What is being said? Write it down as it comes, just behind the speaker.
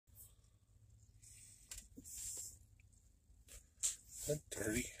that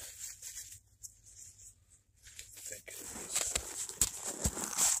dirty? I think it is.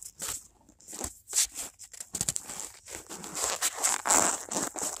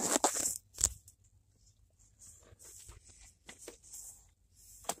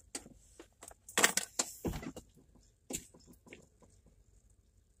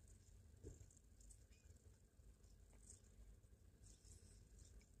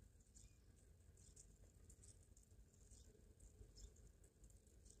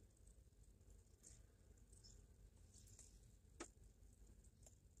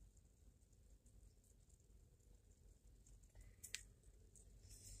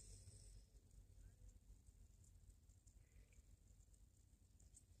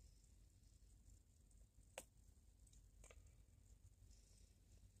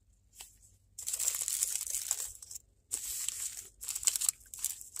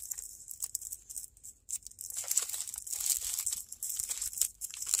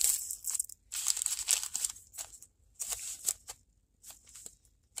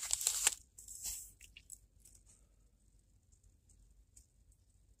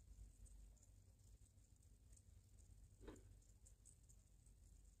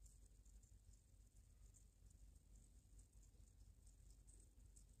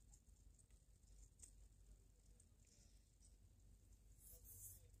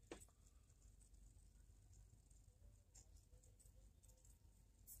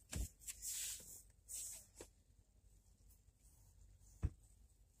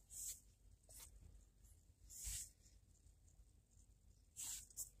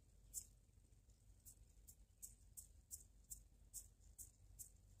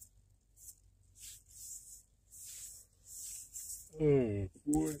 Oh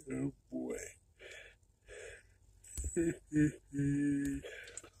boy, oh boy.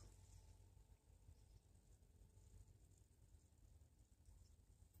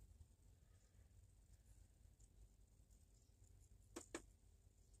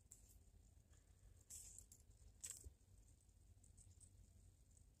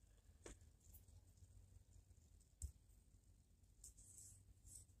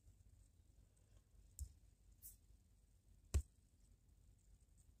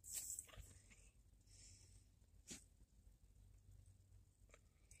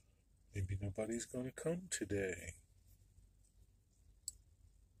 Maybe nobody's gonna come today.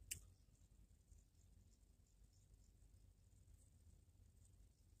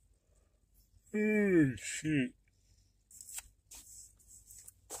 Oh shit.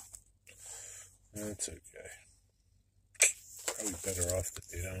 That's okay. Probably better off that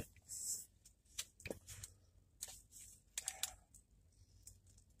they don't.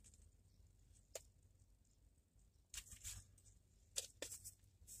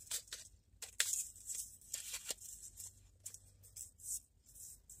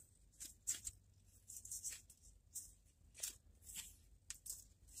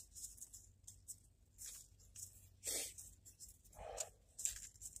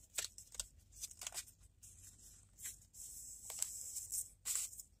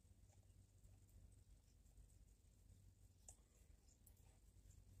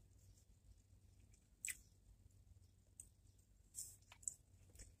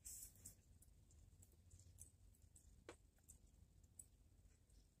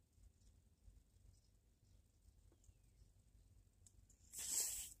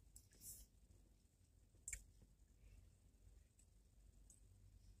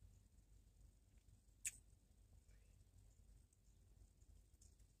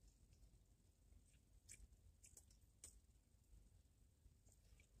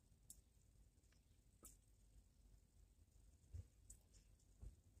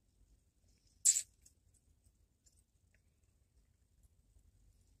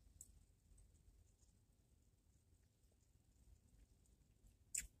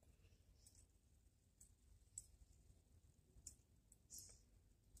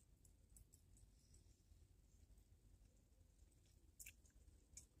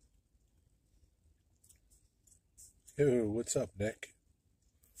 Yo, what's up, Nick?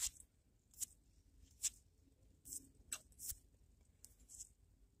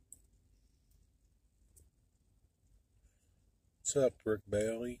 What's up, Rick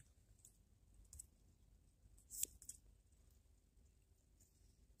Bailey?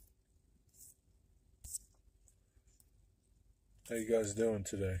 How you guys doing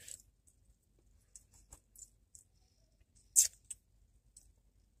today?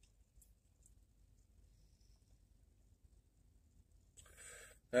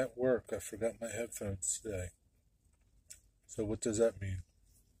 At work, I forgot my headphones today. So what does that mean?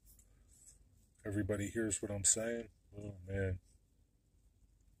 Everybody hears what I'm saying? Oh man.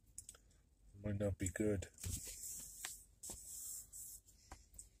 Might not be good.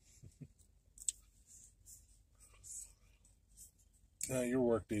 Now your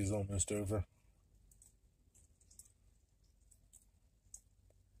work day is almost over.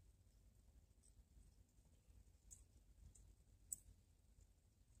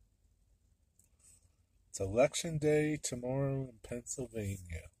 It's election day tomorrow in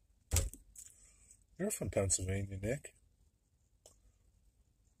Pennsylvania. You're from Pennsylvania, Nick.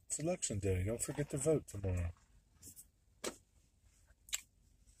 It's election day. Don't forget to vote tomorrow.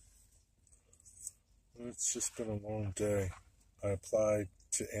 It's just been a long day. I applied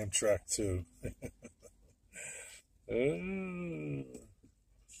to Amtrak too.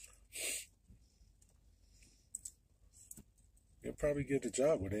 You'll probably get a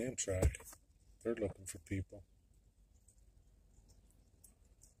job with Amtrak. They're looking for people.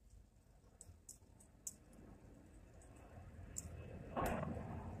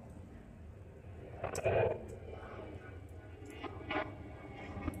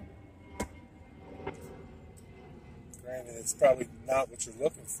 Granted, it's probably not what you're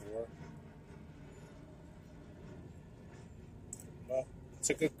looking for. Well,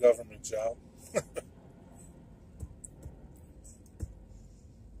 it's a good government job.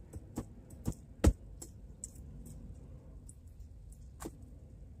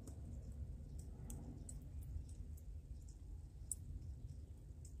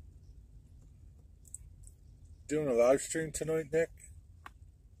 Doing a live stream tonight, Nick?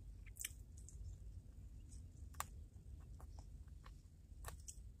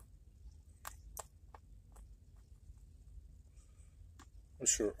 I'm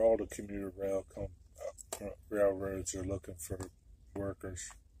sure all the commuter railroads are looking for workers.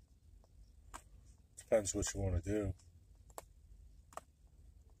 Depends what you want to do.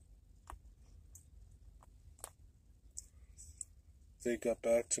 They got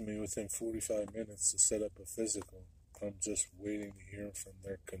back to me within 45 minutes to set up a physical. I'm just waiting to hear from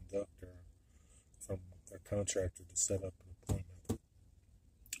their conductor, from their contractor to set up an appointment.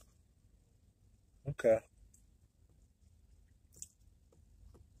 Okay.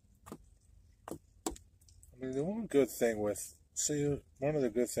 I mean, the one good thing with, one of the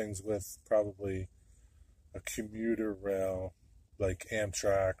good things with probably a commuter rail like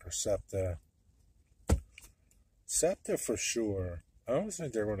Amtrak or SEPTA for sure, I don't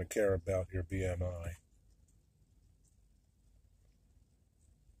think they're going to care about your BMI.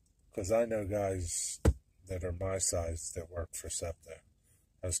 Because I know guys that are my size that work for SEPTA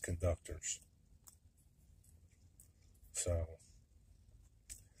as conductors. So,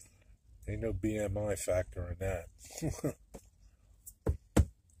 ain't no BMI factor in that.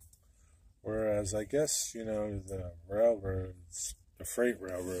 Whereas, I guess, the railroads, the freight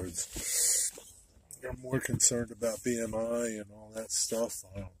railroads, they're more concerned about BMI and all that stuff.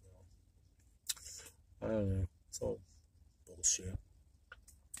 I don't know. It's all bullshit.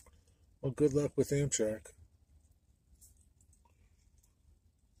 Well, good luck with Amtrak.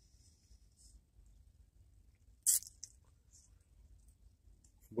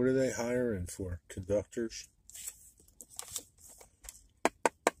 What are they hiring for? Conductors?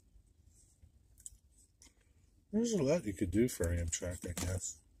 There's a lot you could do for Amtrak, I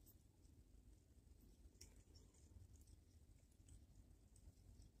guess.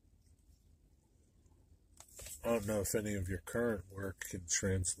 I don't know if any of your current work can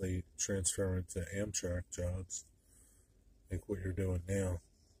transfer into Amtrak jobs, like what you're doing now,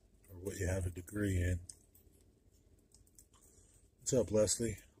 or what you have a degree in. What's up,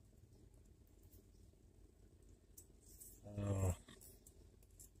 Leslie?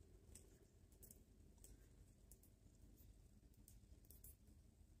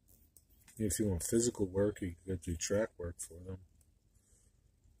 If you want physical work, you can go do track work for them.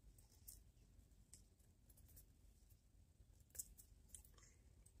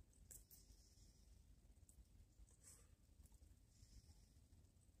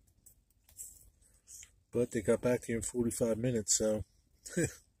 But they got back to you in 45 minutes, so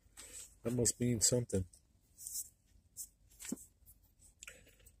that must mean something.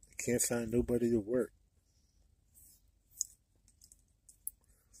 They can't find nobody to work.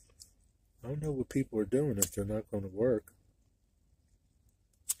 I don't know what people are doing if they're not going to work.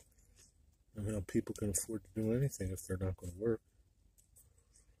 I don't know how people can afford to do anything if they're not going to work.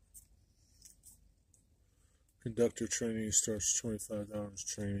 Conductor training starts $25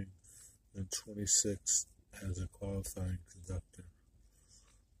 training and $26 as a qualifying conductor.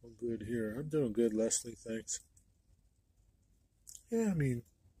 I'm good here. I'm doing good, Leslie. Thanks. Yeah, I mean,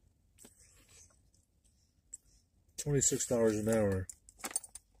 $26 an hour.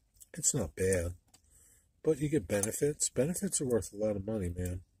 It's not bad. But you get benefits. Benefits are worth a lot of money,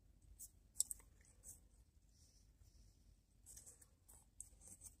 man.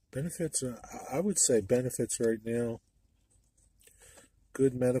 Benefits, I would say benefits right now,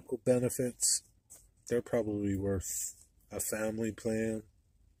 good medical benefits, they're probably worth a family plan.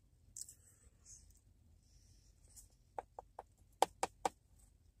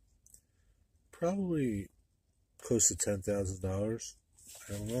 Probably close to $10,000.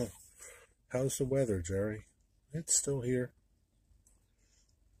 I don't know. How's the weather, Jerry? It's still here.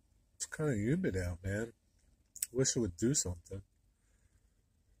 It's kind of humid out, man. Wish it would do something.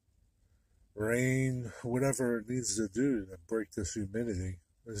 Rain, whatever it needs to do to break this humidity.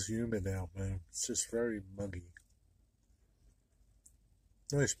 It's humid out, man. It's just very muggy.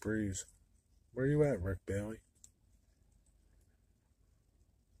 Nice breeze. Where you at, Rick Bailey?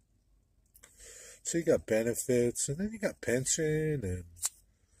 So you got benefits, and then you got pension, and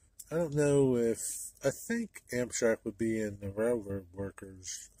I don't know if, I think Amtrak would be in the railroad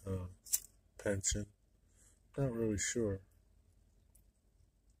workers' pension. Not really sure.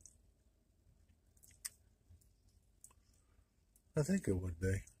 I think it would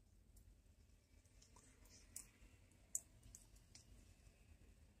be.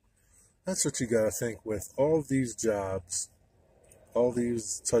 That's what you gotta think with all these jobs, all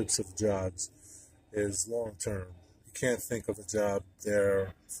these types of jobs, is long term. You can't think of a job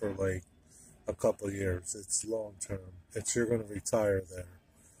there for like a couple of years. It's long term. It's you're going to retire there,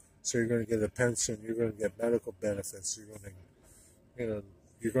 so you're going to get a pension. You're going to get medical benefits. You're going to,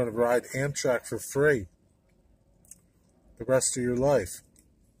 you're going to ride Amtrak for free the rest of your life.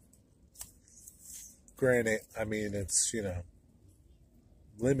 Granted, I mean it's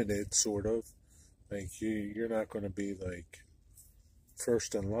limited sort of. Like you're not going to be like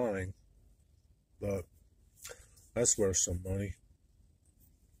first in line, but that's worth some money.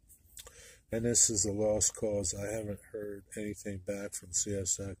 And this is a lost cause. I haven't heard anything back from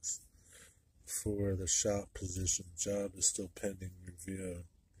CSX for the shop position. Job is still pending review.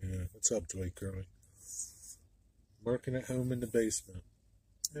 Yeah, what's up, Dwight Curley? Working at home in the basement.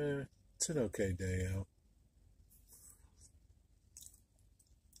 It's an okay day out.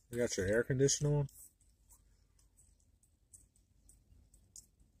 You got your air conditioner on?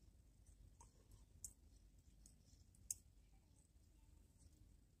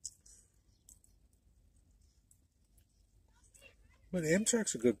 But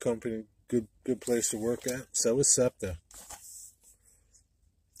Amtrak's a good company, good place to work at. So is SEPTA.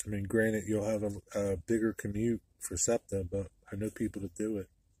 I mean, granted, you'll have a bigger commute for SEPTA, but I know people that do it.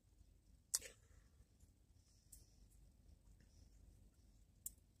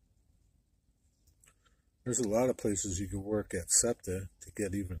 There's a lot of places you can work at SEPTA to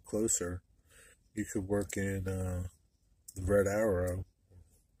get even closer. You could work in the Red Arrow.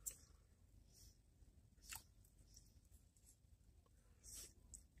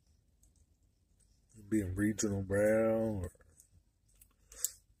 Be in Regional Rail, or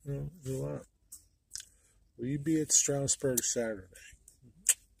there's a lot. Will you be at Stroudsburg Saturday?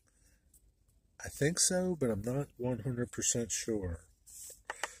 I think so, but I'm not 100% sure.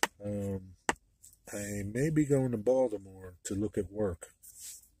 I may be going to Baltimore to look at work.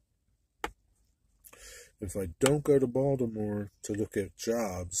 If I don't go to Baltimore to look at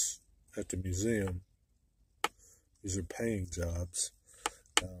jobs at the museum, these are paying jobs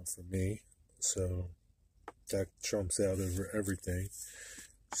for me, so that trumps out over everything.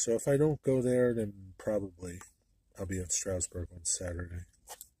 So if I don't go there, then probably I'll be at Stroudsburg on Saturday.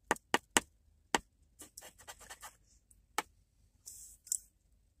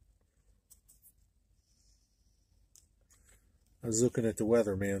 I was looking at the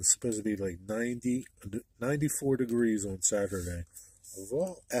weather, man. It's supposed to be like 94 degrees on Saturday. Of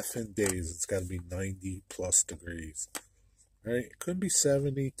all effing days, it's got to be 90 plus degrees. Right? It could be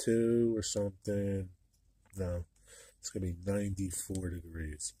 72 or something. No, it's going to be 94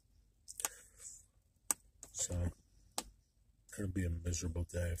 degrees. So, it'll be a miserable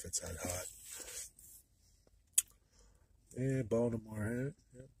day if it's that hot. Yeah, Baltimore had it.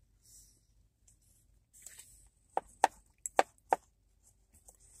 Yeah.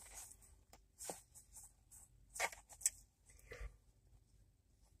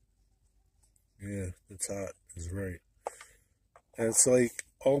 Yeah, it's hot. It's right. And it's like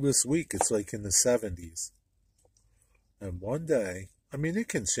all this week, it's like in the 70s. And one day, I mean, it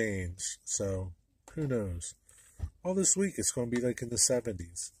can change, so who knows? All this week, it's going to be like in the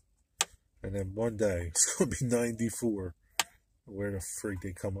 70s. And then one day, it's going to be 94. Where the freak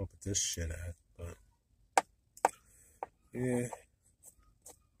they come up with this shit at? But, yeah.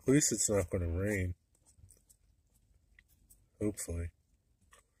 At least it's not going to rain. Hopefully.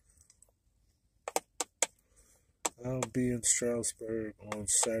 I'll be in Stroudsburg on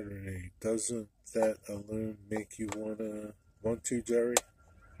Saturday. Doesn't that alone make you want to, Jerry?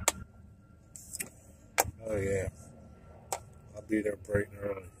 Oh yeah, I'll be there bright and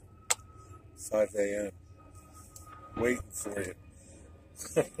early, 5 a.m. waiting for you.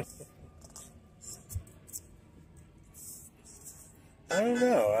 I don't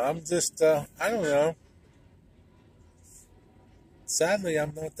know. I'm just, I don't know. Sadly,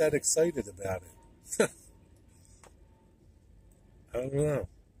 I'm not that excited about it. I don't know.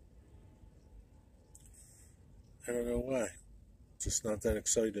 I don't know why. Just not that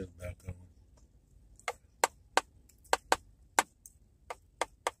excited about going.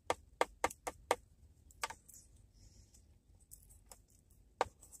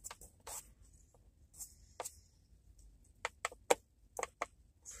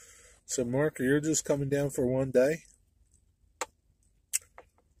 So, Mark, you're just coming down for one day?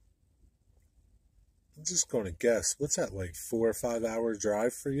 I'm just going to guess. What's that, like 4 or 5 hour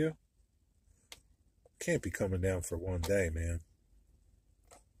drive for you? Can't be coming down for one day, man.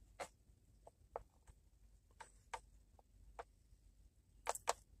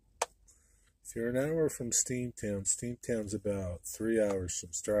 If you're an hour from Steamtown, Steamtown's about 3 hours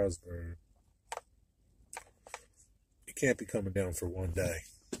from Strasbourg. You can't be coming down for one day.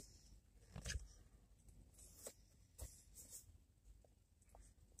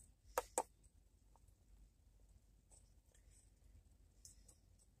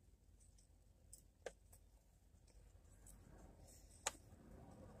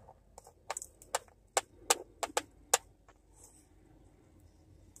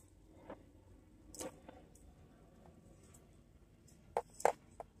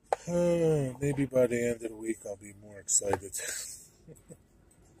 Maybe by the end of the week I'll be more excited.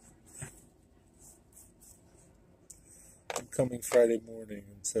 I'm coming Friday morning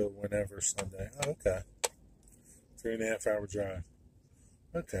until whenever Sunday. Oh, okay. 3.5 hour drive.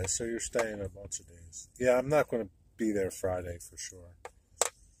 Okay, so you're staying a bunch of days. Yeah, I'm not going to be there Friday for sure.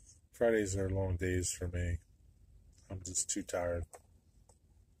 Fridays are long days for me. I'm just too tired.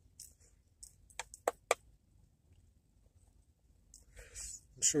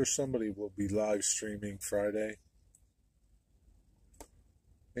 I'm sure somebody will be live streaming Friday.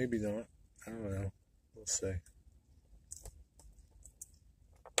 Maybe not. I don't know. We'll see.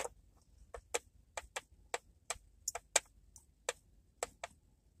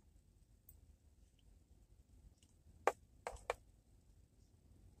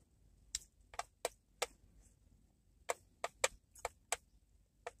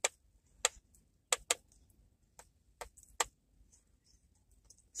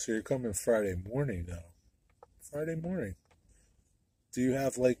 So you're coming Friday morning now. Friday morning. Do you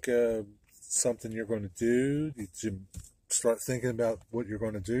have like something you're going to do? Did you start thinking about what you're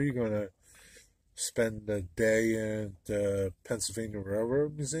going to do? You're going to spend a day in the Pennsylvania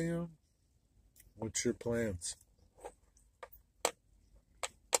Railroad Museum? What's your plans?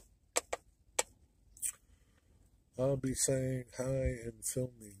 I'll be saying hi and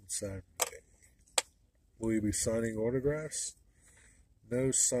filming Saturday. Will you be signing autographs?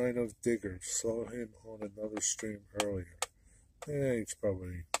 No sign of Digger. Saw him on another stream earlier. Yeah, he's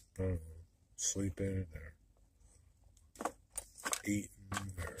probably, I don't know, sleeping or eating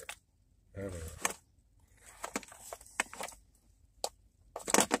or, I don't know.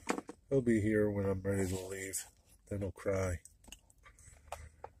 He'll be here when I'm ready to leave. Then he'll cry.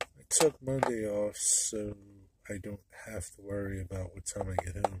 I took Monday off so I don't have to worry about what time I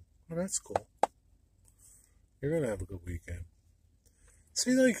get home. Well, that's cool. You're going to have a good weekend.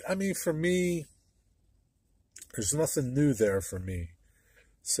 See, like, I mean, for me, there's nothing new there for me.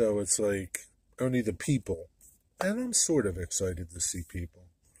 So it's like only the people. And I'm sort of excited to see people.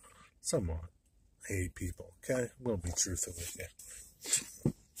 Somewhat. I hate people, okay? I'm going to be truthful with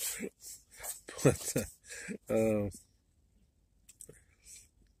you. But,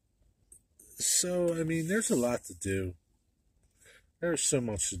 so, I mean, there's a lot to do. There's so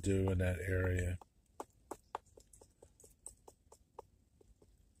much to do in that area.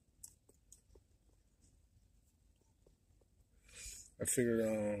 I figured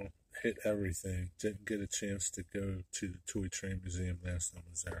I'll hit everything. Didn't get a chance to go to the Toy Train Museum last time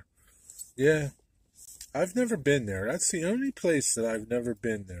I was there. Yeah, I've never been there. That's the only place that I've never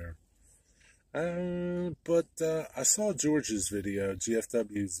been there. But I saw George's video,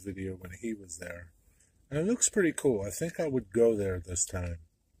 GFW's video, when he was there. And it looks pretty cool. I think I would go there this time.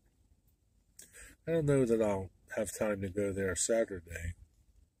 I don't know that I'll have time to go there Saturday.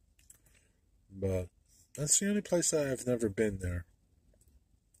 But that's the only place I've never been there.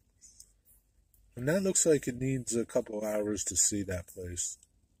 And that looks like it needs a couple hours to see that place.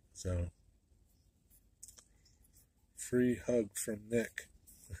 So, free hug from Nick.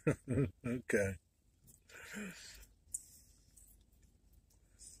 Okay.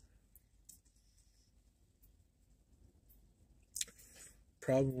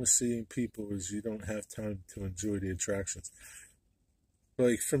 problem with seeing people is you don't have time to enjoy the attractions.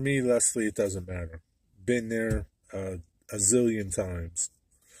 Like for me, Leslie, it doesn't matter. Been there a zillion times.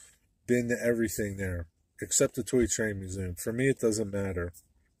 Been to everything there except the Toy Train Museum. For me, it doesn't matter.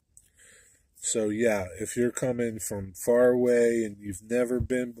 So yeah, if you're coming from far away and you've never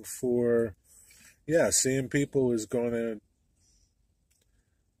been before, yeah, seeing people is going to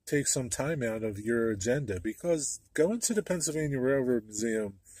take some time out of your agenda, because going to the Pennsylvania Railroad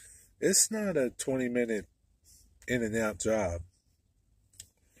Museum, it's not a 20-minute in and out job.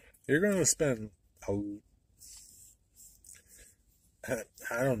 You're going to spend I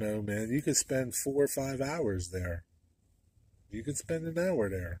don't know, man. You could spend 4 or 5 hours there. You could spend an hour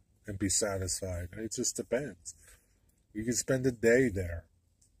there and be satisfied. It just depends. You could spend a day there.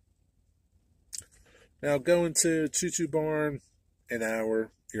 Now, going to Choo Choo Barn, an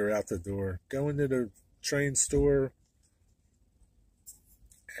hour, you're out the door. Going to the train store,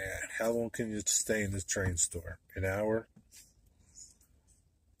 how long can you stay in the train store? An hour?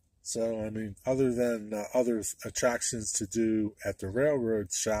 So, I mean, other than other attractions to do at the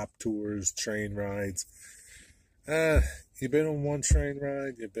railroad, shop tours, train rides, you've been on one train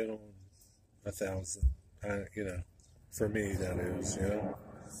ride, you've been on 1,000. For me, that is,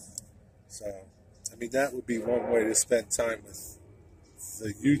 So, I mean, that would be one way to spend time with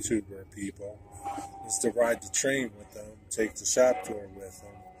the YouTuber people, is to ride the train with them, take the shop tour with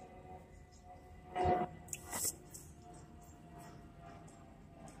them.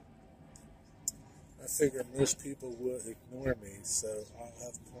 I figure most people will ignore me, so I'll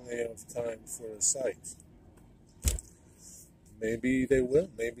have plenty of time for the site. Maybe they will,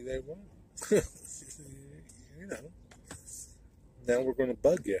 maybe they won't. Now we're going to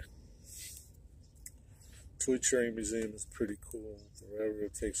bug you. Toy Train Museum is pretty cool. The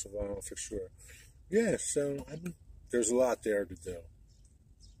railroad takes a while for sure. Yeah, so, I mean, there's a lot there to do.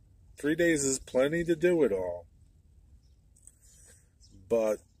 3 days is plenty to do it all.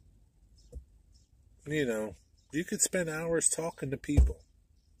 But, you could spend hours talking to people.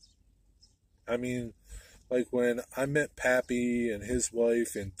 I mean, like when I met Pappy and his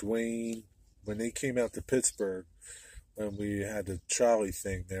wife and Dwayne, when they came out to Pittsburgh, when we had the trolley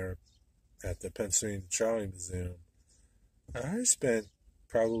thing there at the Pennsylvania Trolley Museum, I spent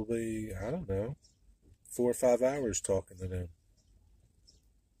probably, I don't know, 4 or 5 hours talking to them.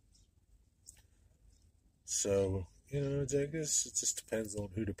 So, I guess it just depends on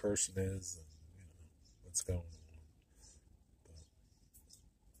who the person is and, what's going on.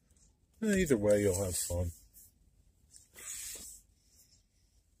 But, either way, you'll have fun.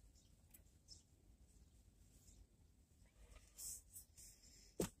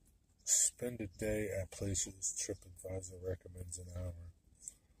 Spend a day at places TripAdvisor recommends an hour.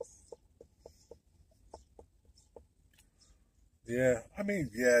 Yeah, I mean,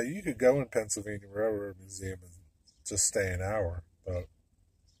 yeah, you could go in Pennsylvania Railroad Museum and just stay an hour, but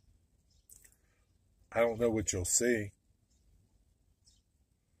I don't know what you'll see.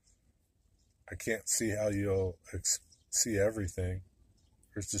 I can't see how you'll see everything.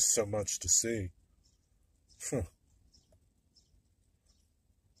 There's just so much to see. I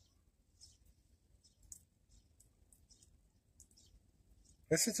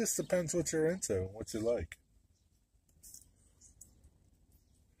guess it just depends what you're into and what you like.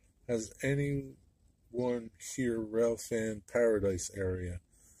 Has anyone here Railfan Paradise area?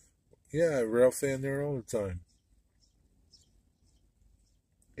 Yeah, Railfan there all the time.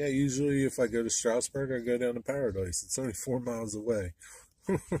 Yeah, usually if I go to Strasburg, I go down to Paradise. It's only 4 miles away.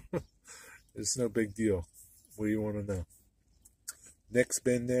 It's no big deal. What do you want to know? Nick's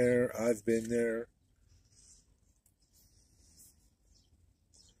been there. I've been there.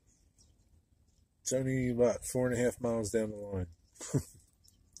 It's only, 4.5 miles down the line.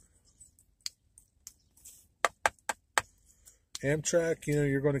 Amtrak,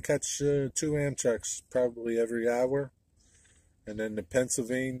 you're going to catch 2 Amtraks probably every hour. And then the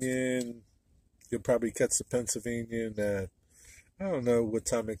Pennsylvanian, you'll probably catch the Pennsylvanian at, I don't know what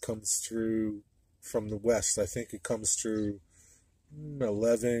time it comes through from the west. I think it comes through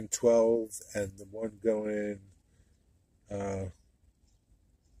 11, 12, and the one going,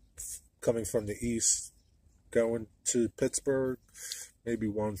 coming from the east, going to Pittsburgh, maybe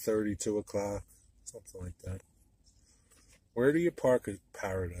 1:30, 2 o'clock, something like that. Where do you park at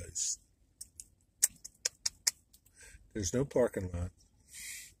Paradise? There's no parking lot.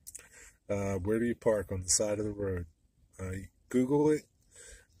 Where do you park? On the side of the road. Google it.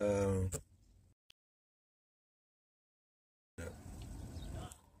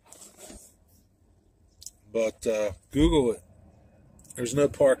 But Google it. There's no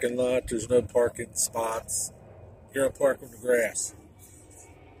parking lot. There's no parking spots. You're going to park on the grass.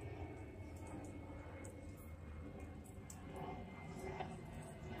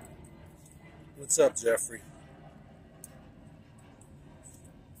 What's up, Jeffrey?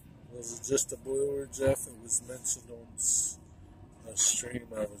 Was it just a boiler, Jeff? It was mentioned on a stream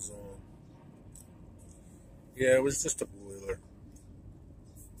I was on. Yeah, it was just a boiler.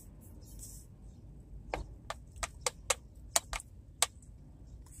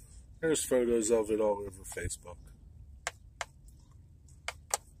 There's photos of it all over Facebook.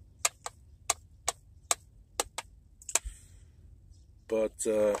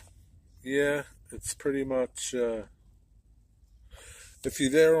 But, yeah, it's pretty much, if you're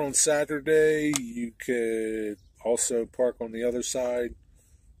there on Saturday, you could also park on the other side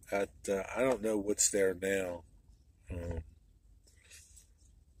at, I don't know what's there now.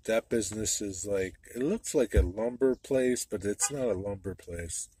 That business is like, it looks like a lumber place, but it's not a lumber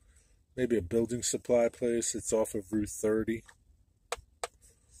place. Maybe a building supply place. It's off of Route 30.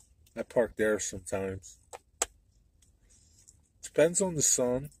 I park there sometimes. Depends on the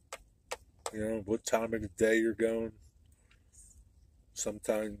sun. You know, what time of the day you're going.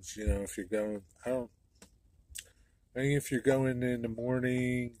 Sometimes, you know, if you're going, I think if you're going in the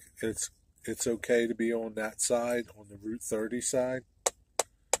morning, it's okay to be on that side, on the Route 30 side.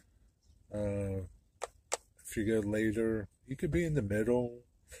 If you go later, you could be in the middle.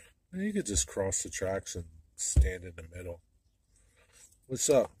 You could just cross the tracks and stand in the middle. What's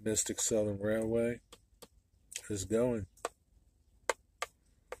up, Mystic Southern Railway? How's it going?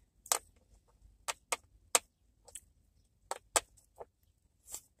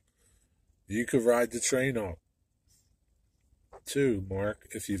 You could ride the train up too, Mark.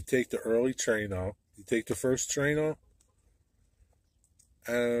 If you take the early train up, you take the first train up,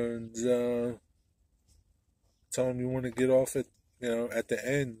 and tell them you want to get off at at the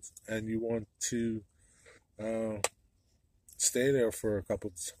end, and you want to stay there for a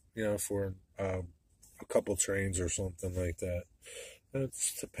couple, for a couple trains or something like that. It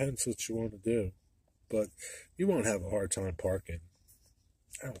depends what you want to do, but you won't have a hard time parking.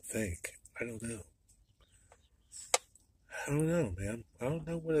 I don't think. I don't know. I don't know, man. I don't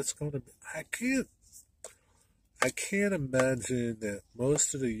know what it's going to be. I can't imagine that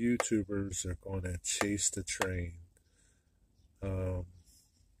most of the YouTubers are going to chase the train.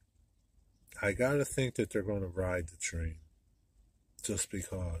 I gotta think that they're going to ride the train, just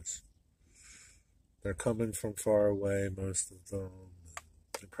because they're coming from far away. Most of them,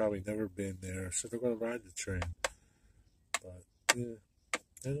 they've probably never been there, so they're going to ride the train. But yeah,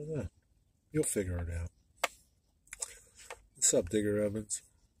 I don't know. You'll figure it out. What's up, Digger Evans?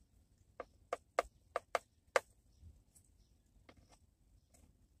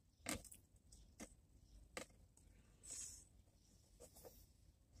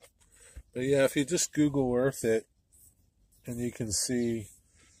 But yeah, if you just Google Earth it, and you can see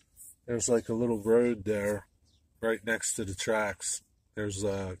there's like a little road there right next to the tracks. There's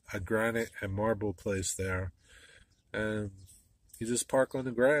a granite and marble place there. And you just park on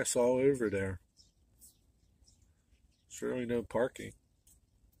the grass all over there. There's really no parking.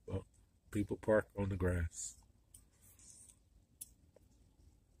 But people park on the grass.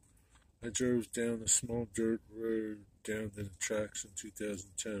 I drove down a small dirt road down to the tracks in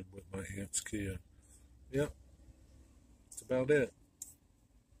 2010 with my aunt's Kia. Yep, that's about it.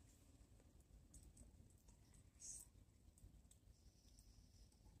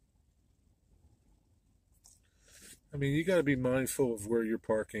 I mean, you got to be mindful of where you're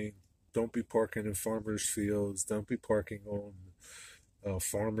parking. Don't be parking in farmers' fields. Don't be parking on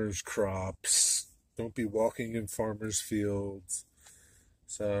farmers' crops. Don't be walking in farmers' fields.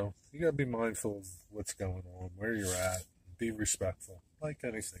 So you got to be mindful of what's going on, where you're at. Be respectful, like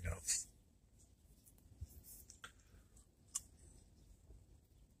anything else.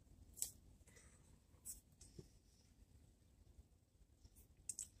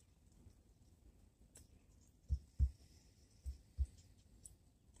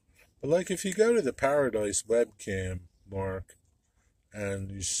 But like if you go to the Paradise webcam, Mark,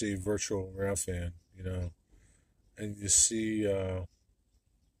 and you see virtual Railfan, and you see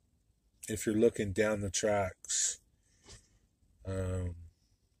if you're looking down the tracks, the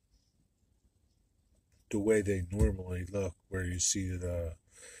way they normally look, where you see the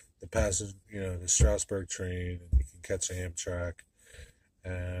passage, the Strasburg train, and you can catch Amtrak,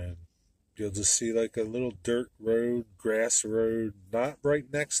 and you'll just see like a little dirt road, grass road, not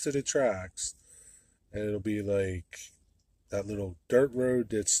right next to the tracks, and it'll be like that little dirt road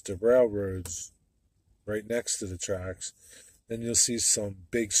that's the railroads right next to the tracks. Then you'll see some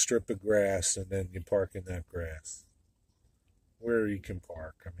big strip of grass, and then you park in that grass. Where you can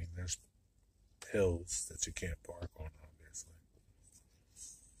park. I mean, there's hills that you can't park on, obviously.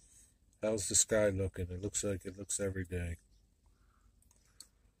 How's the sky looking? It looks like it looks every day.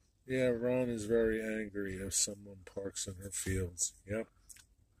 Yeah, Ron is very angry if someone parks in her fields. Yep.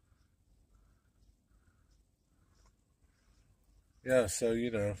 Yeah, so,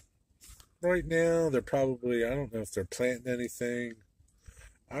 right now they're probably, I don't know if they're planting anything.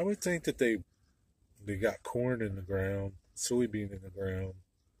 I would think that they got corn in the ground, soybean in the ground,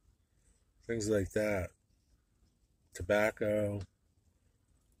 things like that, tobacco.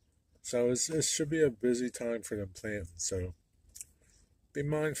 So it should be a busy time for them planting. So be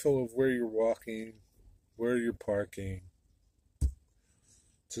mindful of where you're walking, where you're parking.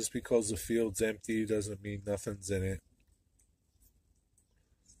 Just because the field's empty doesn't mean nothing's in it.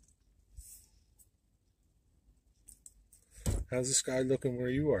 How's the sky looking where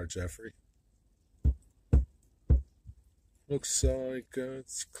you are, Jeffrey? Looks like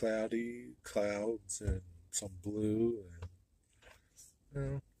it's cloudy, clouds, and some blue,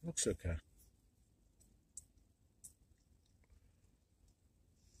 and looks okay.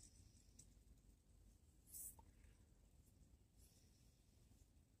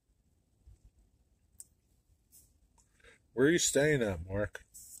 Where are you staying at, Mark?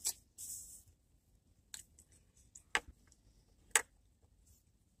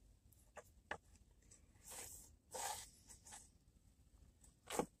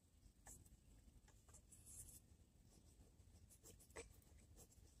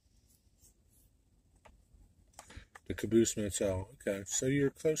 The Caboose Motel. Okay, so you're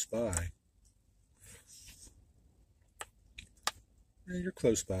close by. Yeah, you're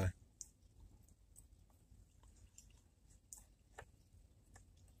close by.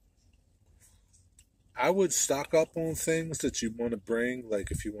 I would stock up on things that you want to bring. Like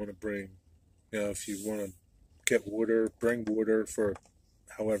if you want to bring, if you want to get water, bring water for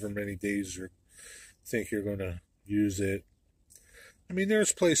however many days you think you're going to use it. I mean,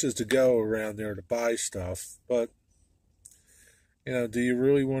 there's places to go around there to buy stuff, but do you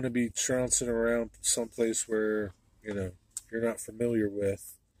really want to be trouncing around someplace where you're not familiar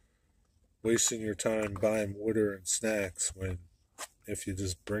with, wasting your time buying water and snacks when if you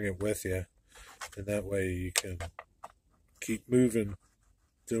just bring it with you, and that way you can keep moving,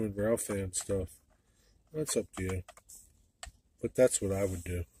 doing rail fan stuff. That's up to you, but that's what I would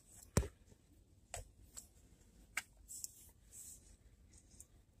do.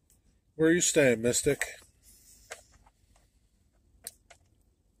 Where are you staying, Mystic?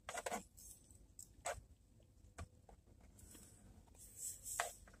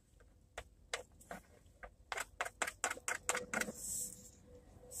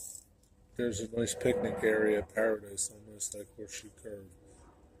 There's a nice picnic area, paradise, almost like Horseshoe Curve.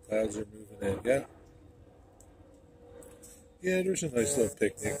 Clouds are moving in. Yeah. Yeah, there's a nice little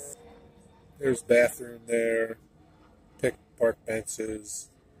picnic. There's bathroom there, park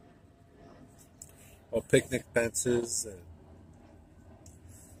benches, picnic benches,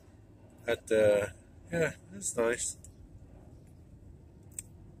 and yeah, it's nice.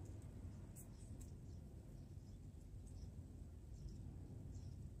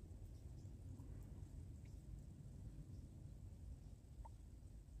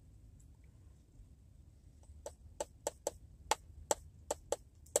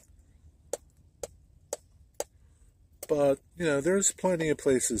 But, there's plenty of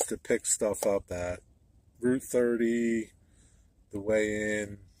places to pick stuff up at. Route 30, the way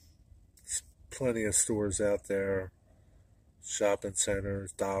in, plenty of stores out there. Shopping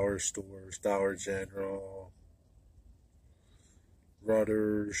centers, dollar stores, Dollar General,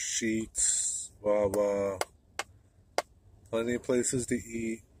 Rudders, Sheets, Wawa. Plenty of places to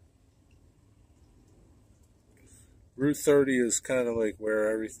eat. Route 30 is kind of like where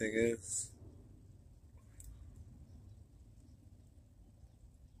everything is.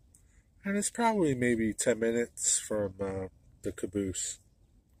 And it's probably maybe 10 minutes from the Caboose.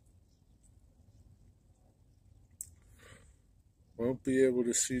 Won't be able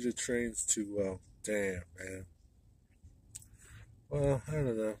to see the trains too well. Damn, man. Well, I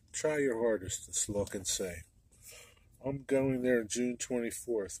don't know. Try your hardest to look and say. I'm going there June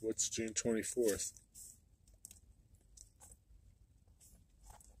 24th. What's June 24th?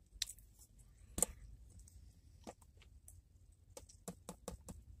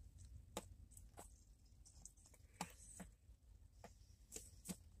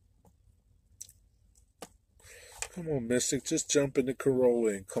 Come on, Mystic. Just jump in the Corolla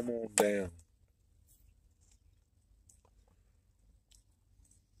and come on down.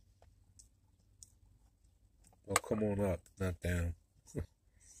 Well, come on up, not down.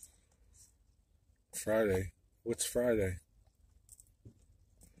 Friday. What's Friday?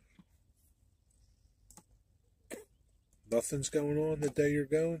 Nothing's going on the day you're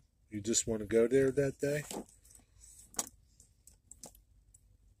going? You just want to go there that day?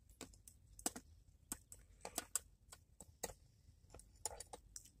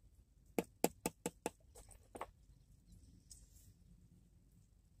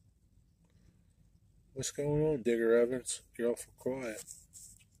 What's going on, Digger Evans? You're awful quiet.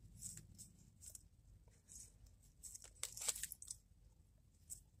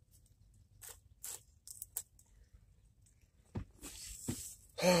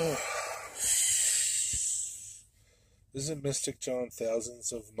 Isn't Mystic John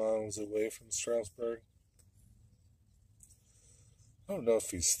thousands of miles away from Strasbourg? I don't know if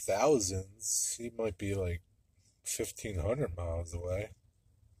he's thousands. He might be like 1,500 miles away.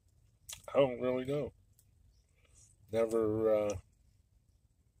 I don't really know. Never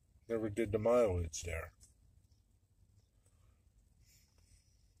did the mileage there.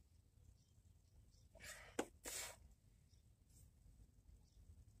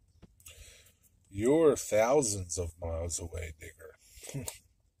 You're thousands of miles away, Digger.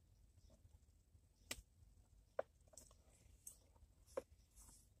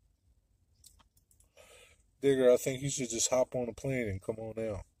 Digger, I think you should just hop on a plane and come on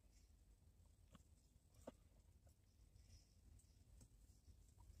out.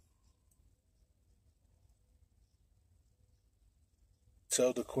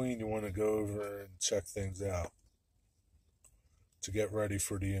 Tell the Queen you want to go over and check things out to get ready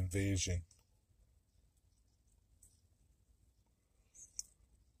for the invasion.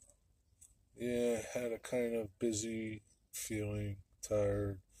 Yeah, had a kind of busy feeling,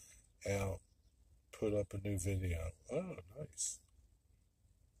 tired, out. Put up a new video. Oh, nice.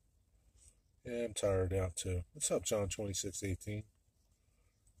 Yeah, I'm tired out too. What's up, John 2618?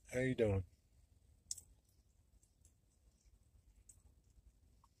 How you doing?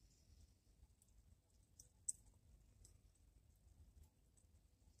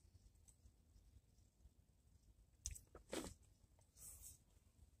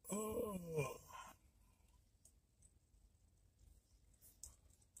 Oh.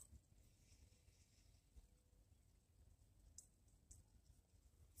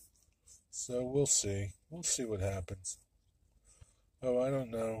 So we'll see. We'll see what happens. Oh, I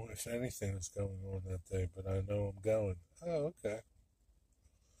don't know if anything is going on that day, but I know I'm going. Oh, okay.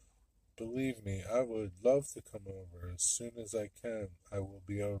 Believe me, I would love to come over. As soon as I can, I will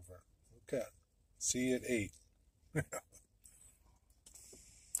be over. Okay. See you at 8.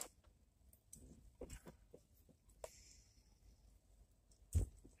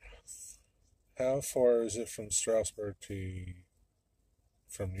 How far is it from Strasbourg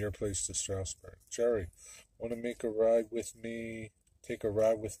from your place to Strasbourg? Jerry, want to make a ride with me, take a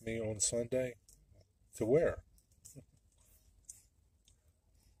ride with me on Sunday? To where?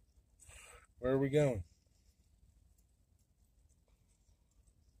 Where are we going?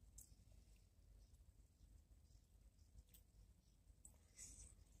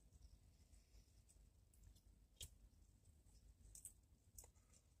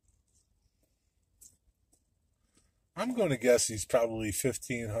 I'm going to guess he's probably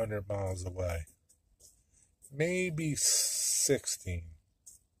 1,500 miles away. Maybe 16.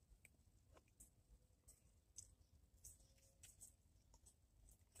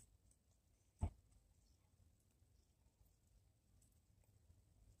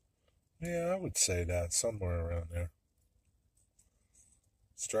 Yeah, I would say that, somewhere around there.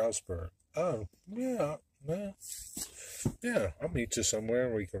 Strasbourg. Oh, yeah, yeah. Yeah, I'll meet you somewhere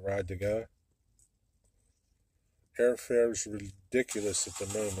and we can ride together. Airfare is ridiculous at the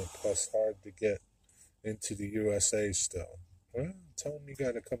moment, plus hard to get into the USA still. Well, tell them you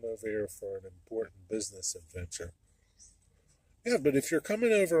got to come over here for an important business adventure. Yeah, but if you're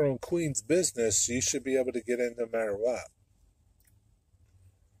coming over on Queen's business, you should be able to get in no matter what.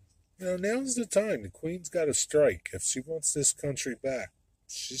 You know, now's the time. The Queen's got to strike. If she wants this country back,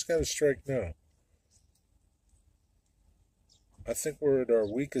 she's got to strike now. I think we're at our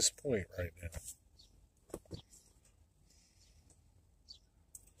weakest point right now.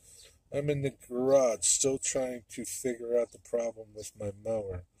 I'm in the garage still trying to figure out the problem with my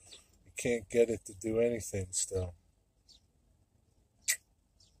mower. I can't get it to do anything still.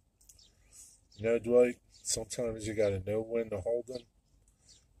 You know, Dwight, sometimes you gotta know when to hold them,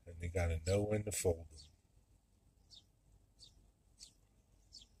 and you gotta know when to fold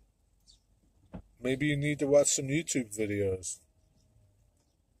them. Maybe you need to watch some YouTube videos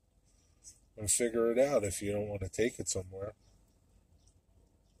and figure it out if you don't want to take it somewhere.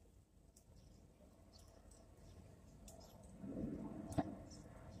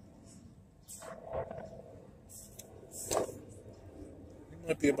 You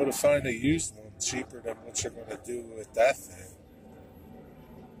might be able to find a used one cheaper than what you're going to do with that thing.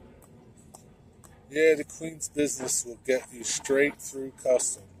 Yeah, the Queen's business will get you straight through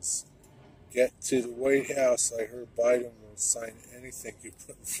customs. Get to the White House. I heard Biden will sign anything you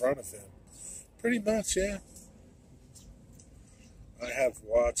put in front of him. Pretty much, yeah. I have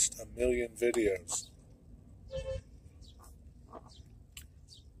watched a million videos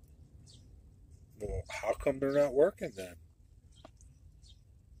Well, how come they're not working then?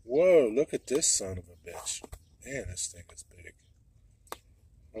 Whoa, look at this son of a bitch. Man, this thing is big.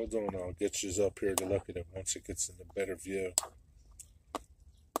 Hold on, I'll get you up here to look at it once it gets in a better view.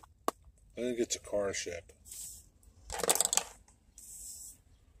 I think it's a car ship.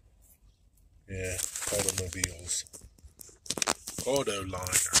 Yeah, automobiles. Auto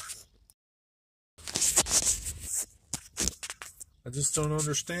liner. I just don't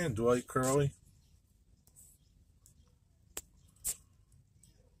understand, Dwight Curley.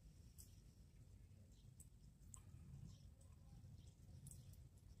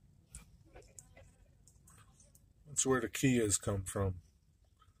 That's where the Kias come from.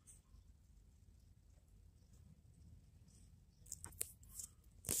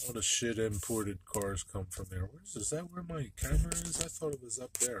 All the shit imported cars come from there. Is that where my camera is? I thought it was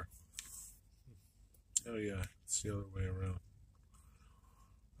up there. Oh yeah, it's the other way around.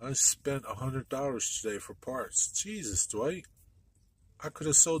 I spent $100 today for parts. Jesus, Dwight. I could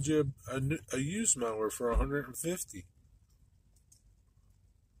have sold you a used mower for $150.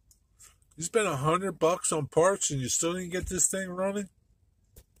 You spent $100 on parts and you still didn't get this thing running?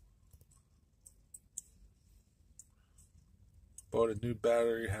 Bought a new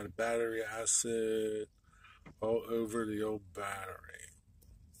battery, had a battery acid all over the old battery.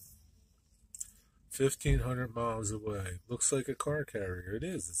 1,500 miles away. Looks like a car carrier. It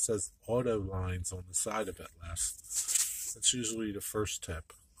is. It says auto lines on the side of it last. That's usually the first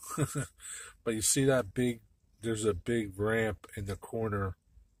tip. But you see that there's a big ramp in the corner,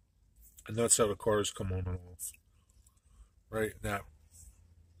 and that's how the cars come on and off. Right now.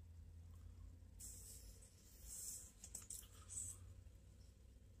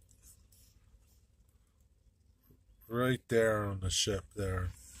 Right there on the ship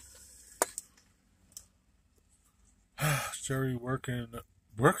there. Jerry working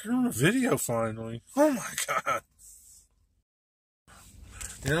on a video finally. Oh my God.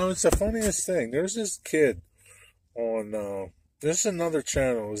 You know, it's the funniest thing. There's this kid on, there's another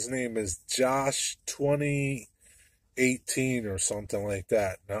channel. His name is Josh 2018 or something like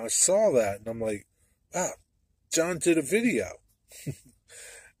that. Now I saw that and I'm like, wow, John did a video.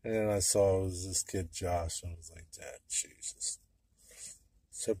 And then I saw it was this kid Josh. And I was like, Dad, Jesus.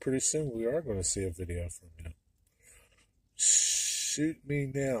 So pretty soon we are going to see a video from you. Shoot me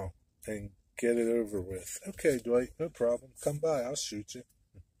now and get it over with. Okay, Dwight, no problem. Come by, I'll shoot you.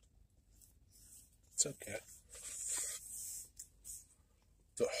 It's okay.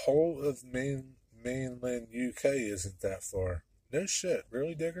 The whole of mainland UK isn't that far. No shit,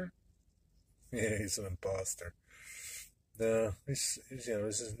 really, Digger? Yeah, he's an imposter. No, he's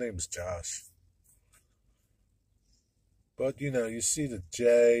his name's Josh. But you see the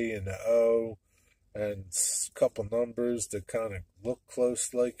J and the O and a couple numbers that kind of look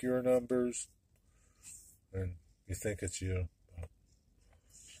close like your numbers, and you think it's you.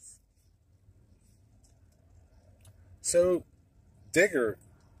 So, Digger,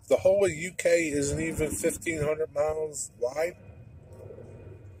 the whole of UK isn't even 1,500 miles wide?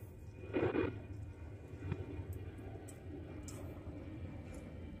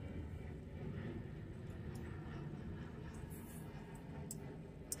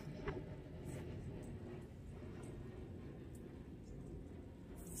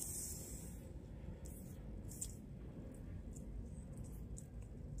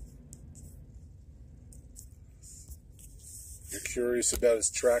 You're curious about his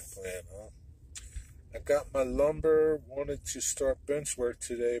track plan, huh? I got my lumber, wanted to start bench work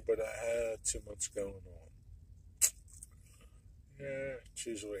today, but I had too much going on. Yeah, it's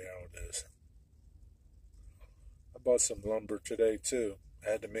usually how it is. I bought some lumber today, too. I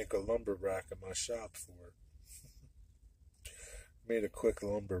had to make a lumber rack in my shop for it. Made a quick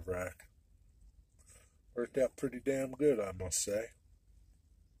lumber rack. Worked out pretty damn good, I must say.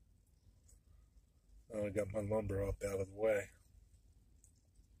 I got my lumber up out of the way.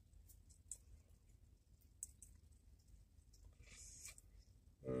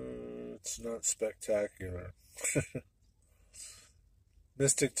 It's not spectacular.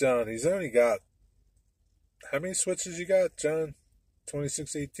 Mystic John, he's only got... How many switches you got, John?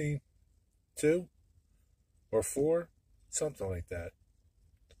 2618? 2? Or 4? Something like that.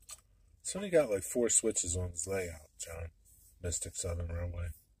 He's only got like 4 switches on his layout, John. Mystic Southern Railway.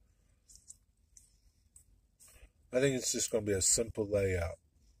 I think it's just going to be a simple layout.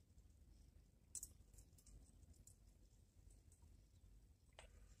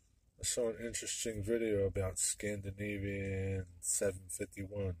 I saw an interesting video about Scandinavian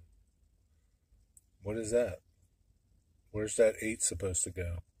 751. What is that? Where's that 8 supposed to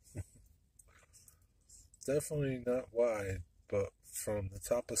go? Definitely not wide, but from the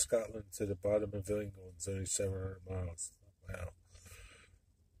top of Scotland to the bottom of England is only 700 miles. Wow.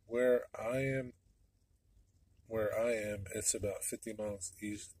 Where I am, it's about 50 miles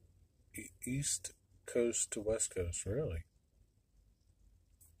east coast to west coast. Really?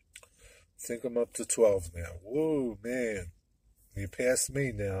 I think I'm up to 12 now. Whoa, man. You passed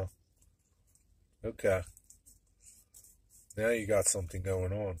me now. Okay. Now you got something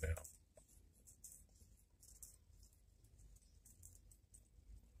going on now.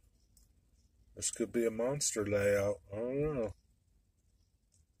 This could be a monster layout. I don't know.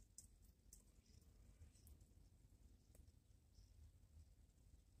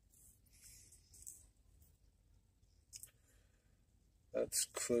 That's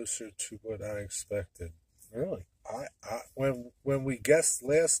closer to what I expected. Really? When we guessed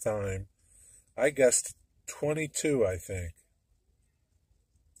last time, I guessed 22, I think.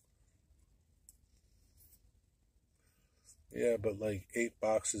 Yeah, but like 8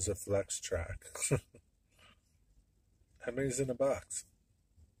 boxes of Flex Track. How many's in a box?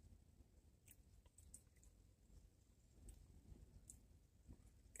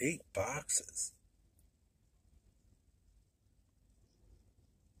 8 boxes.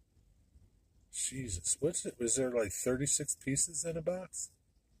 Jesus, what's it? Was there like 36 pieces in a box?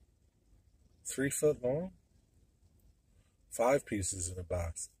 3 foot long? 5 pieces in a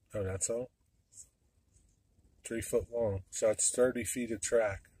box. Oh, that's all? 3 foot long. So that's 30 feet of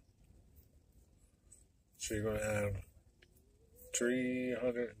track. So you're going to have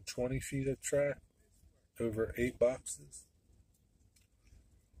 320 feet of track over 8 boxes.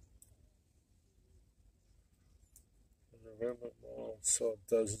 November Mall saw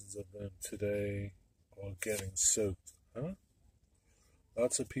dozens of them today, all getting soaked. Huh?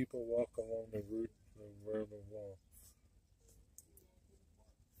 Lots of people walk along the route around the wall.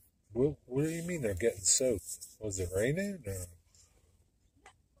 What do you mean they're getting soaked? Was it raining? Or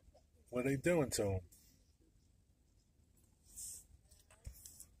what are they doing to them?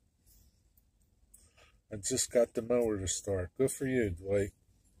 I just got the mower to start. Good for you, Dwight.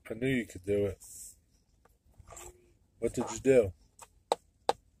 I knew you could do it. What did you do?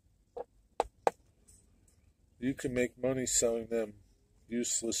 You can make money selling them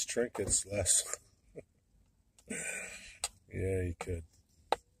useless trinkets, Les. Yeah, you could.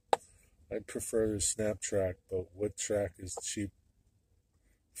 I prefer the Snap Track, but what track is cheap?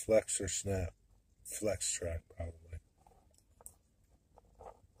 Flex or Snap? Flex Track, probably.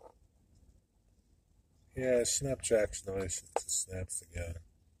 Yeah, Snap Track's nice. It snaps together.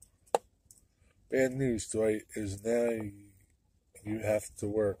 Bad news, Dwight, is now you have to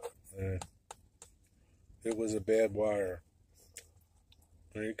work. It was a bad wire.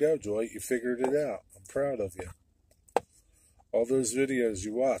 There you go, Dwight. You figured it out. I'm proud of you. All those videos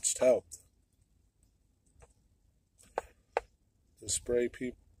you watched helped. They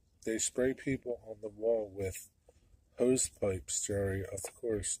spray people on the wall with hose pipes, Jerry. Of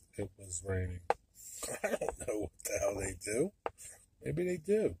course, it was raining. I don't know what the hell they do. Maybe they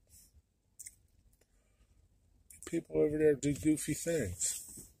do. People over there do goofy things.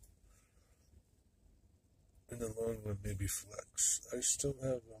 In the long run, maybe Flex. I still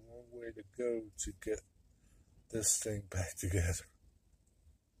have a long way to go to get this thing back together.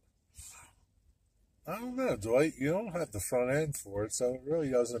 I don't know, Dwight. You don't have the front end for it, so it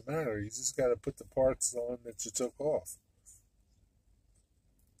really doesn't matter. You just got to put the parts on that you took off.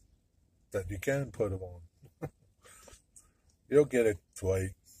 That you can put them on. You'll get it,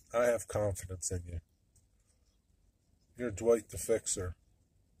 Dwight. I have confidence in you. You're Dwight the Fixer.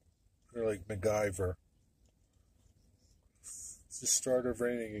 You're like MacGyver. It just started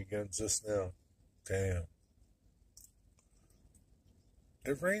raining again just now. Damn.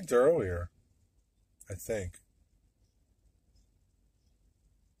 It rained earlier, I think.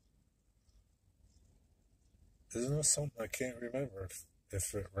 Isn't it something I can't remember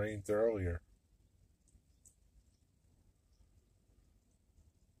if it rained earlier?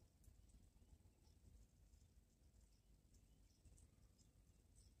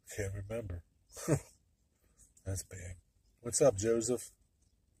 Can't remember. That's bad. What's up, Joseph?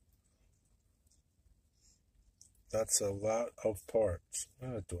 That's a lot of parts.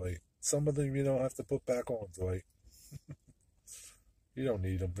 Oh, Dwight. Some of them you don't have to put back on, Dwight. You don't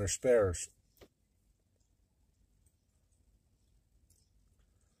need them. They're spares.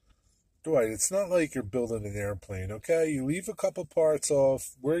 Dwight, it's not like you're building an airplane, okay? You leave a couple parts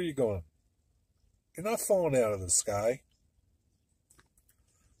off. Where are you going? You're not falling out of the sky.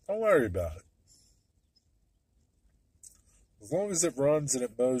 Don't worry about it. As long as it runs and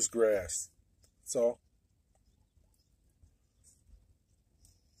it mows grass. That's all.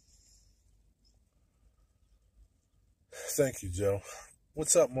 Thank you, Joe.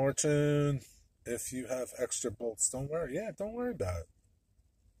 What's up, Martin? If you have extra bolts, don't worry. Yeah, don't worry about it.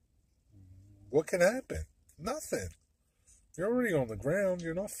 What can happen? Nothing. You're already on the ground.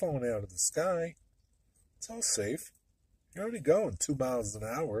 You're not falling out of the sky. It's all safe. You're already going 2 miles an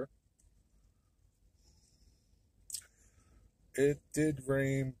hour. It did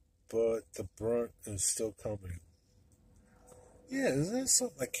rain, but the brunt is still coming. Yeah, isn't that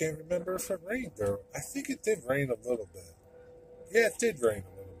something? I can't remember if it rained or I think it did rain a little bit. Yeah, it did rain a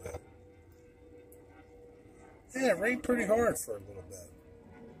little bit. Yeah, it rained pretty hard for a little bit.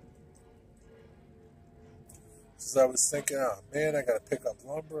 Because I was thinking, oh man, I gotta pick up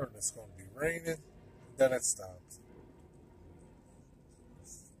lumber and it's gonna be raining. Then it stopped.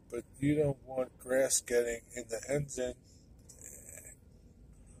 But you don't want grass getting in the engine.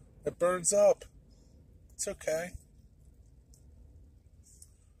 It burns up. It's okay.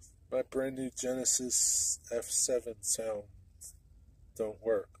 My brand new Genesis F7 sound don't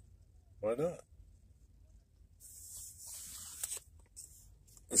work. Why not?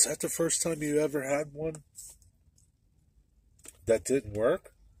 Is that the first time you ever had one that didn't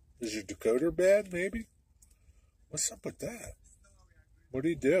work? Is your decoder bad, maybe? What's up with that? What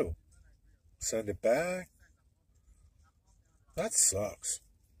do? Send it back? That sucks.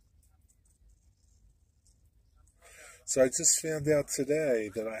 So I just found out today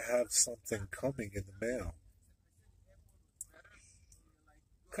that I have something coming in the mail.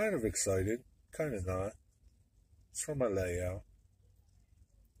 Kind of excited, kind of not. It's for my layout.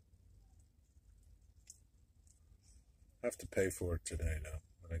 I have to pay for it today now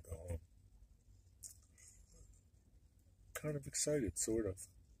when I go home. Kind of excited, sort of.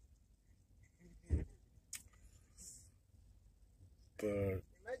 But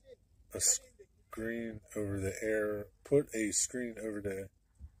a screen over the air, put a screen over the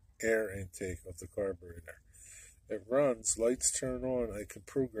air intake of the carburetor. It runs, lights turn on, I can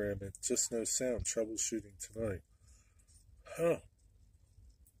program it, just no sound, troubleshooting tonight. Huh.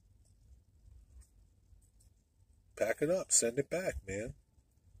 Pack it up, send it back, man.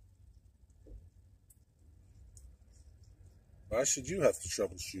 Why should you have to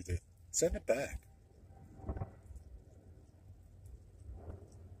troubleshoot it? Send it back.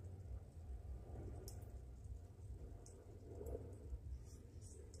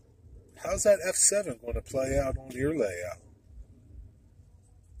 How's that F7 going to play out on your layout?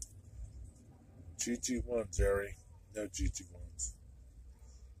 GG1, Jerry. No GG1s.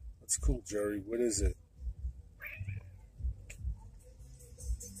 That's cool, Jerry. What is it?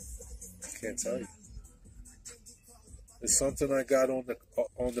 Can't tell you. It's something I got on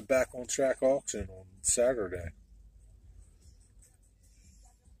the Back on Track auction on Saturday.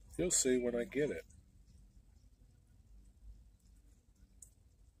 You'll see when I get it.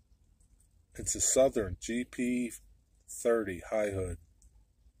 It's a Southern GP30 high hood.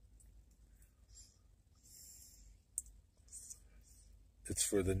 It's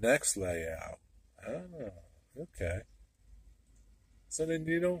for the next layout. Oh, okay. So then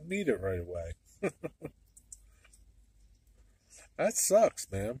you don't need it right away. That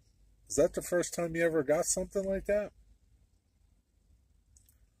sucks, man. Is that the first time you ever got something like that?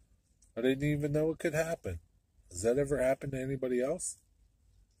 I didn't even know it could happen. Has that ever happened to anybody else?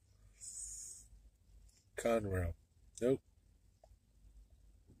 Conrail. Nope.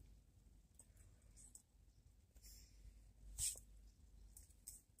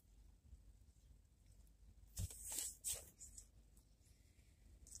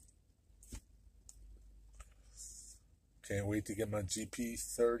 Can't wait to get my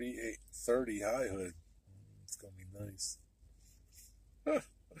GP30 high hood. It's going to be nice.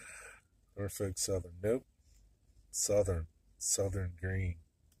 Norfolk Southern. Nope. Southern green.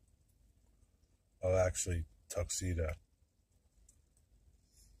 Oh, actually, tuxedo.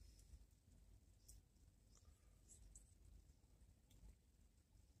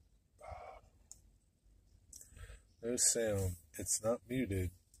 No sound. It's not muted.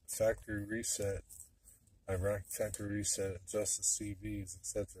 Factory reset. I racked factory reset, adjust the CVs,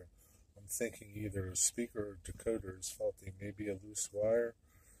 etc. I'm thinking either a speaker or decoder is faulty. Maybe a loose wire.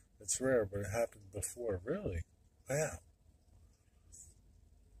 It's rare, but it happened before. Really? Wow.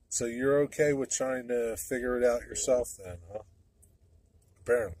 So you're okay with trying to figure it out yourself then, huh?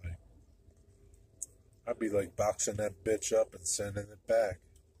 Apparently. I'd be like boxing that bitch up and sending it back.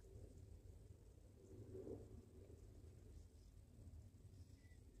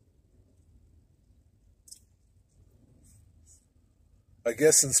 I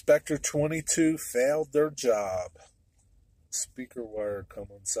guess Inspector 22 failed their job. Speaker wire come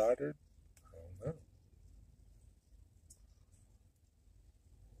unsoldered? I don't know.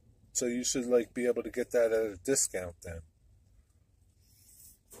 So you should like be able to get that at a discount then.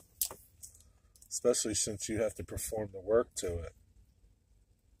 especially since you have to perform the work to it.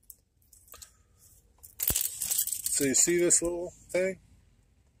 So you see this little thing?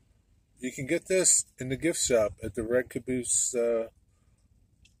 You can get this in the gift shop at the Red Caboose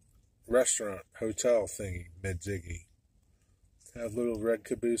restaurant, hotel thingy, Mid-Jiggy. Have little red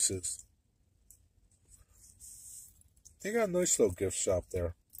cabooses. They got a nice little gift shop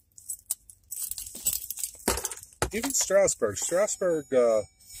there. Even Strasburg. The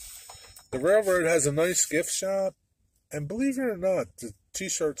railroad has a nice gift shop. And believe it or not, the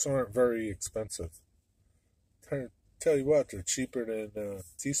t-shirts aren't very expensive. Tell you what, they're cheaper than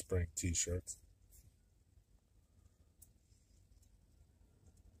Teespring t-shirts.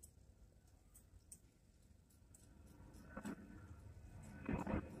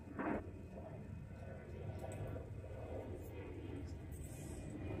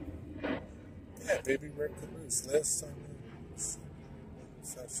 Yeah, baby red caboose. Last time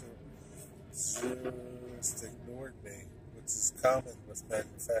just ignored me, which is common with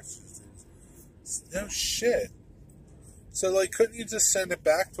manufacturers. No shit. So, like, couldn't you just send it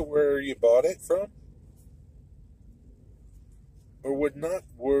back to where you bought it from? Or would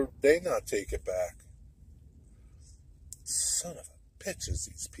they not take it back? Son of a bitches,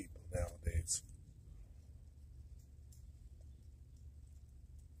 these people nowadays.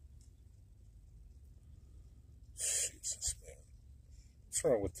 Jesus, man. What's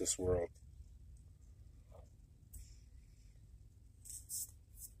wrong with this world?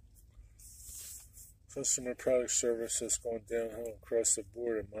 Customer product service has gone downhill across the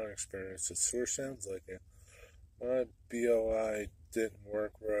board in my experience. It sure sounds like it. My BOI didn't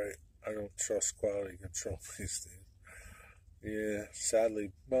work right. I don't trust quality control these days. Yeah,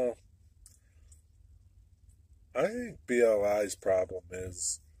 sadly, well, I think BOI's problem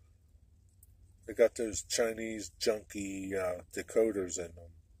is they got those Chinese junky decoders in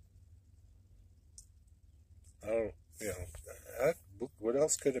them. I don't, what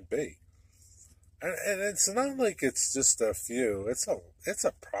else could it be? And it's not like it's just a few. It's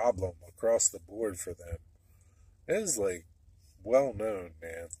a problem across the board for them. It is like well known,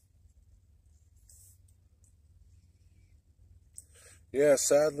 man. Yeah,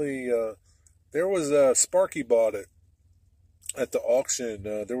 sadly, there was Sparky bought it at the auction.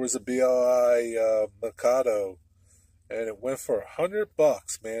 There was a BLI Mikado, and it went for $100,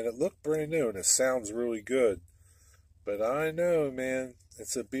 man. It looked brand new, and it sounds really good. But I know, man,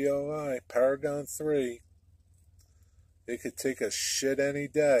 it's a BLI Paragon 3. It could take a shit any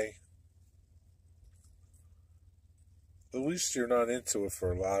day. At least you're not into it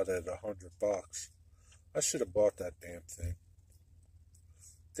for a lot at $100. I should have bought that damn thing.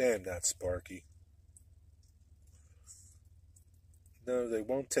 Damn that Sparky. No, they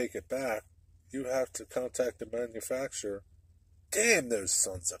won't take it back. You have to contact the manufacturer. Damn those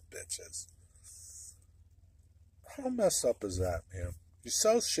sons of bitches. How messed up is that, man? You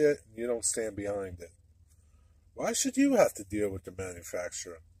sell shit and you don't stand behind it. Why should you have to deal with the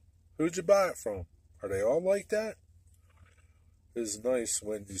manufacturer? Who'd you buy it from? Are they all like that? It's nice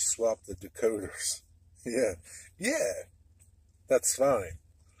when you swap the decoders. Yeah, that's fine,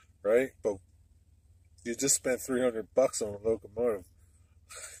 right? But you just spent $300 on a locomotive.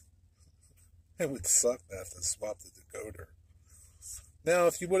 It would suck to have to swap the decoder. Now,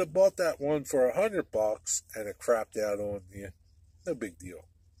 if you would have bought that one for $100 and it crapped out on you, no big deal.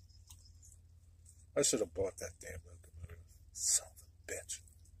 I should have bought that damn locomotive. Son of a bitch.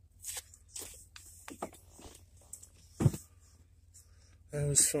 That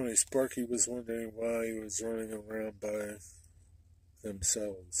was funny. Sparky was wondering why he was running around by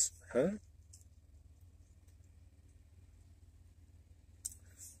themselves. Huh?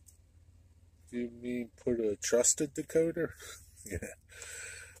 Do you mean put a trusted decoder? Yeah.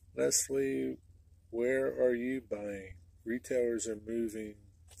 Leslie, where are you buying? Retailers are moving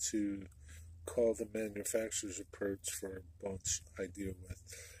to call the manufacturer's approach for a bunch I deal with.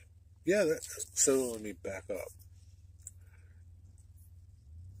 Yeah, so let me back up.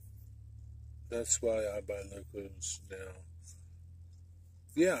 That's why I buy locos now.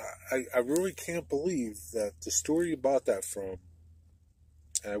 Yeah, I really can't believe that the store you bought that from,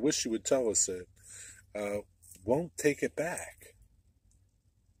 and I wish you would tell us it, won't take it back.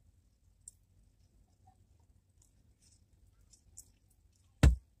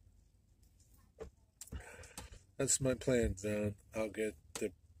 That's my plan, John. I'll get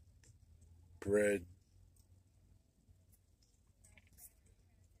the bread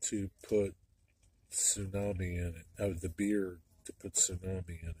to put tsunami in it. Oh, the beer to put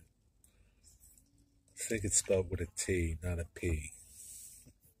tsunami in it. I think it's spelled with a T, not a P.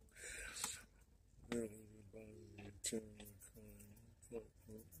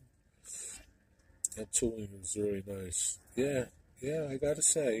 That tooling is really nice. Yeah, yeah, I gotta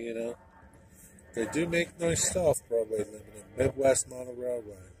say, they do make nice stuff, Broadway Limited. Midwest Model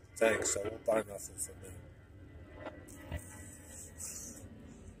Railway. Thanks, I won't buy nothing from them.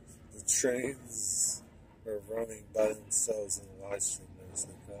 The trains are running by themselves in the live stream.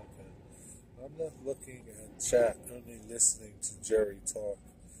 I'm not looking at chat, only listening to Jerry talk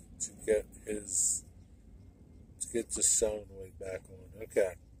to get the solenoid back on.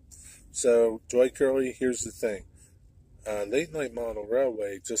 Okay. So, Dwight Curley, here's the thing. Late Night Model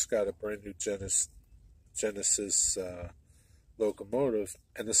Railway just got a brand new Genesis locomotive,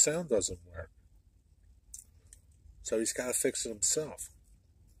 and the sound doesn't work. So he's got to fix it himself.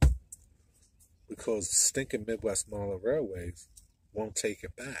 Because stinking Midwest Model Railways won't take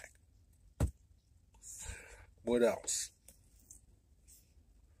it back. What else?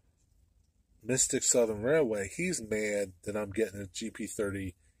 Mystic Southern Railway, he's mad that I'm getting a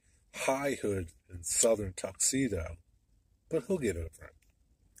GP30 high hood in Southern Tuxedo. But he'll get over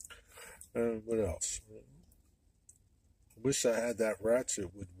it. What else? Wish I had that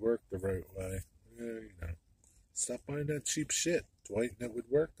ratchet would work the right way. Yeah, stop buying that cheap shit, Dwight, and it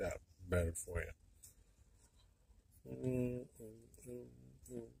would work that better for you.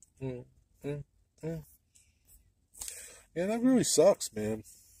 Yeah, that really sucks, man.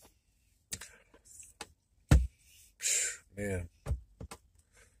 Man.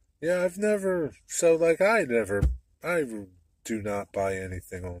 Yeah, I do not buy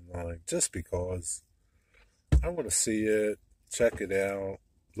anything online just because I want to see it, check it out,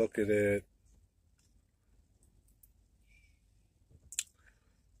 look at it.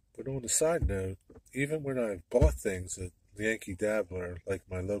 But on the side note, even when I've bought things at Yankee Dabbler, like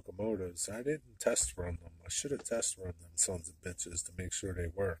my locomotives, I didn't test run them. I should have test run them sons of bitches to make sure they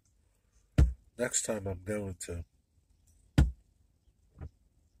work. Next time I'm going to.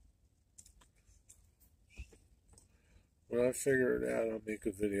 When I figure it out, I'll make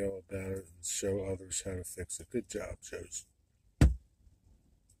a video about it and show others how to fix it. Good job, Joes.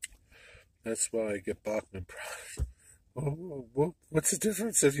 That's why I get Bachman products. What's the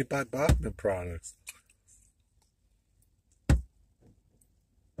difference if you buy Bachman products?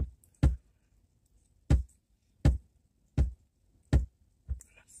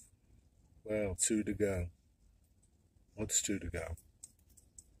 Well, 2 to go. What's 2 to go?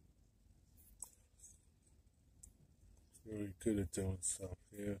 Really good at doing stuff,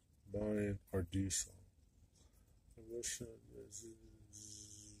 yeah. Mine are diesel. I wish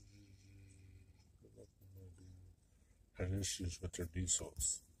had issues with their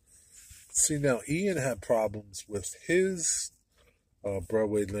diesels. See, now Ian had problems with his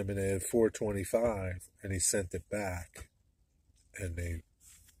Broadway Limited 425, and he sent it back. And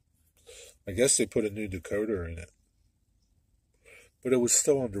I guess they put a new decoder in it. But it was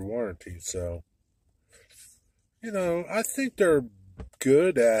still under warranty, so. I think they're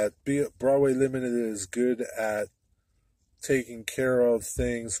good at, Broadway Limited is good at taking care of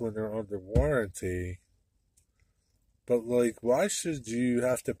things when they're under warranty. But, why should you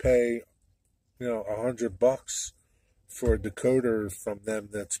have to pay, $100 for a decoder from them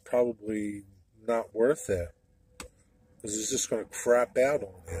that's probably not worth it? Because it's just going to crap out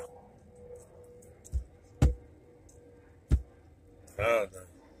on you. I don't know.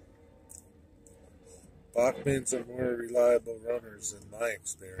 Bachmans are more reliable runners in my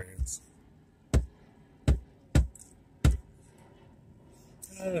experience.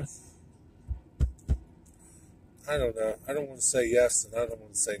 I don't know. I don't want to say yes and I don't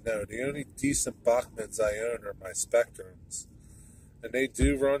want to say no. The only decent Bachmans I own are my Spectrums. And they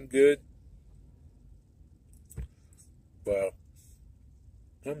do run good. But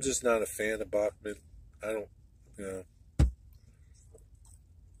I'm just not a fan of Bachman.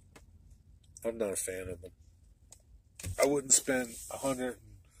 I'm not a fan of them. I wouldn't spend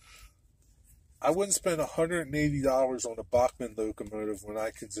 $180 on a Bachman locomotive when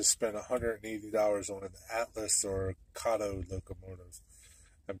I could just spend $180 on an Atlas or a Kato locomotive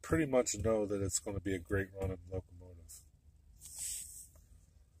and pretty much know that it's going to be a great running locomotive.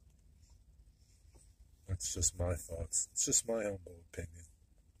 That's just my thoughts. It's just my humble opinion.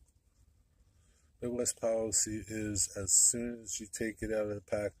 Midwest policy is as soon as you take it out of the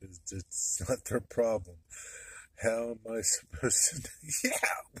package, it's not their problem. How am I supposed to? Yeah,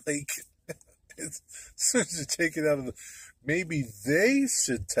 as soon as you take it out of maybe they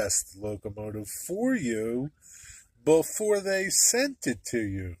should test the locomotive for you before they sent it to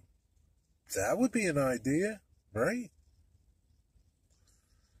you. That would be an idea, right?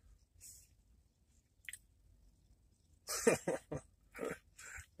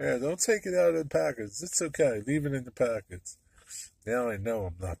 Yeah, don't take it out of the package. It's okay. Leave it in the package. Now I know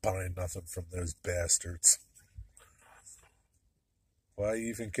I'm not buying nothing from those bastards. Why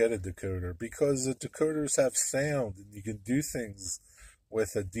even get a decoder? Because the decoders have sound and you can do things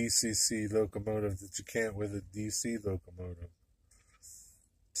with a DCC locomotive that you can't with a DC locomotive.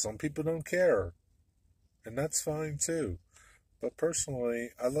 Some people don't care, and that's fine too. But personally,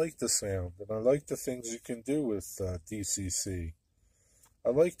 I like the sound, and I like the things you can do with DCC. I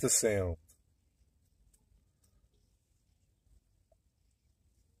like the sound.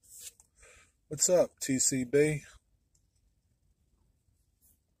 What's up, TCB?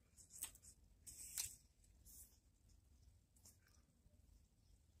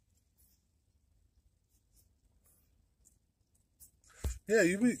 Yeah,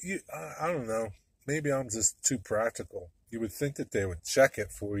 I don't know. Maybe I'm just too practical. You would think that they would check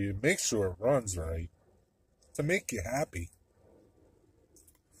it for you, make sure it runs right, to make you happy.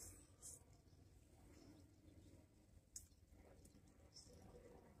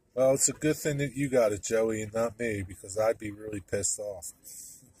 Well, it's a good thing that you got it, Joey, and not me, because I'd be really pissed off.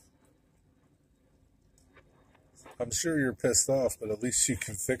 I'm sure you're pissed off, but at least you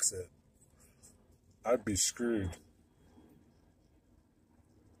can fix it. I'd be screwed.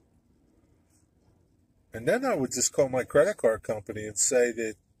 And then I would just call my credit card company and say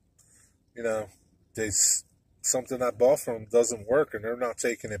that, you know, they something I bought from them doesn't work and they're not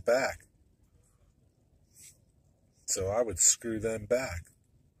taking it back. So I would screw them back.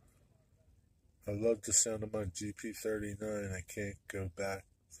 I love the sound of my GP39. I can't go back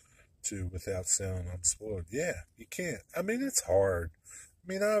to without sound. I'm spoiled. Yeah, you can't. I mean, it's hard. I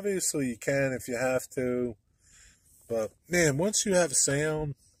mean, obviously you can if you have to. But, man, once you have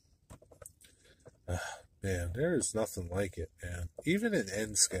sound, man, there is nothing like it, man. Even in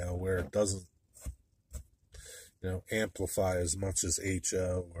N scale where it doesn't, amplify as much as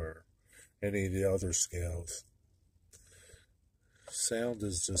HO or any of the other scales. Sound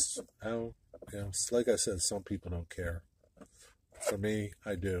is just, like I said, some people don't care. For me,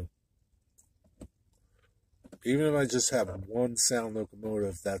 I do. Even if I just have one sound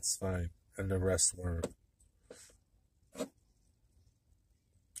locomotive, that's fine, and the rest weren't.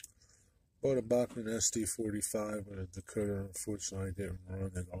 Bought a Bachmann SD45 with a decoder. Unfortunately, didn't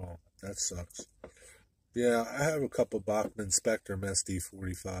run at all. That sucks. Yeah, I have a couple Bachmann Spectrum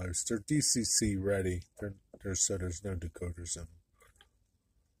SD45s. They're DCC ready. So there's no decoders in them.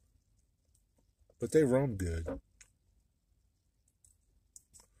 But they run good.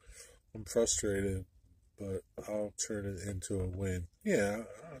 I'm frustrated, but I'll turn it into a win. Yeah,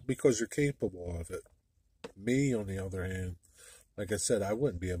 because you're capable of it. Me, on the other hand, like I said, I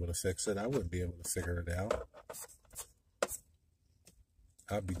wouldn't be able to fix it. I wouldn't be able to figure it out.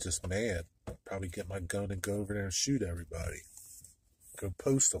 I'd be just mad. I'd probably get my gun and go over there and shoot everybody. Go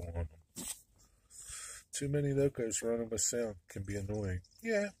postal on them. Too many locos running with sound can be annoying.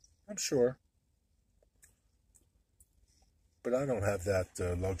 Yeah, I'm sure. But I don't have that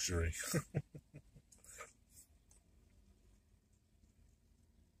luxury.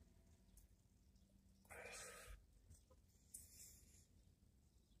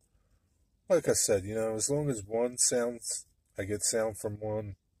 Like I said, as long as one sounds, I get sound from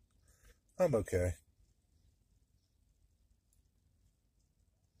one, I'm okay.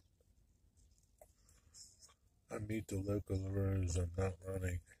 I meet the local rows. I'm not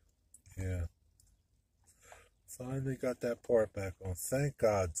running. Yeah. Finally got that part back on. Thank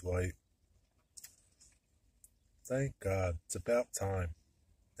God, Dwight. Thank God. It's about time.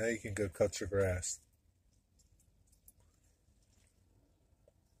 Now you can go cut your grass.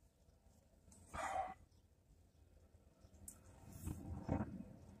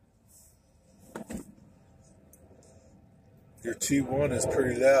 Your T1 is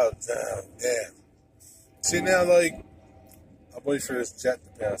pretty loud. Oh, man. See now, I'll wait for this jet to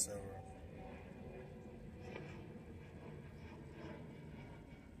pass over.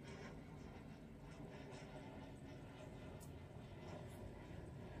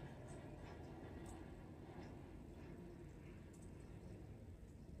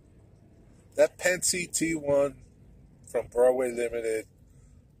 That Penske T1 from Broadway Limited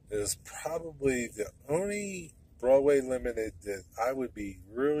is probably the only Broadway Limited that I would be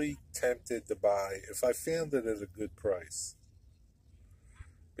really tempted to buy if I found it at a good price.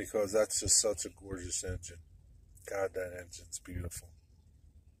 Because that's just such a gorgeous engine. God, that engine's beautiful.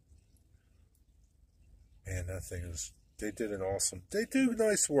 Man, that thing is. They did an awesome. They do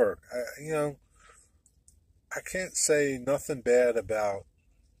nice work. I can't say nothing bad about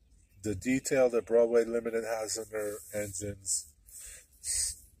the detail that Broadway Limited has in their engines.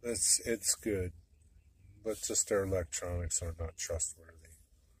 It's good, but just their electronics are not trustworthy.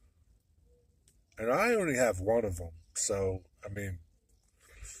 And I only have one of them, so I mean,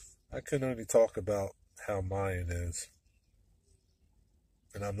 I can only talk about how mine is,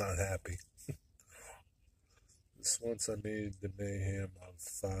 and I'm not happy. This once I made the mayhem of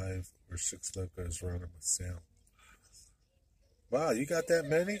 5 or 6 locos running with sound. Wow, you got that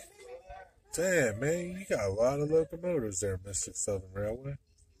many? Damn, man, you got a lot of locomotives there, Mystic Southern Railway.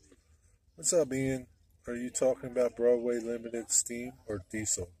 What's up, Ian? Are you talking about Broadway Limited steam or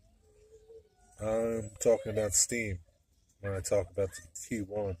diesel? I'm talking about steam when I talk about the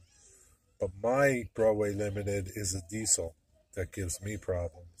T1. But my Broadway Limited is a diesel that gives me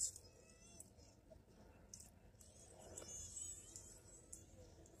problems.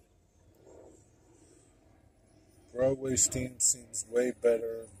 Broadway steam seems way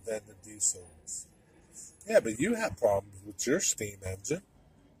better than the diesels. Yeah, but you have problems with your steam engine.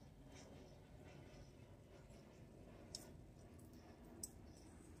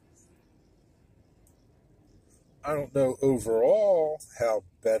 I don't know overall how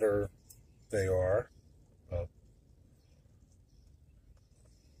better they are, but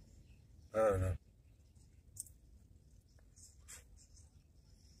I don't know.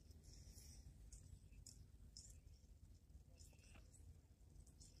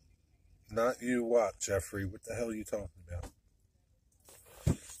 Not you what, Jeffrey? What the hell are you talking about?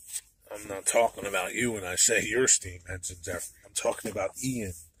 I'm not talking about you when I say your steam engine, Jeffrey. I'm talking about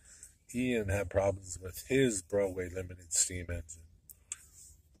Ian. Ian had problems with his Broadway Limited steam engine.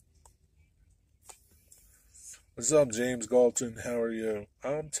 What's up, James Galton? How are you?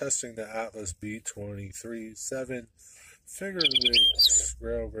 I'm testing the Atlas B23-7 figure eight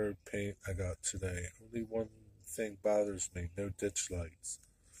railroad paint I got today. Only one thing bothers me: no ditch lights.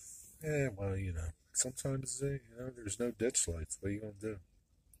 Well, sometimes there's no ditch lights. What are you gonna do?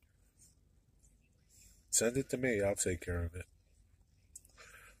 Send it to me. I'll take care of it.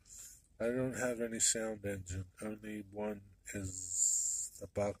 I don't have any sound engine. Only one is the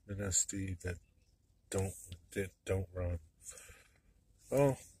Bachmann SD that don't run.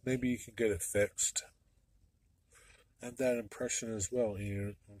 Well, maybe you can get it fixed. I have that impression as well,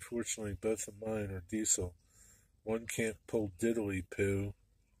 Ian. Unfortunately, both of mine are diesel. One can't pull diddly poo,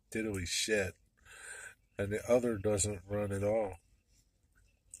 diddly shit, and the other doesn't run at all.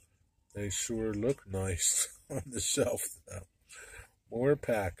 They sure look nice on the shelf, though. More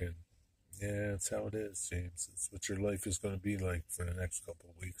packing. Yeah, that's how it is, James. It's what your life is going to be like for the next couple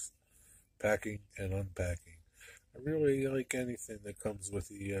of weeks. Packing and unpacking. I really like anything that comes with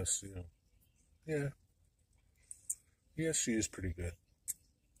the ESU. Yeah. ESU is pretty good.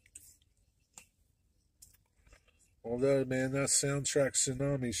 Although, man, that soundtrack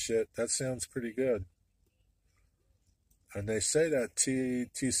Tsunami shit, that sounds pretty good. And they say that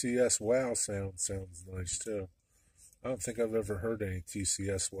TCS WoW sounds nice, too. I don't think I've ever heard any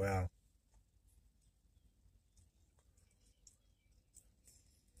TCS WoW.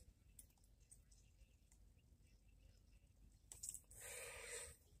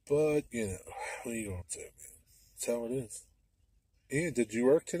 But, what are you going to do, man? That's how it is. Ian, did you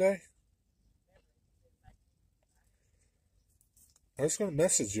work today? I was going to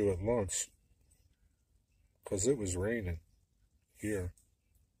message you at lunch. Because it was raining here.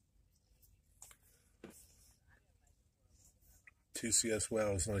 TCS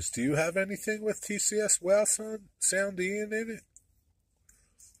WoW is nice. Do you have anything with TCS WoW sound Ian in it?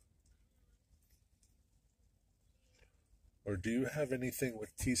 Or do you have anything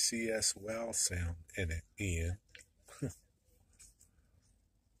with TCS WoW sound in it, Ian?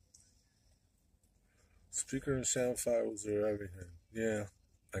 Speaker and sound files are everything. Yeah,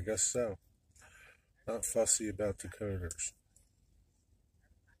 I guess so. Not fussy about decoders.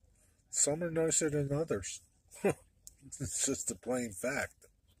 Some are nicer than others. It's just a plain fact.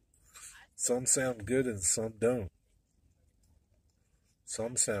 Some sound good and some don't.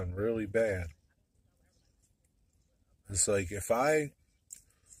 Some sound really bad. It's like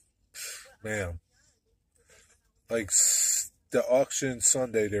man, like the auction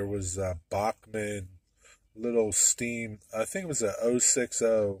Sunday, there was a Bachmann little steam, I think it was a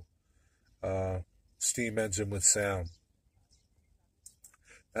 060 steam engine with sound.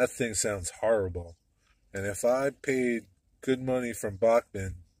 That thing sounds horrible. And if I paid good money from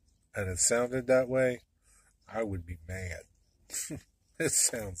Bachmann and it sounded that way, I would be mad. It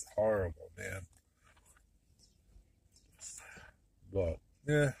sounds horrible, man. But,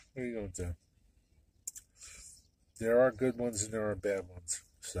 yeah, what are you going to do? There are good ones and there are bad ones.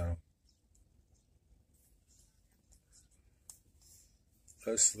 So,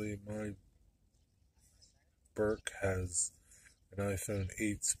 Leslie, my Burke has an iPhone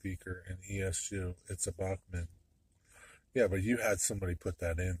 8 speaker and ESU. It's a Bachmann. Yeah, but you had somebody put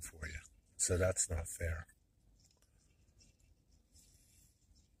that in for you. So that's not fair.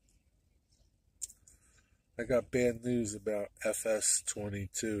 I got bad news about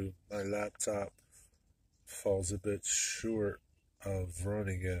FS22. My laptop falls a bit short of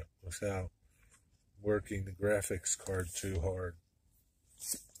running it without working the graphics card too hard.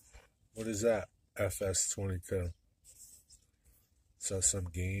 What is that? FS22. Is that some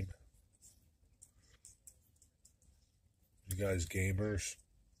game? You guys gamers?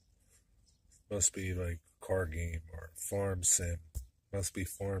 Must be like car game or farm sim. Must be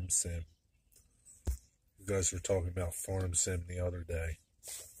farm sim. You guys were talking about farm sim the other day.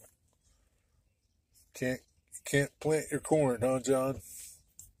 Can't plant your corn, huh, John?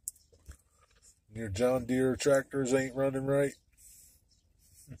 Your John Deere tractors ain't running right.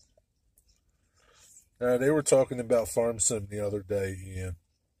 They were talking about farm sim the other day, Ian.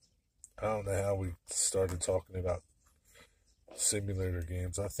 I don't know how we started talking about simulator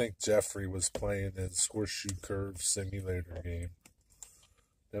games. I think Jeffrey was playing his Horseshoe Curve simulator game.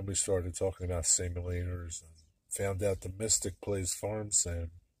 Then we started talking about simulators and found out the Mystic plays farm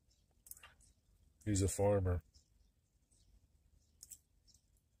sim. He's a farmer.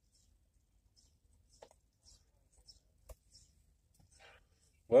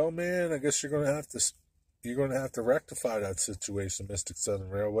 Well, man, I guess you're gonna have to rectify that situation, Mystic Southern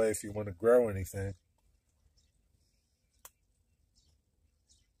Railway, if you want to grow anything.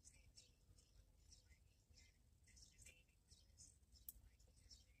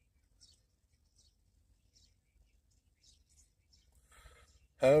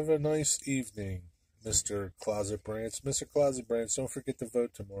 Have a nice evening, Mr. Closet Branch. Mr. Closet Branch, don't forget to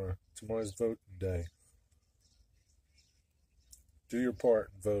vote tomorrow. Tomorrow's voting day. Do your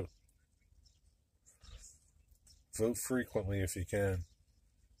part and vote. Vote frequently if you can.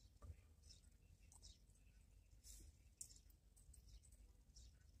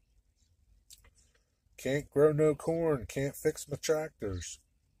 Can't grow no corn. Can't fix my tractors.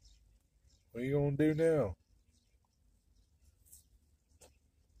 What are you going to do now?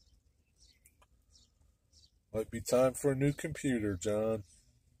 Might be time for a new computer, John.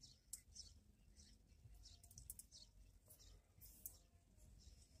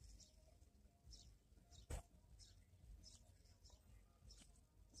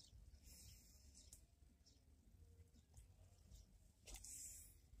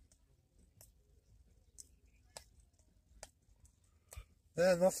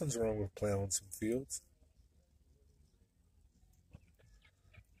 Nothing's wrong with plowing some fields.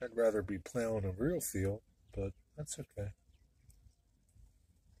 I'd rather be plowing a real field, but that's okay.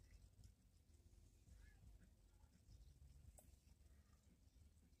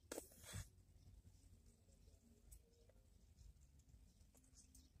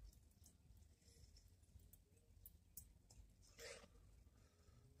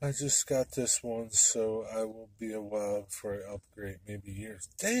 I just got this one, so I will be a while before I upgrade, maybe years.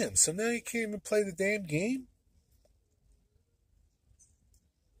 Damn, so now you can't even play the damn game?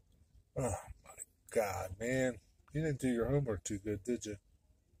 Oh my god, man. You didn't do your homework too good, did you?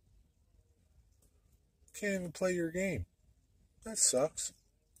 Can't even play your game. That sucks.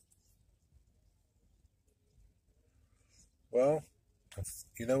 Well,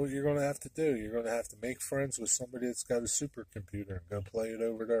 you know what you're going to have to do? You're going to have to make friends with somebody that's got a supercomputer and go play it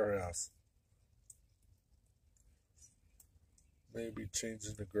over their house. Maybe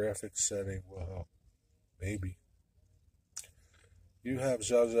changing the graphics setting will help. Maybe. You have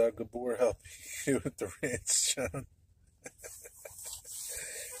Zsa Zsa Gabor helping you with the ranch, John.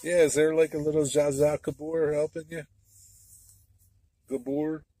 Yeah, is there like a little Zsa Zsa Gabor helping you?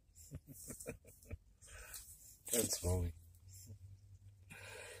 Gabor? That's funny.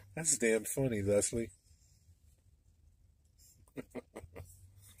 That's damn funny, Leslie. A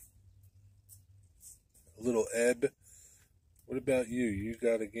little Eb. What about you? You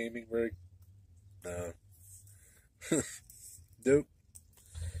got a gaming rig? No. Nope.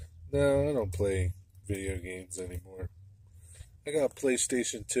 No, I don't play video games anymore. I got a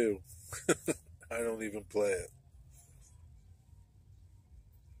PlayStation 2. I don't even play it.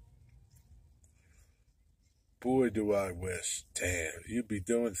 Boy, do I wish. Damn, you'd be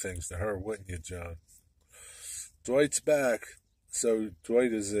doing things to her, wouldn't you, John? Dwight's back. So,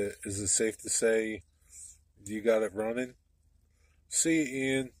 Dwight, is it safe to say you got it running? See,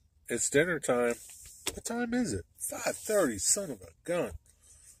 Ian, it's dinner time. What time is it? 5:30, son of a gun.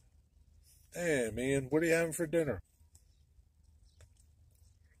 Damn, Ian, what are you having for dinner?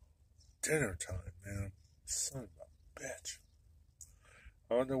 Dinner time, man. Son of a bitch.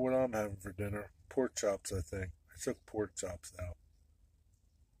 I don't know what I'm having for dinner. Pork chops, I think. I took pork chops out.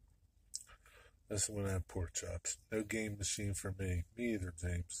 This one had pork chops. No game machine for me. Me either,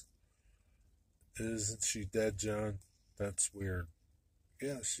 James. Isn't she dead, John? That's weird.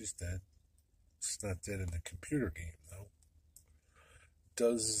 Yeah, she's dead. It's not dead in the computer game, though.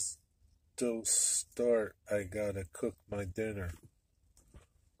 Does still start. I gotta cook my dinner.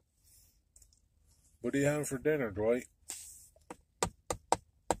 What are you having for dinner, Dwight?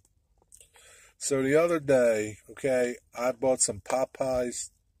 So the other day, okay, I bought some Popeyes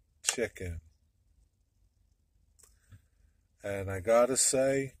chicken. And I gotta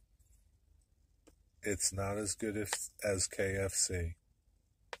say, it's not as good as KFC.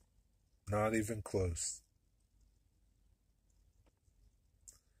 Not even close.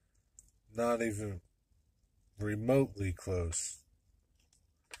 Not even remotely close.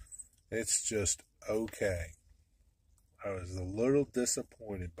 It's just okay. I was a little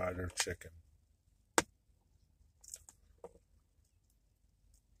disappointed by their chicken.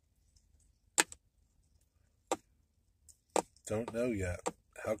 Don't know yet.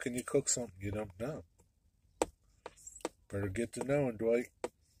 How can you cook something you don't know? Better get to knowing, Dwight.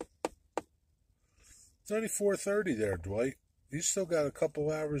 It's only 4:30 there, Dwight. You still got a couple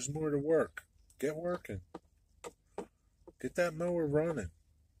hours more to work. Get working. Get that mower running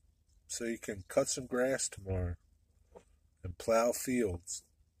so you can cut some grass tomorrow and plow fields.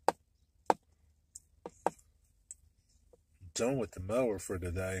 I'm done with the mower for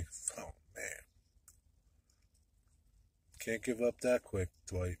today. Oh, man. Can't give up that quick,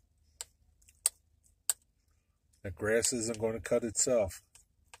 Dwight. That grass isn't going to cut itself.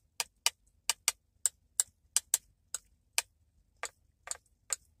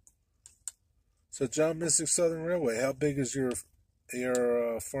 So, John Mystic Southern Railway, how big is your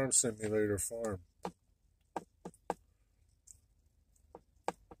farm simulator farm?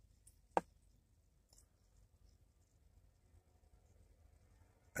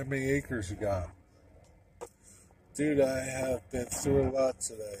 How many acres you got? Dude, I have been through a lot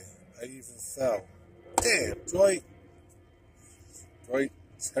today. I even fell. Damn, Dwight. Dwight,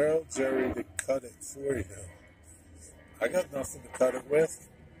 tell Jerry to cut it for you. I got nothing to cut it with.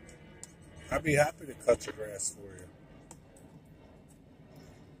 I'd be happy to cut your grass for you.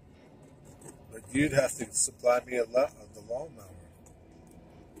 But you'd have to supply me the lawnmower.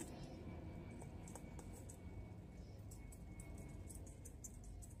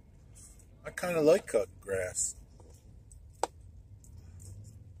 I kind of like cutting grass.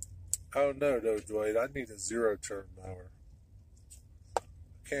 Oh no, Dwight, I need a zero-turn mower. I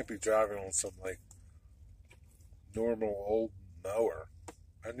can't be driving on some, like, normal old mower.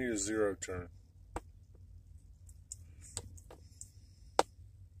 I need a zero-turn.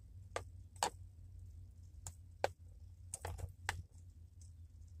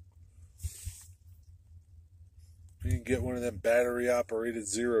 You can get one of them battery-operated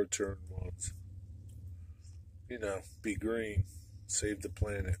zero-turn ones. You know, be green. Save the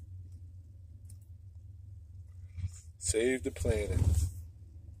planet. Save the planet.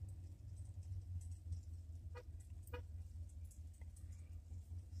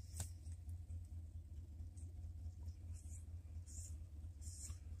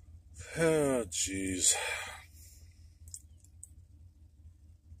 Oh, jeez.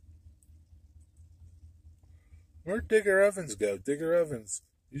 Where'd Digger Evans go? Digger Evans,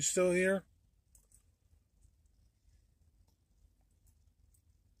 you still here?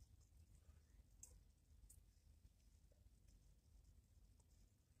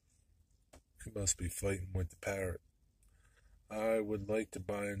 He must be fighting with the parrot. I would like to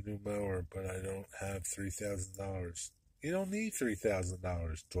buy a new mower, but I don't have $3,000. You don't need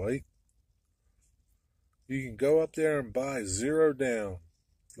 $3,000, Dwight. You can go up there and buy zero down,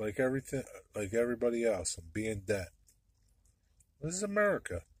 like everybody else, and be in debt. This is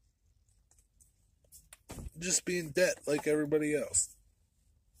America. Just be in debt like everybody else.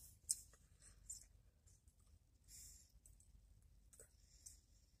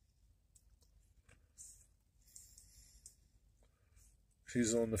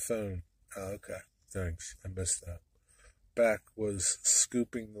 She's on the phone. Oh, okay, thanks. I missed that. Back was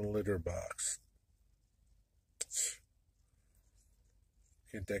scooping the litter box.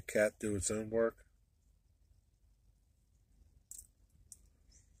 Can't that cat do its own work?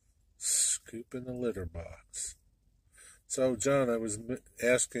 Scooping the litter box. So, John, I was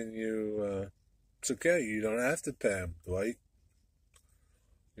asking you, it's okay, you don't have to pay them, Dwight.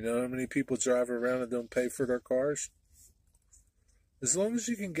 You know how many people drive around and don't pay for their cars? As long as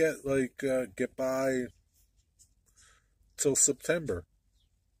you can get by till September.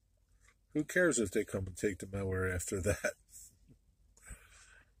 Who cares if they come and take the mower after that?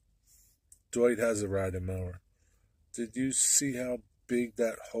 Dwight has a riding mower. Did you see how big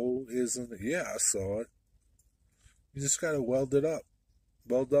that hole is in it? Yeah, I saw it. You just gotta weld it up.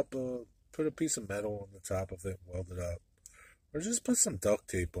 Put a piece of metal on the top of it and weld it up. Or just put some duct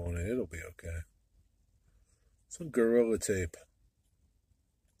tape on it. It'll be okay. Some Gorilla Tape.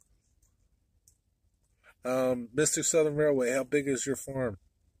 Mr. Southern Railway, how big is your farm?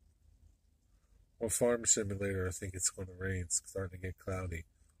 Well, Farm Simulator, I think it's going to rain. It's starting to get cloudy.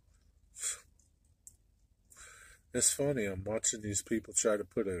 It's funny. I'm watching these people try to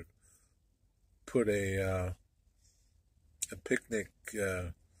put a picnic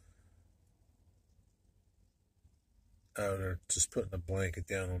out, or just putting a blanket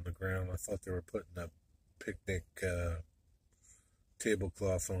down on the ground. I thought they were putting a picnic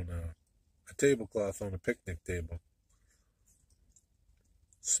tablecloth on a tablecloth on a picnic table.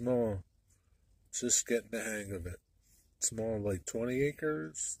 Small, just getting the hang of it. Small like 20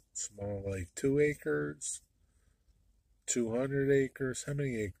 acres, small like 2 acres, 200 acres. How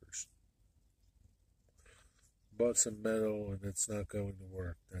many acres? Bought some metal and it's not going to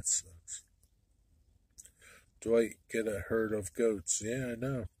work. That sucks. Do I get a herd of goats? Yeah, I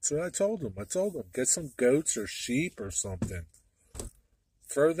know. That's what I told him. Get some goats or sheep or something.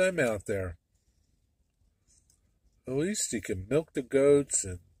 Throw them out there. At least you can milk the goats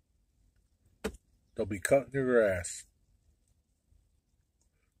and they'll be cutting your grass.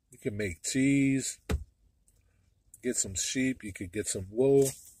 You can make cheese. Get some sheep. You could get some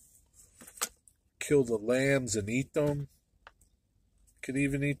wool. Kill the lambs and eat them. You could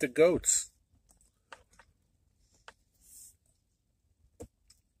even eat the goats.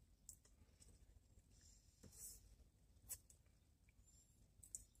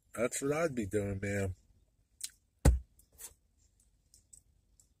 That's what I'd be doing, man.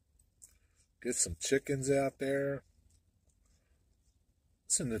 Get some chickens out there.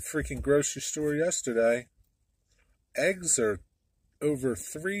 It's in the freaking grocery store yesterday. Eggs are over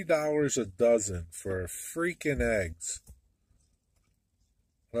 $3 a dozen for freaking eggs.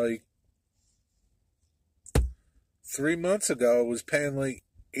 Like 3 months ago, I was paying like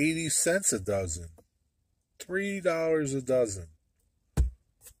 80 cents a dozen. $3 a dozen.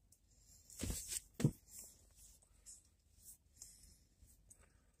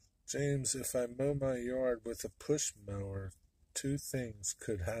 James, if I mow my yard with a push mower, 2 things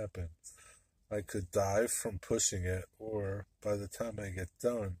could happen. I could die from pushing it, or by the time I get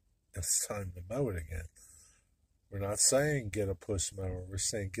done, it's time to mow it again. We're not saying get a push mower. We're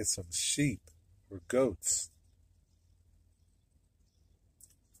saying get some sheep or goats.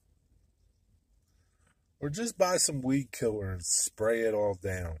 Or just buy some weed killer and spray it all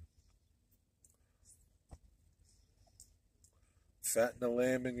down. Fatten a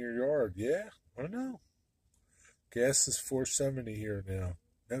lamb in your yard. Yeah, I know. Gas is $4.70 here now.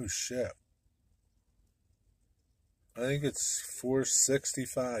 No shit. I think it's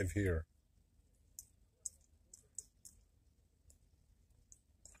 $4.65 here.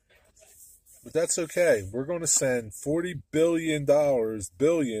 But that's okay. We're going to send $40 billion to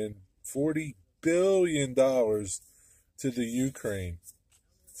the Ukraine.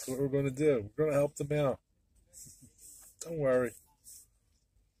 That's what we're going to do. We're going to help them out. Don't worry.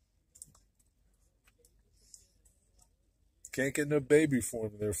 Can't get no baby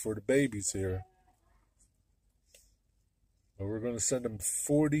formula for the babies here. But we're going to send them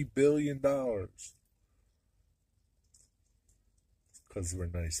 $40 billion. Because we're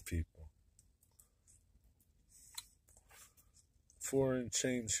nice people. Foreign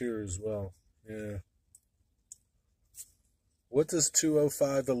change here as well. Yeah. What does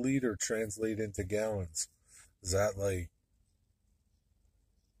 205 a liter translate into gallons? Is that like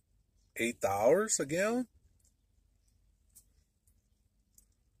 $8 a gallon?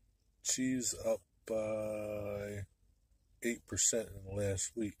 Cheese up by 8% in the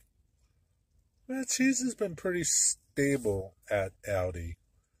last week. Well, cheese has been pretty stable at Aldi.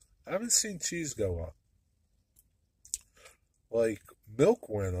 I haven't seen cheese go up. Like, milk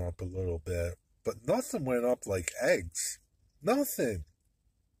went up a little bit, but nothing went up like eggs. Nothing.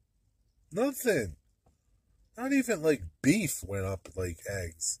 Nothing. Not even like beef went up like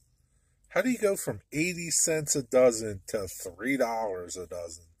eggs. How do you go from 80 cents a dozen to $3 a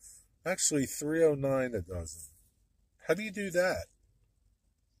dozen? Actually, $3.09 a dozen. How do you do that?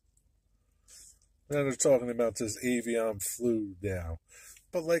 Now they're talking about this avian flu now.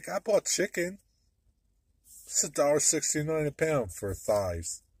 But like, I bought chicken. It's $1.69 a pound for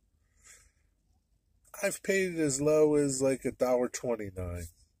thighs. I've paid it as low as like $1.29. A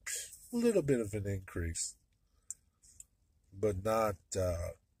little bit of an increase. But not,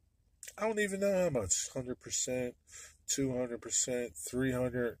 I don't even know how much. 100%,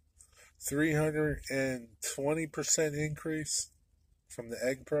 200%, 320% increase from the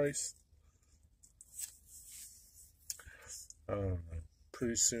egg price. I don't know.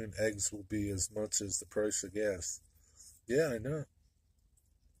 Pretty soon eggs will be as much as the price of gas. Yeah, I know.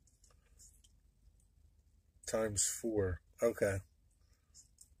 times 4. Okay.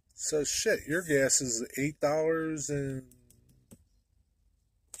 So shit, your gas is $8 and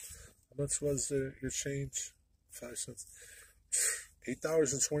how much was your change? 5 cents.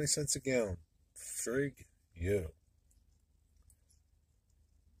 $8.20 a gallon. Frig you.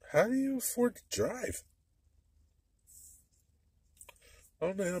 How do you afford to drive? I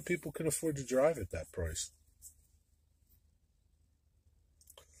don't know how people can afford to drive at that price.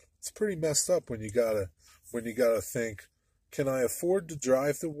 It's pretty messed up when you gotta think, can I afford to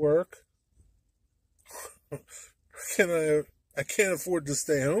drive to work? I can't afford to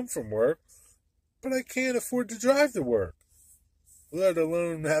stay home from work, but I can't afford to drive to work. Let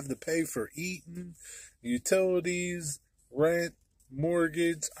alone have to pay for eating, utilities, rent,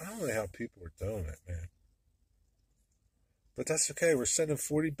 mortgage. I don't know how people are doing it, man. But that's okay. We're sending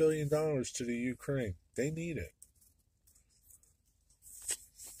 $40 billion to the Ukraine. They need it.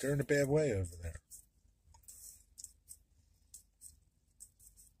 They're in a bad way over there.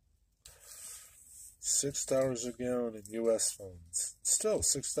 $6 a gallon in U.S. funds. Still,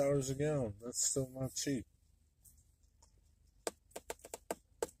 $6 a gallon. That's still not cheap.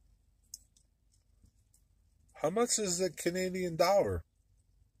 How much is the Canadian dollar?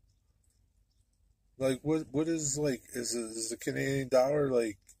 Like, what is, like, is the Canadian dollar,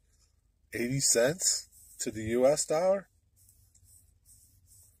 like, 80 cents to the U.S. dollar?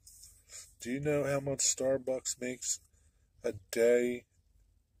 Do you know how much Starbucks makes a day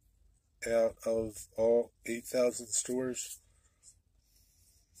out of all 8,000 stores?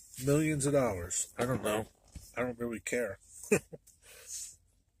 Millions of dollars. I don't know. I don't really care.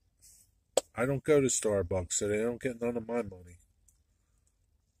 I don't go to Starbucks, so they don't get none of my money.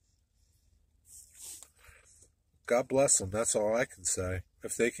 God bless them. That's all I can say.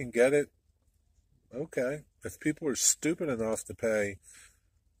 If they can get it, okay. If people are stupid enough to pay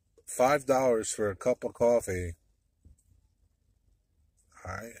 $5 for a cup of coffee,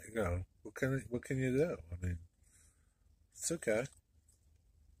 what can you do? I mean, it's okay.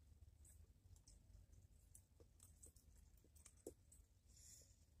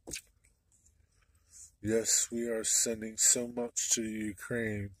 Yes, we are sending so much to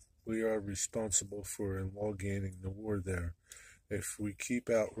Ukraine. We are responsible for elongating the war there. If we keep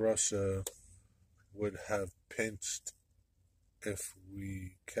out Russia, would have pinched. If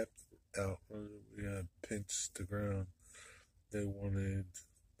we kept out, we had pinched the ground. They wanted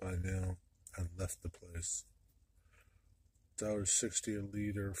by now and left the place. $1.60 a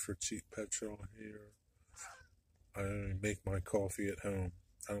liter for cheap petrol here. I only make my coffee at home.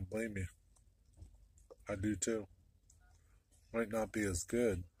 I don't blame you. I do too. Might not be as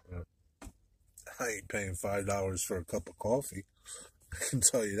good, but I ain't paying $5 for a cup of coffee. I can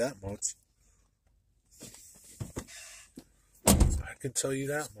tell you that much. I can tell you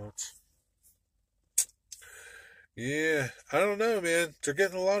that much. Yeah, I don't know, man. They're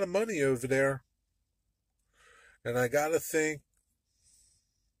getting a lot of money over there. And I gotta think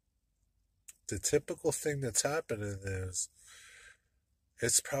the typical thing that's happening is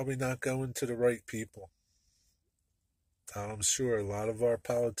it's probably not going to the right people. I'm sure a lot of our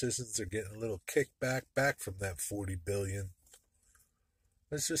politicians are getting a little kickback back from that $40 billion.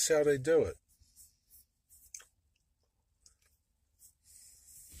 That's just how they do it.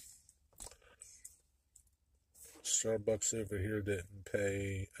 Starbucks over here didn't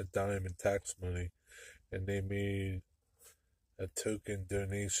pay a dime in tax money, and they made a token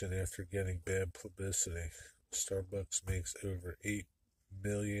donation after getting bad publicity. Starbucks makes over $8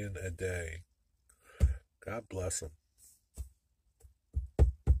 million a day. God bless them.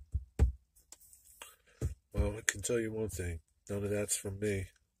 Well, I can tell you one thing. None of that's from me.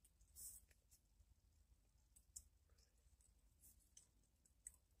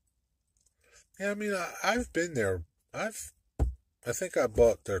 Yeah, I mean, I've been there. I think I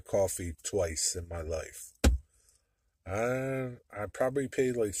bought their coffee twice in my life. I probably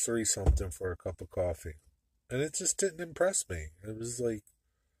paid like $3 something for a cup of coffee. And it just didn't impress me. It was like,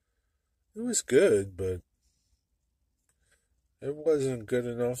 it was good, but it wasn't good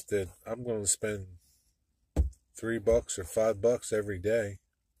enough that I'm going to spend $3 or $5 every day.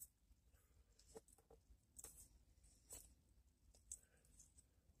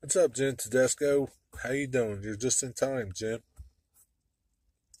 What's up, Jim Tedesco? How you doing? You're just in time, Jim.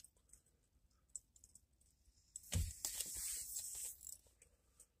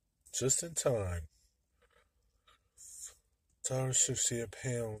 Just in time. $1.60 a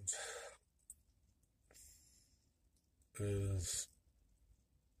pound is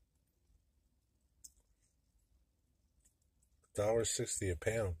 $1.60 a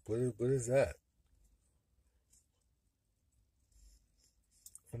pound. What is that?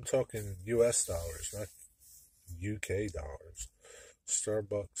 I'm talking U.S. dollars, right? UK dollars.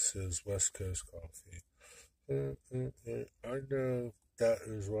 Starbucks is West Coast coffee. I know that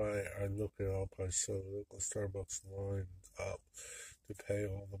is why I look it up. I saw local Starbucks lined up to pay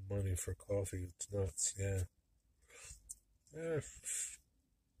all the money for coffee. It's nuts. Yeah. Yeah.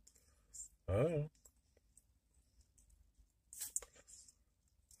 Oh,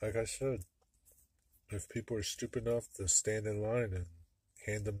 like I said, if people are stupid enough to stand in line and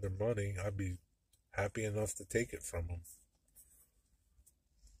hand them their money, I'd be happy enough to take it from them.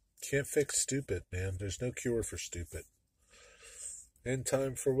 Can't fix stupid, man. There's no cure for stupid. In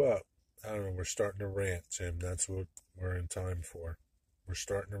time for what? I don't know. We're starting to rant, Jim. That's what we're in time for. We're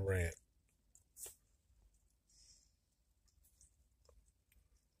starting to rant.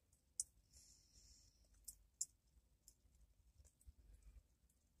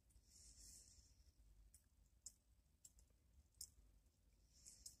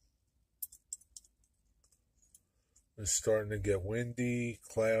 It's starting to get windy,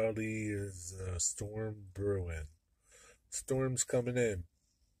 cloudy. Is a storm brewing. Storm's coming in.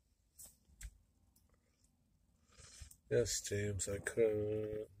 Yes, James, I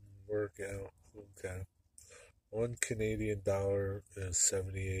couldn't work out. Okay. $1 Canadian is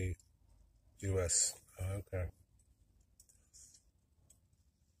 78 US. Okay.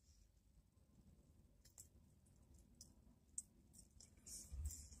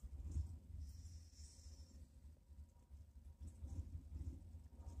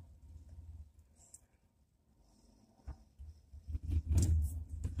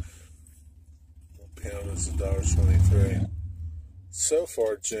 £1 is $1.23. So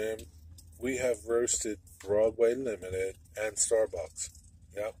far, Jim, we have roasted Broadway Limited and Starbucks.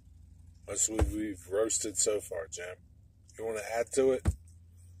 Yep. That's what we've roasted so far, Jim. You want to add to it?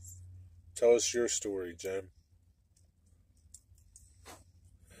 Tell us your story, Jim.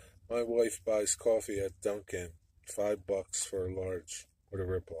 My wife buys coffee at Dunkin', $5 for a large. What a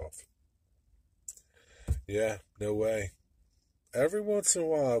ripoff. Yeah, no way. Every once in a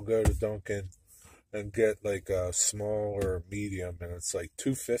while, I'll go to Dunkin' and get like a small or a medium, and it's like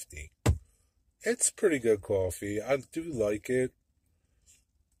 $2.50. It's pretty good coffee. I do like it,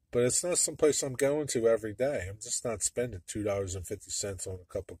 but it's not someplace I'm going to every day. I'm just not spending $2.50 on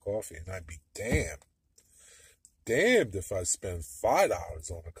a cup of coffee, and I'd be damned if I spend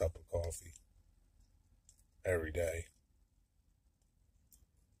 $5 on a cup of coffee every day.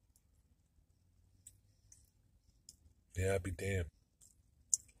 Yeah, I'd be damned.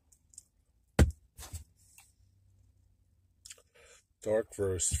 Dark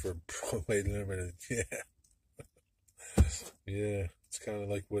roast for Broadway Limited. Yeah. Yeah. It's kind of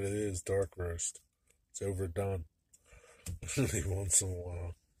like what it is, dark roast. It's overdone. Only once in a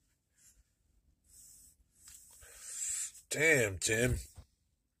while. Damn, Jim.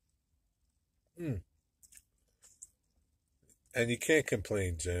 And you can't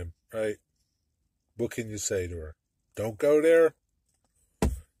complain, Jim, right? What can you say to her? Don't go there?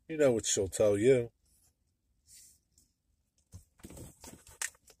 You know what she'll tell you.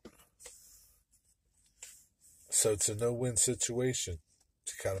 So it's a no-win situation.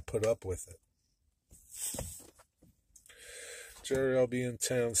 You gotta put up with it. Jerry, I'll be in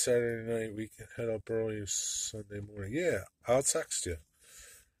town Saturday night. We can head up early Sunday morning. Yeah, I'll text you.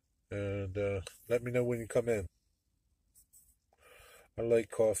 And let me know when you come in. I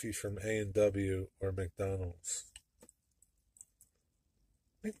like coffee from A&W or McDonald's.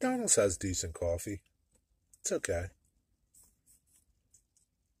 McDonald's has decent coffee. It's okay.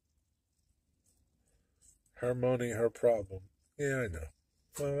 Her money, her problem. Yeah, I know.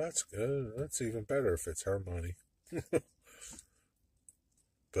 Well, that's good. That's even better if it's her money.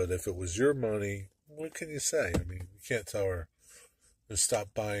 But if it was your money, what can you say? I mean, you can't tell her to stop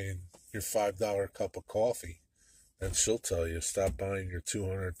buying your $5 cup of coffee. And she'll tell you, stop buying your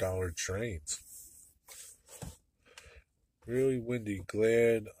 $200 trains. Really windy.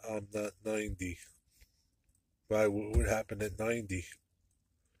 Glad I'm not 90. Why, what would happen at 90?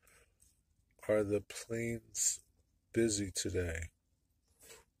 Are the planes busy today?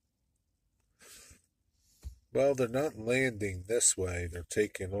 Well, they're not landing this way. They're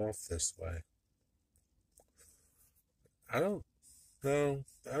taking off this way. I don't know.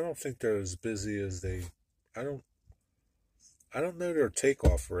 I don't think they're as busy as they. I don't know their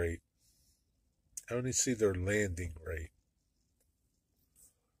takeoff rate. I only see their landing rate.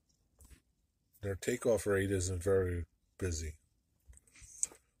 Their takeoff rate isn't very busy.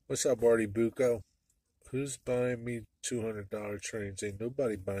 What's up, Artie Bucco? Who's buying me $200 trains? Ain't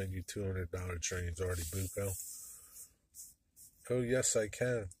nobody buying you $200 trains, Artie Bucco. Oh, yes, I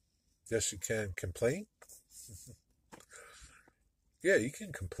can. Yes, you can. Complain? Yeah, you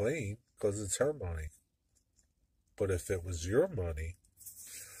can complain because it's her money. But if it was your money,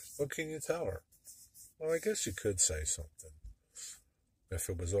 what can you tell her? Well, I guess you could say something. If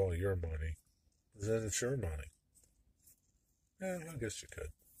it was all your money, then it's your money. Yeah, I guess you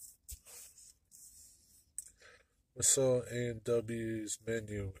could. I saw A&W's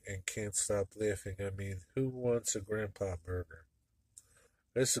menu and can't stop laughing. I mean, who wants a grandpa burger?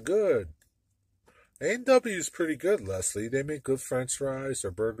 It's good. A&W is pretty good, Leslie. They make good french fries. Their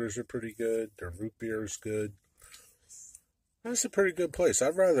burgers are pretty good. Their root beer is good. That's a pretty good place.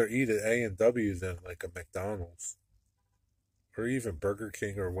 I'd rather eat at A&W than like a McDonald's. Or even Burger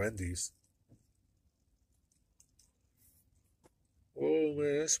King or Wendy's. Oh,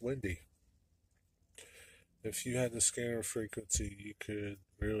 man, it's windy. If you had the scanner frequency, you could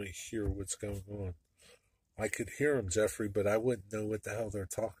really hear what's going on. I could hear them, Jeffrey, but I wouldn't know what the hell they're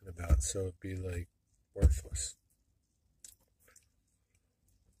talking about, so it'd be like worthless.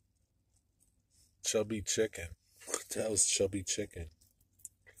 Chubby chicken. What the hell's chubby chicken?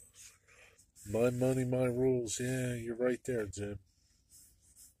 My money, my rules. Yeah, you're right there, Jim.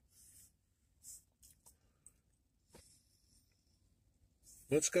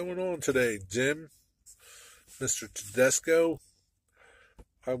 What's going on today, Jim? Mr. Tedesco?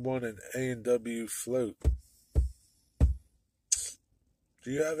 I want an A&W float.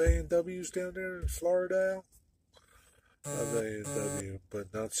 Do you have A&Ws down there in Florida? I have A&W,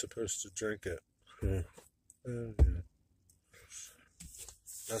 but not supposed to drink it. Yeah.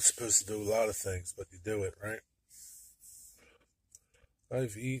 Not supposed to do a lot of things, but you do it, right?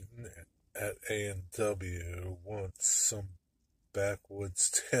 I've eaten at A&W once, some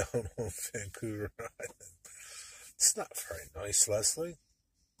backwoods town on Vancouver Island. It's not very nice, Leslie.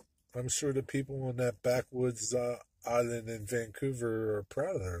 I'm sure the people on that backwoods island in Vancouver are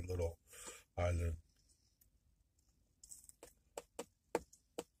proud of their little island.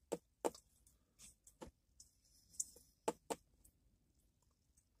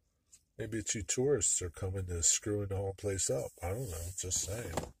 Maybe it's you tourists are coming to screwing the whole place up. I don't know. Just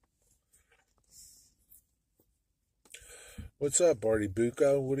saying. What's up, Artie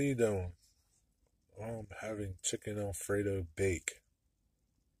Bucco? What are you doing? Oh, I'm having chicken Alfredo bake.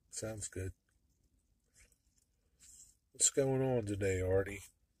 Sounds good. What's going on today, Artie?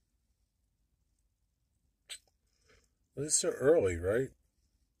 It's so early, right?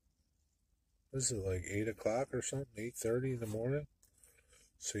 This is like 8 o'clock or something? 8:30 in the morning?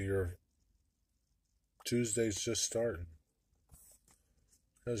 So your Tuesday's just starting.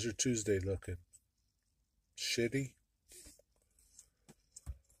 How's your Tuesday looking? Shitty?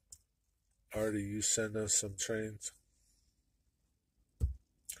 Artie, you send us some trains? You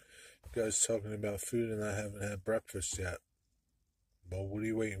guys talking about food and I haven't had breakfast yet. Well, what are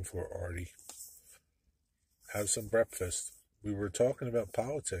you waiting for, Artie? Have some breakfast. We were talking about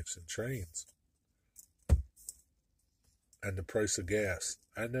politics and trains. And the price of gas.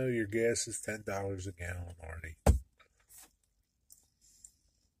 I know your gas is $10 a gallon, Artie.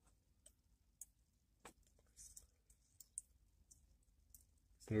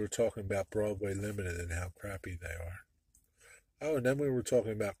 We were talking about Broadway Limited and how crappy they are. Oh, and then we were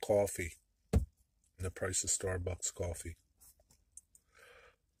talking about coffee. And the price of Starbucks coffee.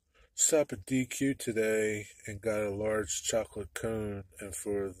 Stopped at DQ today and got a large chocolate cone, and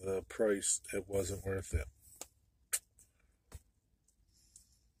for the price, it wasn't worth it.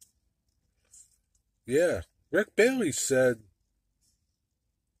 Yeah, Rick Bailey said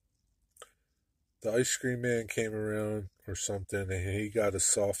the ice cream man came around or something, and he got a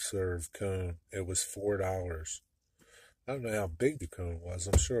soft serve cone. It was $4. I don't know how big the cone was.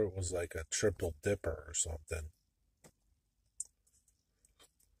 I'm sure it was like a triple dipper or something.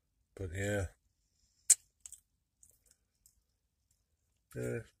 But yeah.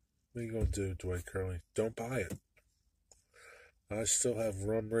 What are you going to do, Dwight Curley? Don't buy it. I still have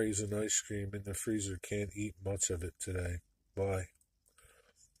rum raisin ice cream in the freezer. Can't eat much of it today. Why?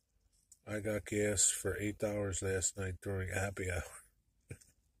 I got gas for $8 last night during happy hour.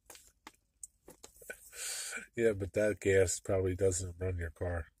 Yeah, but that gas probably doesn't run your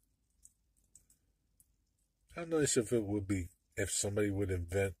car. How nice if it would be if somebody would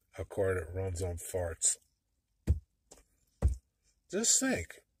invent a car that runs on farts. Just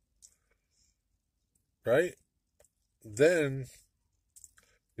think. Right? Then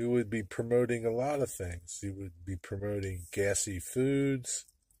you would be promoting a lot of things. You would be promoting gassy foods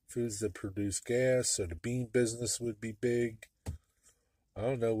that produce gas, so the bean business would be big. I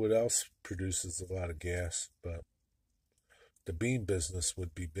don't know what else produces a lot of gas, but the bean business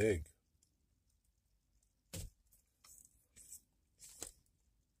would be big.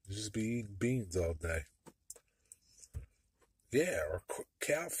 You just be eating beans all day. Yeah, or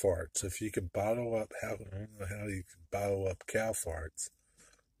cow farts. If you can bottle up, I don't know how you can bottle up cow farts.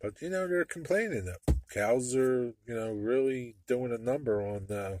 But, they're complaining that cows are, really doing a number on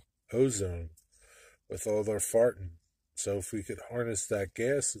ozone with all their farting. So if we could harness that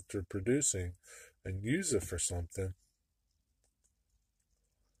gas that they're producing and use it for something,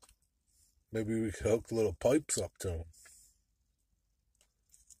 maybe we could hook little pipes up to them.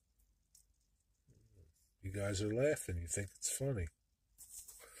 You guys are laughing. You think it's funny.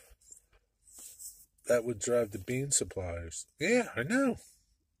 That would drive the bean suppliers. Yeah, I know.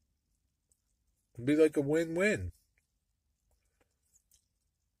 It'd be like a win-win.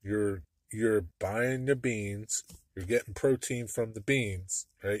 You're buying the beans, you're getting protein from the beans,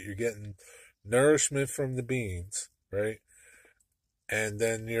 right? You're getting nourishment from the beans, right? And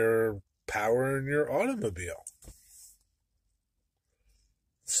then you're powering your automobile.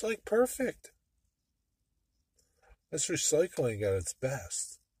 It's like perfect. That's recycling at its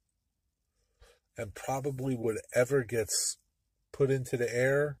best. And probably whatever gets put into the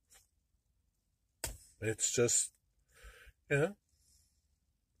air, it's just,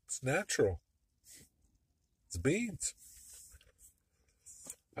 it's natural. It's beans.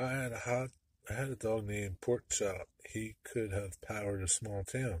 I had a dog named Pork Chop. He could have powered a small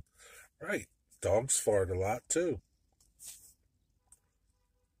town. Right. Dogs fart a lot too.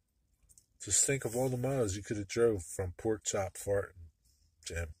 Just think of all the miles you could have drove from Pork Chop farting,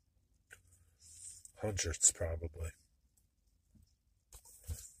 Jim. Hundreds, probably.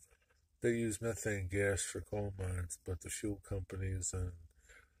 They use methane gas for coal mines, but the fuel companies and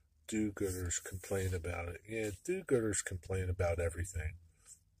do-gooders complain about it. Yeah, do-gooders complain about everything.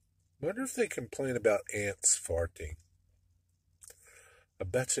 Wonder if they complain about ants farting. I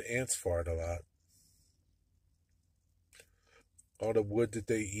bet you ants fart a lot. All the wood that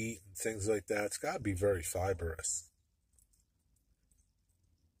they eat and things like that, it's got to be very fibrous.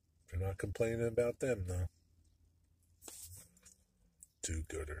 They're not complaining about them, though.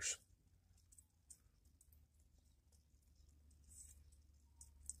 Do-gooders.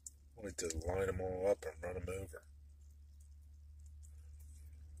 I like to line them all up and run them over.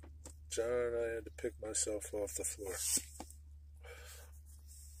 John, I had to pick myself off the floor.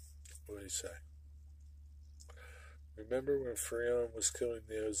 What do you say? Remember when Freon was killing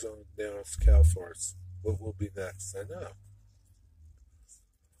the ozone? Now it's cow farts. What will be next? I know.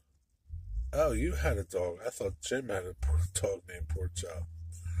 Oh, you had a dog. I thought Jim had a dog named Pork Chop.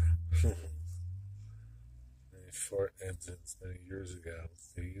 Fart engines many years ago.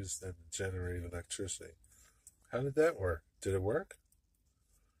 They used them to generate electricity. How did that work? Did it work?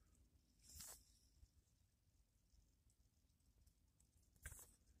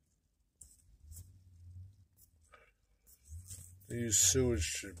 They use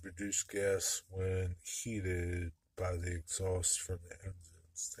sewage to produce gas when heated by the exhaust from the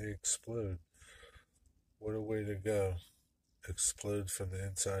engines. They explode. What a way to go. Explode from the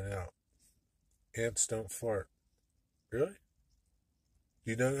inside out. Ants don't fart. Really?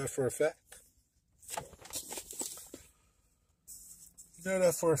 You know that for a fact? You know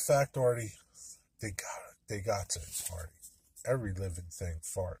that for a fact, Artie? They got it. They got to, Artie. Every living thing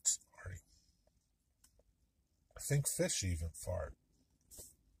farts, Artie. I think fish even fart.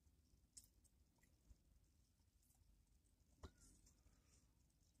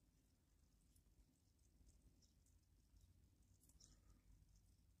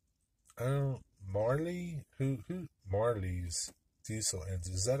 I don't. Marley? Who? Marley's diesel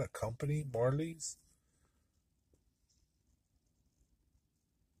engine. Is that a company? Marley's?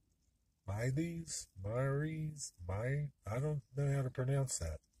 Marley's? I don't know how to pronounce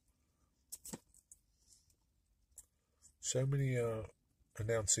that. So many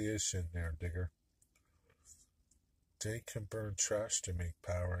pronunciation there, Digger. They can burn trash to make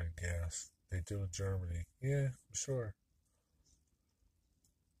power and gas. They do in Germany. Yeah, I'm sure.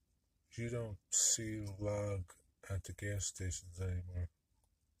 You don't see log at the gas stations anymore.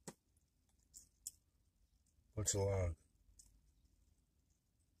 What's a log?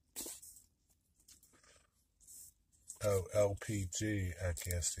 Oh, LPG at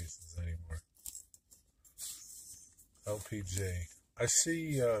gas stations anymore. LPG. I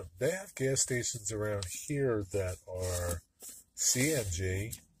see they have gas stations around here that are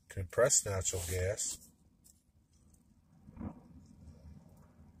CNG, compressed natural gas.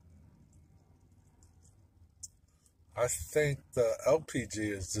 I think the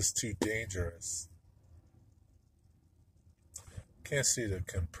LPG is just too dangerous. Can't see the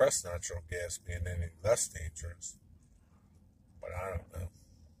compressed natural gas being any less dangerous. But I don't know.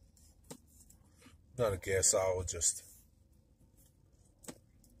 I'm not a gasologist.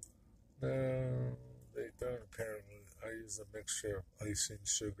 No, they don't apparently. I use use a mixture of icing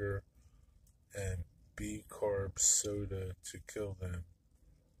sugar and B-carb soda to kill them,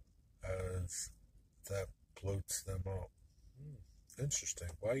 as that bloats them up. Interesting.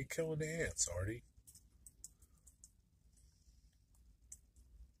 Why are you killing the ants, Artie?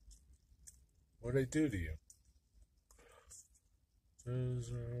 What do they do to you?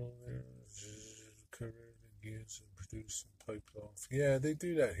 Those are all there, covered in gas and produced and piped off. Yeah, they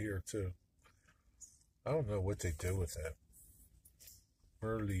do that here too. I don't know what they do with it.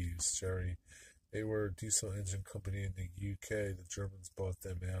 Merleys, Jerry. They were a diesel engine company in the UK. The Germans bought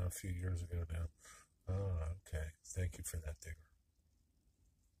them out a few years ago now. Oh, okay. Thank you for that, Digger.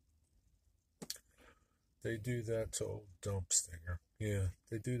 They do that to old dumps, Digger. Yeah,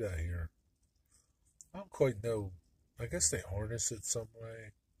 they do that here. I don't quite know. I guess they harness it some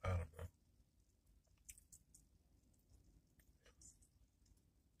way. I don't know.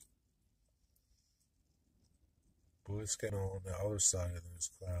 But it's getting on the other side of those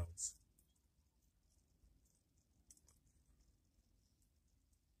clouds.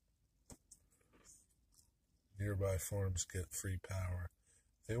 Nearby farms get free power.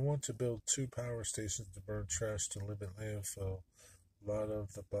 They want to build 2 power stations to burn trash to limit landfill. A lot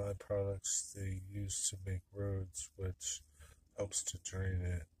of the byproducts they use to make roads, which helps to drain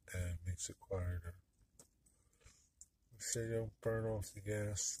it and makes it quieter. If they don't burn off the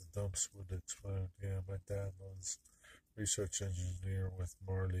gas, the dumps would explode. Yeah, my dad was research engineer with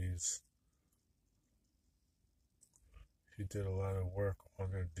Marley's. He did a lot of work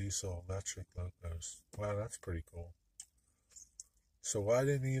on their diesel electric locos. Wow, that's pretty cool. So why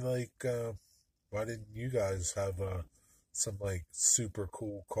didn't why didn't you guys have some like super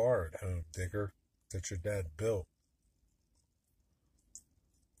cool car at home, Digger, that your dad built?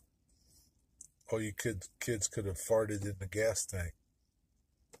 All you kids could have farted in the gas tank.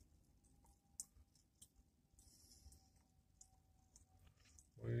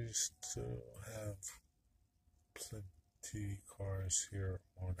 We still have plenty cars here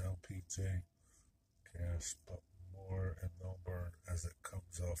on LPG gas, but more in Melbourne as it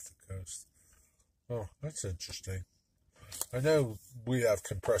comes off the coast. Oh, that's interesting. I know we have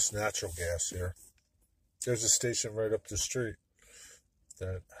compressed natural gas here. There's a station right up the street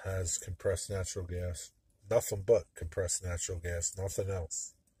that has compressed natural gas. Nothing but compressed natural gas, nothing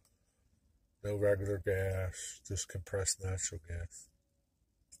else. No regular gas, just compressed natural gas.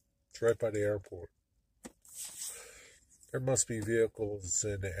 It's right by the airport. There must be vehicles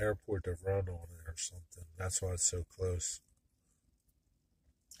in the airport that run on it or something. That's why it's so close.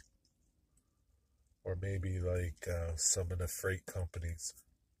 Or maybe like some of the freight companies.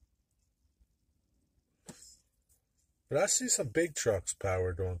 But I see some big trucks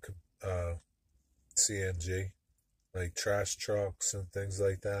powered on CNG, like trash trucks and things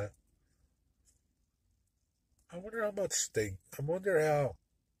like that. I wonder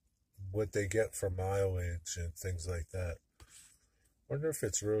what they get for mileage and things like that. I wonder if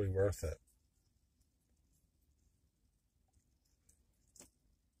it's really worth it.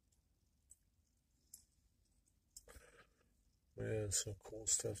 Man, some cool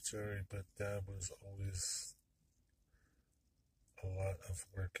stuff, Jerry, but Dad was always a lot of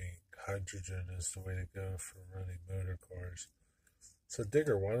working. Hydrogen is the way to go for running motor cars. So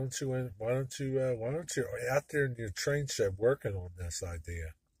Digger, why don't you out there in your train shed working on this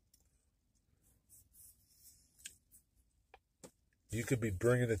idea? You could be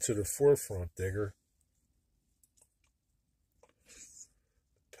bringing it to the forefront, Digger.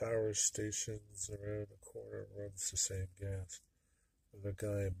 Power stations around the corner runs the same gas. There's a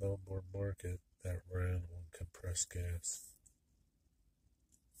guy in Melbourne Market that ran on compressed gas.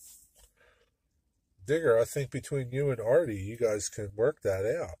 Digger, I think between you and Artie, you guys can work that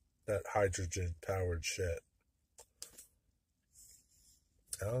out, that hydrogen-powered shit.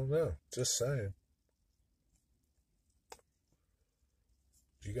 I don't know, just saying.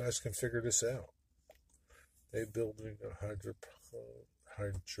 You guys can figure this out. They're building a hydrogen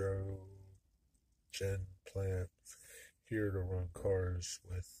plant here to run cars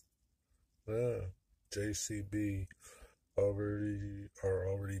with. JCB are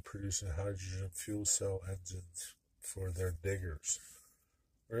already producing hydrogen fuel cell engines for their diggers.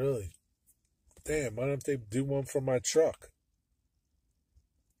 Really? Damn, why don't they do one for my truck?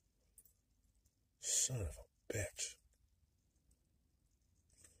 Son of a bitch.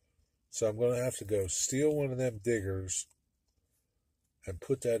 So I'm going to have to go steal one of them diggers and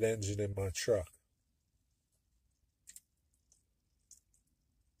put that engine in my truck.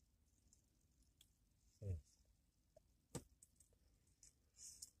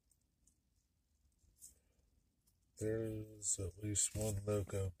 There's at least one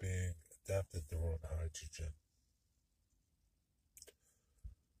loco being adapted to run hydrogen.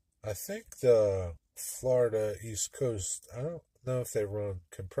 I think the Florida East Coast, I don't know if they run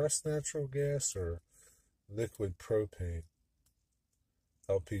compressed natural gas or liquid propane,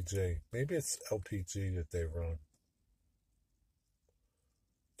 LPG. Maybe it's LPG that they run.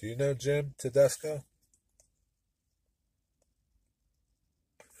 Do you know Jim Tedesco?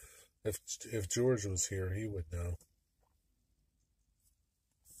 If George was here, he would know.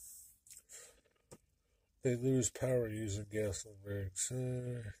 They lose power using gasoline rigs.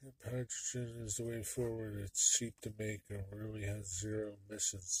 Hydrogen is the way forward. It's cheap to make and really has zero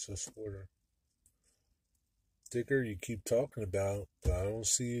emissions, just water. Digger, you keep talking about it, but I don't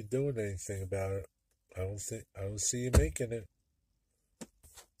see you doing anything about it. I don't see you making it.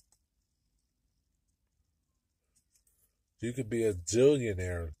 You could be a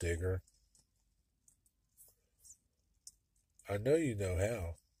zillionaire, Digger. I know you know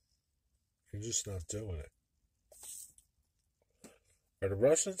how. You're just not doing it. Are the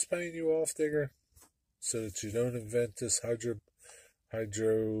Russians paying you off, Digger, so that you don't invent this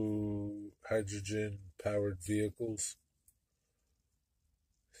hydrogen-powered vehicles?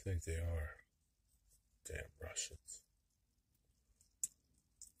 I think they are. Damn Russians.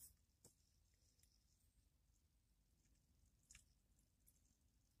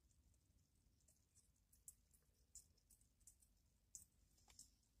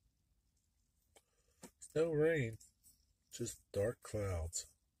 No rain, just dark clouds.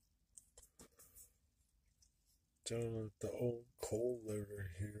 Doing the old coal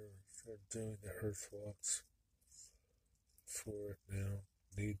loader here. They're doing the earthworks for it now.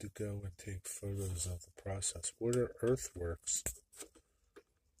 Need to go and take photos of the process. What are earthworks?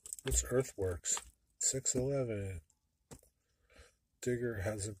 What's earthworks? 611. Digger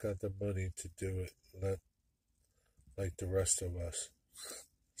hasn't got the money to do it like the rest of us.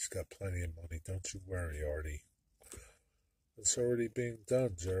 He's got plenty of money. Don't you worry, Artie. It's already being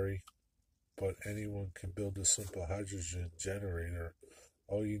done, Jerry. But anyone can build a simple hydrogen generator.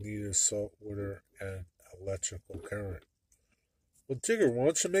 All you need is salt water and electrical current. Well, Digger, why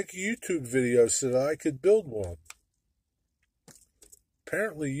don't you make a YouTube video so that I could build one?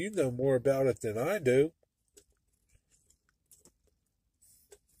 Apparently you know more about it than I do.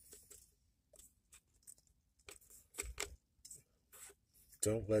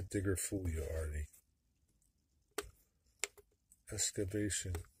 Don't let Digger fool you, Artie.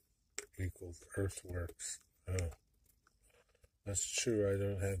 Excavation equals earthworks. Oh. That's true. I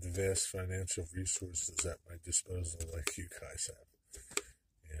don't have the vast financial resources at my disposal like you guys have.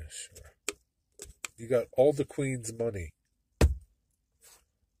 Yeah, sure. You got all the Queen's money.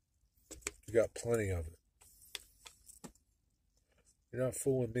 You got plenty of it. You're not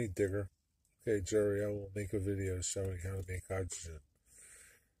fooling me, Digger. Okay, Jerry, I will make a video showing how to make hydrogen.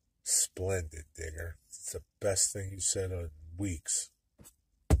 Splendid, Digger. It's the best thing you said in weeks.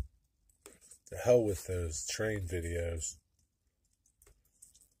 The hell with those train videos.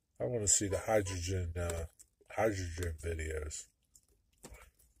 I want to see the hydrogen videos.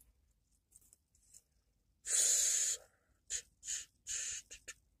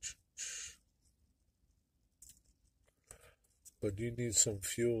 But you need some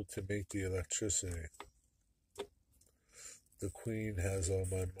fuel to make the electricity. The Queen has all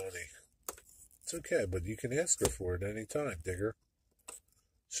my money. It's okay, but you can ask her for it any time, Digger.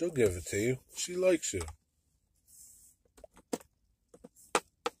 She'll give it to you. She likes you.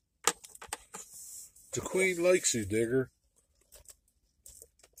 The Queen likes you, Digger.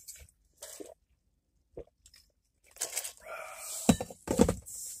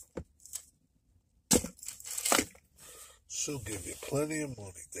 She'll give you plenty of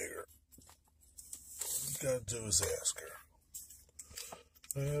money, Digger. All you gotta do is ask her.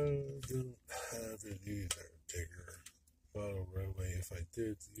 I don't have it either, Digger. Well, Roadway, if I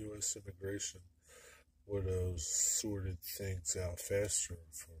did, the U.S. immigration would have sorted things out faster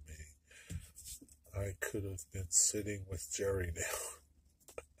for me. I could have been sitting with Jerry now.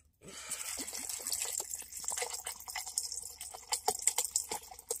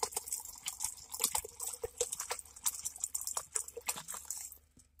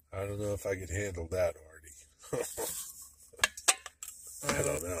 I don't know if I could handle that, Artie. I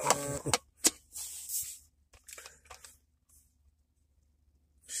don't know.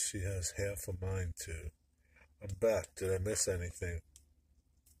 She has half a mind too. I'm back. Did I miss anything?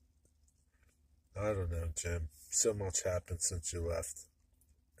 I don't know, Jim. So much happened since you left.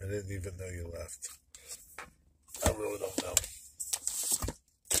 I didn't even know you left. I really don't know.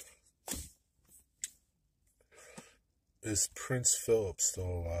 Is Prince Philip still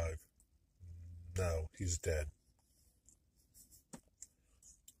alive? No, he's dead.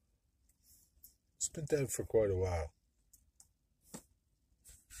 He's been dead for quite a while.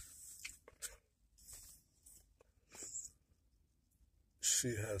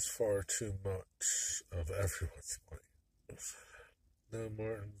 has far too much of everyone's money. No,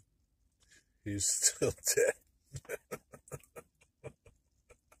 Martin, he's still dead.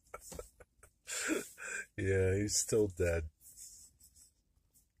 Yeah, he's still dead.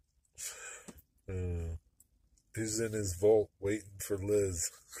 He's in his vault waiting for Liz.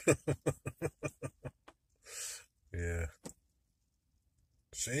 Yeah.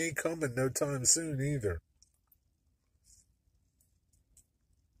 She ain't coming no time soon either.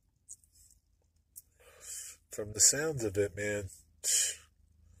 From the sounds of it, man,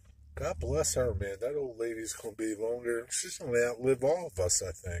 God bless her, man. That old lady's going to be longer. She's going to outlive all of us,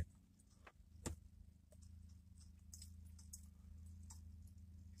 I think.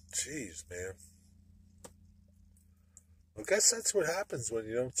 Jeez, man. I guess that's what happens when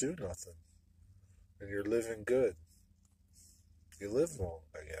you don't do nothing. And you're living good. You live long,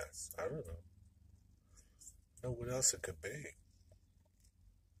 I guess. I don't know. I don't know what else it could be.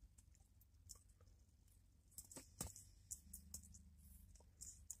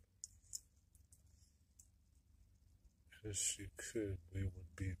 If she could, we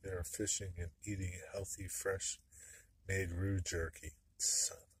would be there fishing and eating healthy, fresh made roux jerky.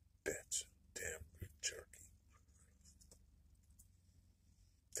 Son of a bitch. Damn roux jerky.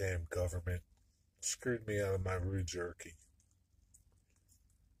 Damn government. Screwed me out of my roux jerky.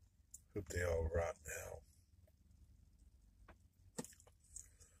 Hope they all rot now.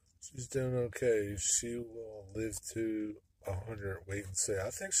 She's doing okay. She will live to 100. Wait and see. I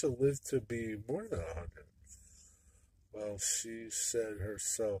think she'll live to be more than 100. Well, she sent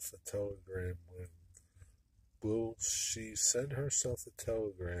herself a telegram when... Will she send herself a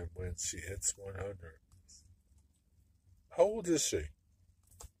telegram when she hits 100? How old is she?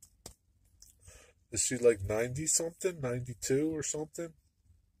 Is she like 90-something? 92 or something?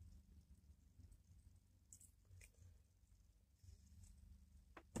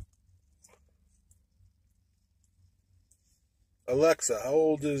 Alexa, how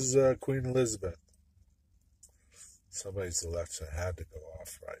old is Queen Elizabeth? Somebody's Alexa had to go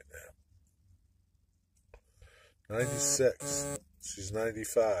off right now. 96. She's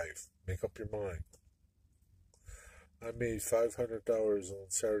 95. Make up your mind. I made $500 on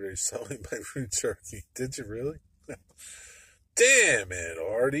Saturday selling my roux jerky. Did you really? Damn it,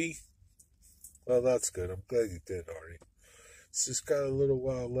 Artie. Well, that's good. I'm glad you did, Artie. She's got a little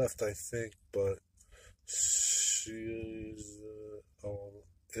while left, I think, but she's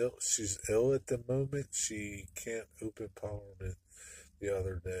ill. She's ill at the moment. She can't open Parliament the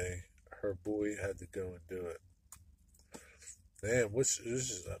other day. Her boy had to go and do it. Man, this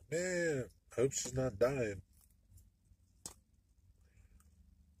is man. Hope she's not dying.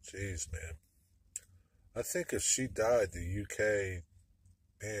 Jeez, man. I think if she died, the UK,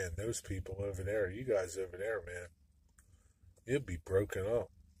 man, those people over there, you guys over there, man, it'd be broken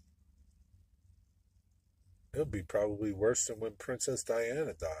up. It'll be probably worse than when Princess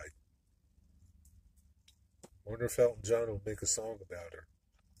Diana died. Wonder if Elton John will make a song about her.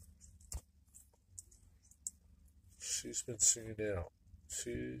 She's been singing out.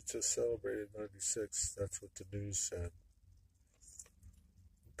 She just celebrated 96. That's what the news said.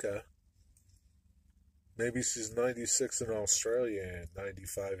 Okay. Maybe she's 96 in Australia and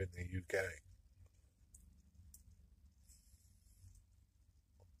 95 in the UK.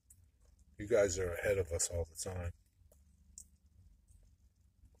 You guys are ahead of us all the time.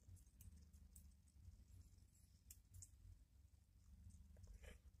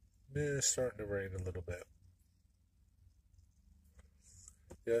 Yeah, it's starting to rain a little bit.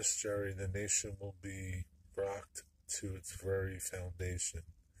 Yes, Jerry, the nation will be rocked to its very foundation.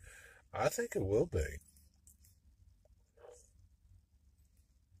 I think it will be.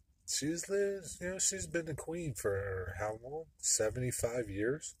 She's been the queen for how long? 75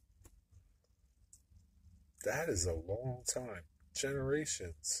 years? That is a long time.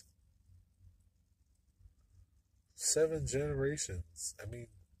 Generations. 7 generations.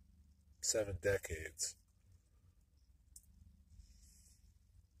 7 decades.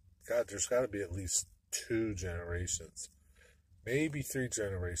 God, there's got to be at least 2 generations. Maybe 3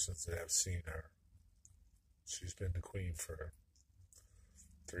 generations that have seen her. She's been the queen for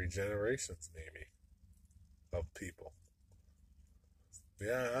 3 generations, maybe, of people.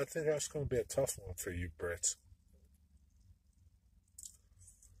 Yeah, I think that's going to be a tough one for you, Brits.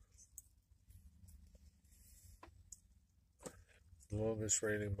 The longest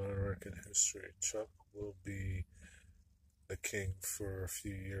reigning monarch in history. Chuck will be the king for a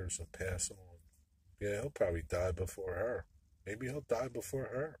few years and pass on. Yeah, he'll probably die before her. Maybe he'll die before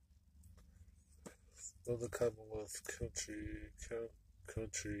her. Will the Commonwealth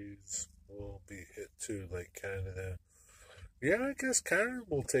countries will be hit too, like Canada Yeah, I guess Canada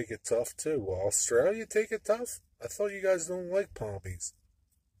will take it tough too. Will Australia take it tough? I thought you guys don't like pommies.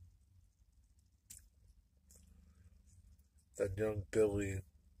 That young Billy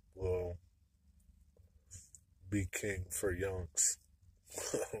will be king for youngs.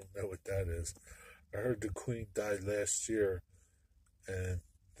 I don't know what that is. I heard the Queen died last year and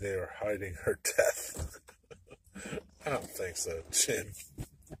they are hiding her death. I don't think so, Jim.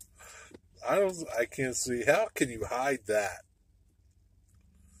 I can't see. How can you hide that?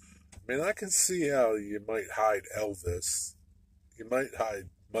 I mean, I can see how you might hide Elvis. You might hide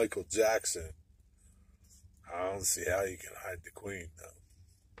Michael Jackson. I don't see how you can hide the Queen, though.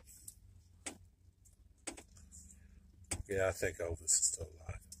 Yeah, I think Elvis is still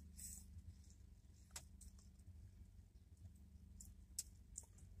alive.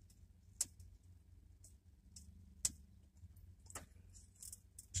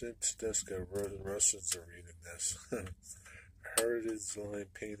 Jim Tedesco, Russians are reading this. Heritage Line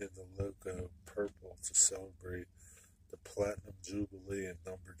painted the logo purple to celebrate the Platinum Jubilee and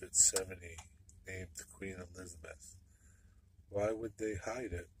numbered at 70, named Queen Elizabeth. Why would they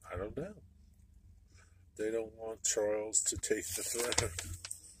hide it? I don't know. They don't want Charles to take the throne.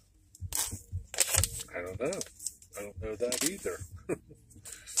 I don't know. I don't know that either.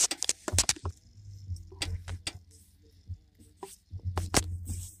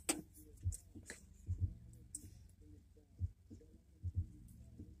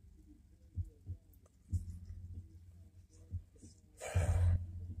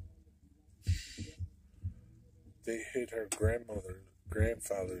 They hid her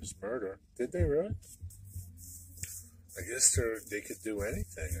grandfather's murder. Did they really? I guess they could do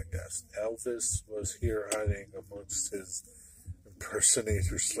anything, I guess. Elvis was here hiding amongst his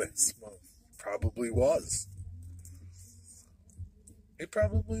impersonators last month. Probably was. He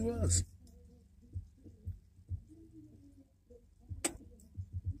probably was.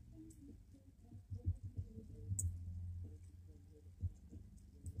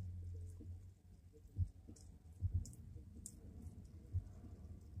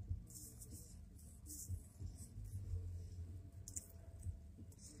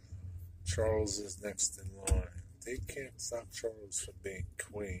 Charles is next in line. They can't stop Charles from being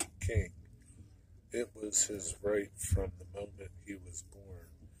king. It was his right from the moment he was born,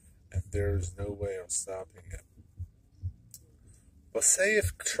 and there is no way of stopping him. But say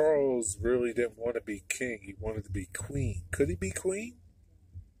if Charles really didn't want to be king, he wanted to be queen. Could he be queen?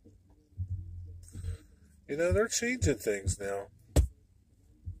 You know, they're changing things now.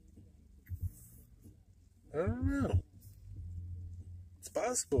 I don't know. It's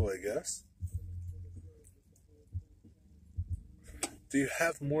possible, I guess. Do you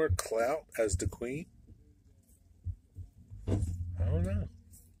have more clout as the queen? I don't know.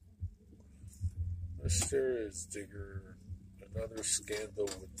 Mysterious Digger. Another scandal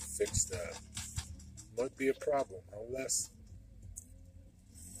would fix that. Might be a problem, unless.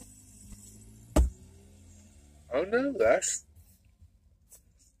 Oh no, that's.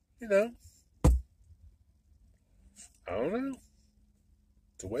 You know. I don't know.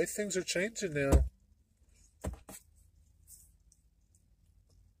 The way things are changing now.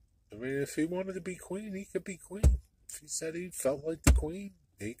 I mean, if he wanted to be queen, he could be queen. If he said he felt like the queen,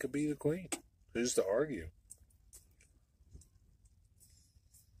 he could be the queen. Who's to argue?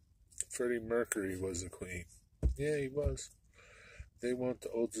 Freddie Mercury was the queen. Yeah, he was. They want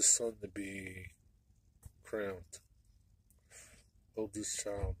the oldest son to be crowned. Oldest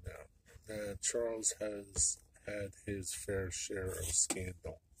child now. Charles has had his fair share of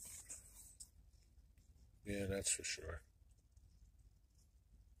scandal. Yeah, that's for sure.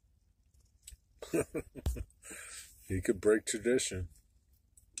 He could break tradition.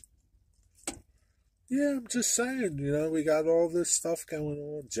 Yeah, I'm just saying, we got all this stuff going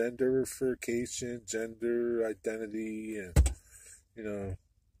on. Genderification, gender identity, and,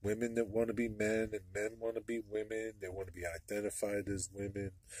 women that want to be men and men want to be women. They want to be identified as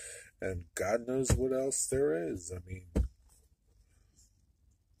women. And God knows what else there is. I mean,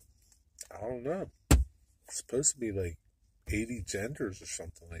 I don't know. It's supposed to be like 80 genders or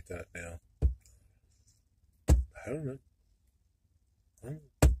something like that now. I don't know.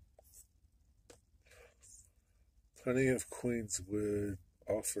 Plenty of queens would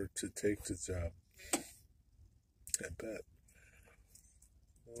offer to take the job. I bet.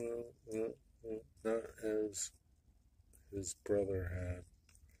 Well, not as his brother had.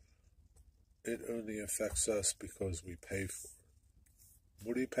 It only affects us because we pay for it.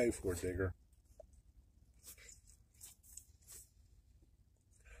 What do you pay for, Digger?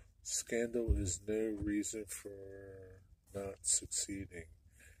 Scandal is no reason for not succeeding.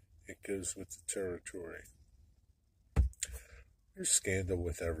 It goes with the territory. There's scandal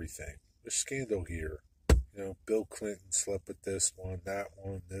with everything. There's scandal here. Bill Clinton slept with this one, that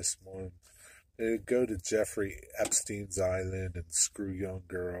one, this one. They go to Jeffrey Epstein's island and screw young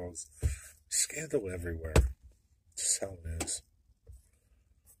girls. Scandal everywhere. Just how it is.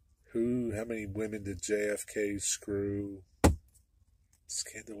 How many women did JFK screw?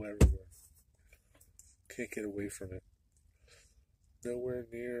 Scandal everywhere. Can't get away from it. Nowhere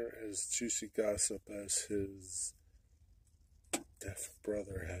near as juicy gossip as his deaf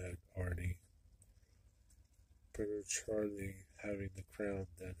brother had, Artie. Better Charlie having the crown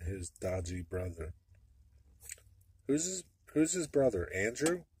than his dodgy brother. Who's his brother?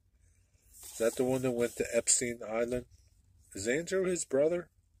 Andrew? Is that the one that went to Epstein Island? Is Andrew his brother?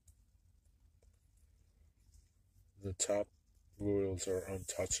 The top royals are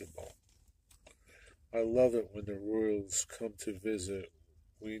untouchable. I love it when the royals come to visit.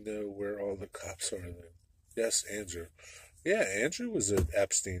 We know where all the cops are then. Yes, Andrew. Yeah, Andrew was at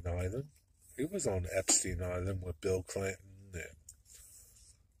Epstein Island. He was on Epstein Island with Bill Clinton and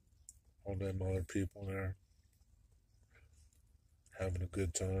all them other people there. Having a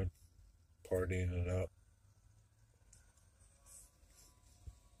good time. Partying it up.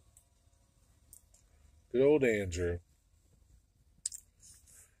 Good old Andrew.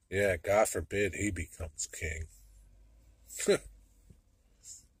 Yeah, God forbid he becomes king.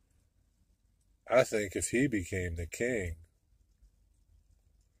 I think if he became the king,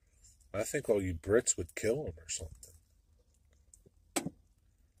 I think all you Brits would kill him or something.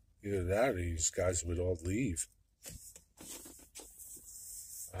 Either that or these guys would all leave.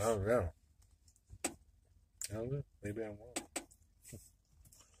 I don't know. Maybe I won't.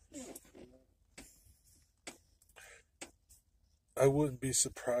 I wouldn't be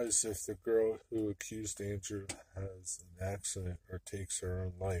surprised if the girl who accused Andrew has an accident or takes her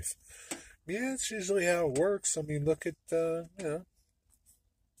own life. Yeah, it's usually how it works. I mean, look at look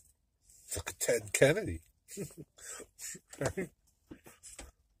at Ted Kennedy. Right?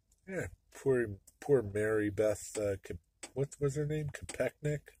 Yeah, poor Mary Beth. What was her name?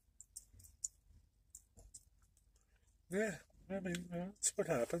 Kopechnik. Yeah, I mean, that's what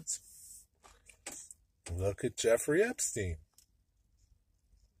happens. Look at Jeffrey Epstein.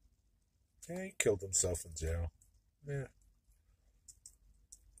 Yeah, he killed himself in jail. Yeah.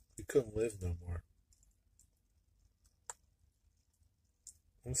 He couldn't live no more.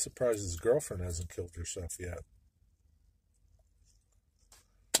 I'm surprised his girlfriend hasn't killed herself yet.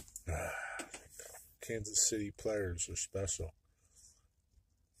 Kansas City players are special.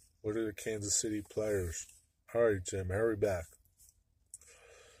 What are the Kansas City players? All right, Jim, hurry back.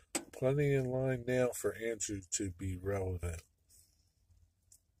 Plenty in line now for Andrew to be relevant.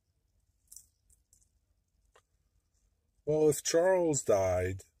 Well, if Charles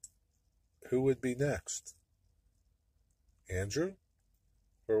died, who would be next? Andrew?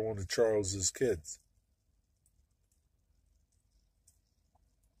 Or one of Charles's kids?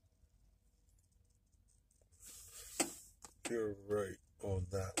 You're right on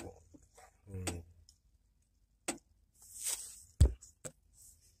that one.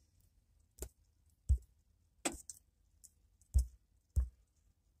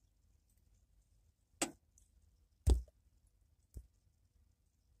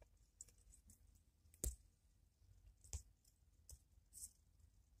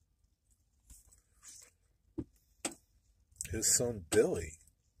 His son Billy.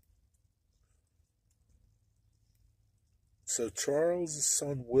 So Charles'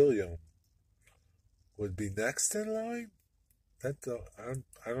 son William would be next in line? I don't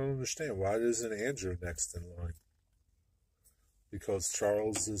understand. Why isn't Andrew next in line? Because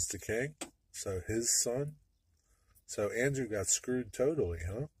Charles is the king? So his son? So Andrew got screwed totally,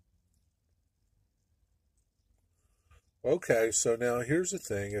 huh? Okay, so now here's the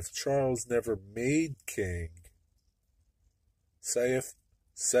thing. If Charles never made king, say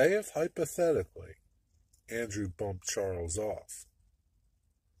if hypothetically Andrew bumped Charles off,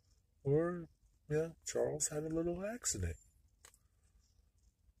 or Charles had a little accident,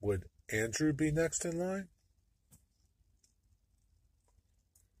 would Andrew be next in line?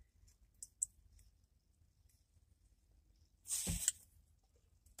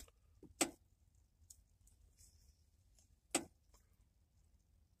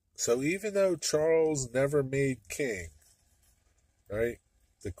 So even though Charles never made king, right?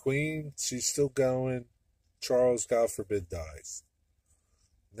 The queen, she's still going. Charles, God forbid, dies.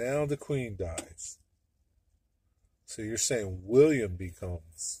 Now the queen dies. So you're saying William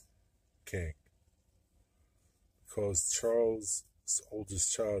becomes king. Because Charles'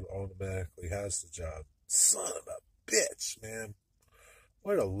 oldest child automatically has the job. Son of a bitch, man.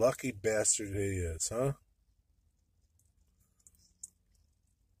 What a lucky bastard he is, huh?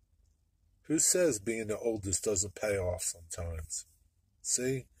 Who says being the oldest doesn't pay off sometimes?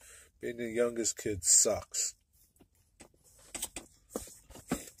 See? Being the youngest kid sucks.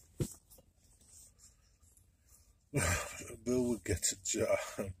 Bill would get a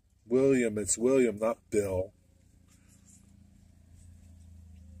job. William, it's William, not Bill.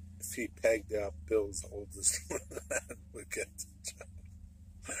 If he pegged out Bill's oldest one, would get the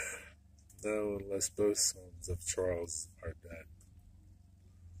job. No, unless both sons of Charles are dead.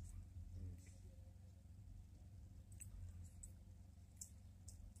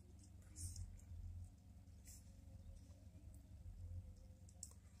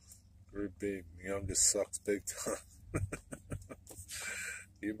 Group B, youngest sucks big time.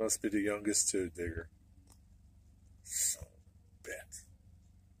 You must be the youngest too, Digger. So bit.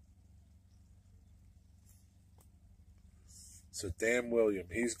 So damn William,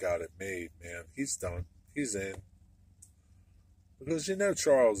 he's got it made, man. He's done. He's in. Because you know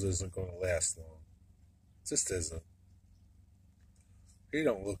Charles isn't going to last long. Just isn't. He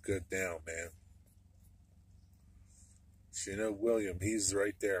don't look good now, man. So you know William, he's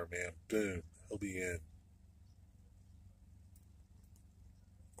right there, man. Boom. He'll be in.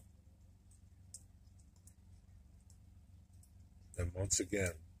 And once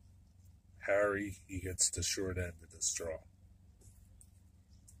again, Harry, he gets the short end of the straw.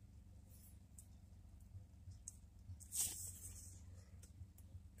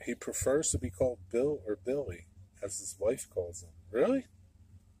 He prefers to be called Bill or Billy, as his wife calls him. Really?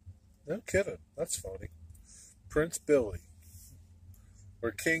 No kidding. That's funny. Prince Billy.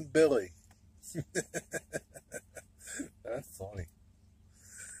 Or King Billy. That's funny.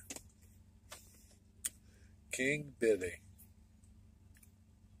 King Billy.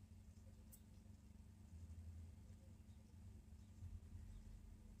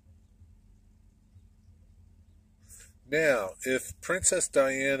 Now, if Princess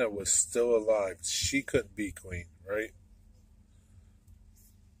Diana was still alive, she couldn't be queen, right?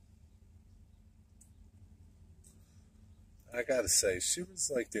 I gotta say, she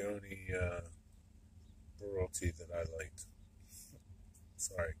was like the only royalty that I liked.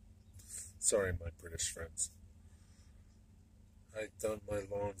 Sorry. Sorry, my British friends. I've done my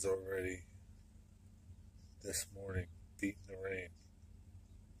lawns already this morning, beating the rain.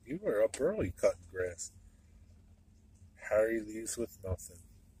 You were up early cutting grass. Harry leaves with nothing.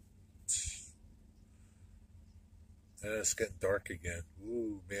 And it's getting dark again.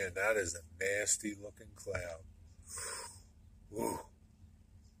 Ooh, man, that is a nasty looking cloud. Ooh.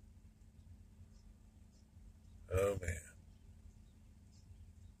 Oh, man.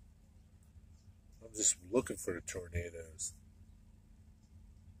 I'm just looking for the tornadoes.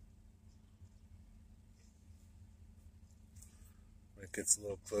 When it gets a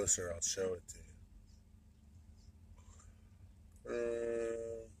little closer, I'll show it to you.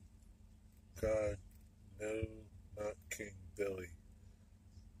 God, no, not King Billy.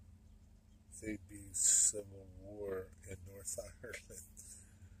 There'd be civil war in North Ireland.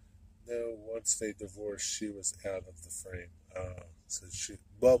 No, once they divorced, she was out of the frame. So she.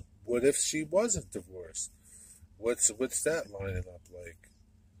 Well, what if she wasn't divorced? What's that lining up like?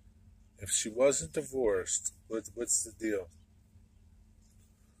 If she wasn't divorced, what's the deal?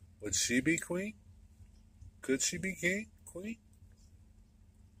 Would she be queen? Could she be queen?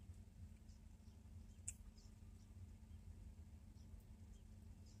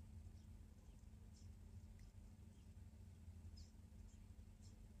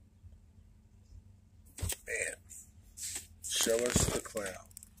 Man, show us the cloud.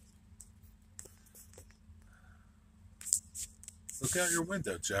 Look out your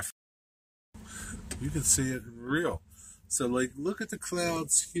window, Jeff. You can see it in real. So, like, look at the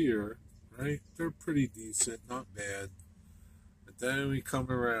clouds here, right? They're pretty decent, not bad. But then we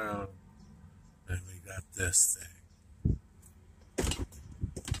come around and we got this thing.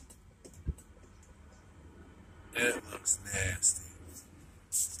 It looks nasty.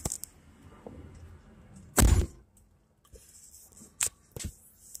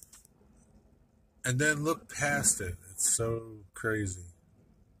 And then look past it. It's so crazy.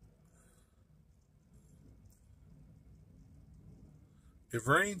 It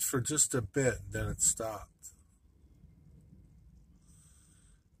rained for just a bit and then it stopped.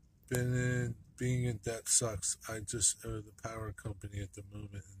 Being in debt sucks. I just owe the power company at the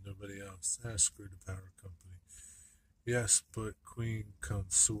moment and nobody else. Screw the power company. Yes, but queen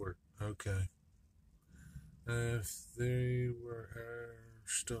consort. Okay. If they were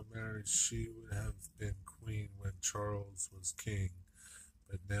still married, she would have been queen when Charles was king.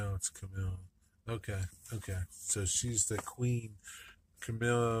 But now it's Camilla. Okay. So she's the queen.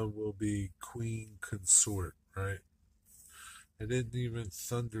 Camilla will be queen consort, right? It didn't even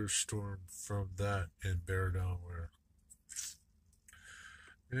thunderstorm from that in Bear, Delaware.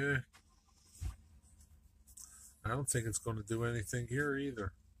 Yeah, I don't think it's going to do anything here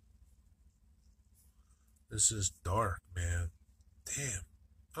either. This is dark, man. Damn.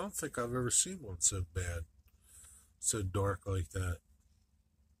 I don't think I've ever seen one so bad. So dark like that.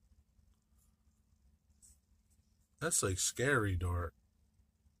 That's like scary dark.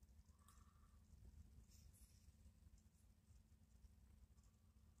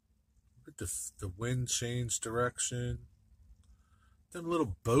 Look at the wind change direction. Them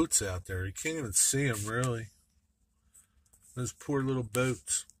little boats out there. You can't even see them really. Those poor little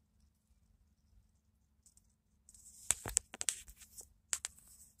boats.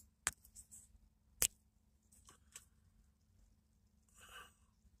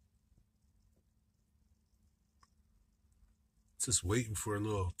 Just waiting for a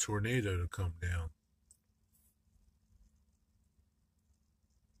little tornado to come down.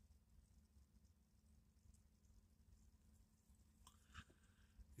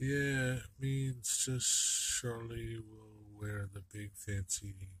 Yeah, it means just Charlie will wear the big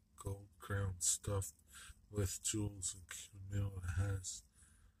fancy gold crown stuff with jewels, and Camilla has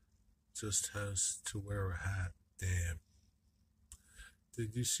to wear a hat. Damn.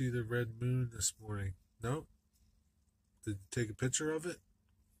 Did you see the red moon this morning? No? Did you take a picture of it?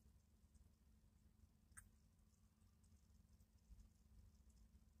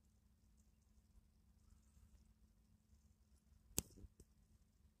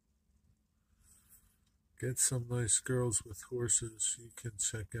 Get some nice girls with horses. You can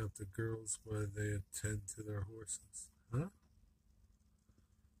check out the girls while they attend to their horses. Huh?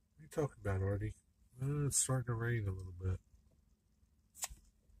 What are you talking about, Artie? It's starting to rain a little bit.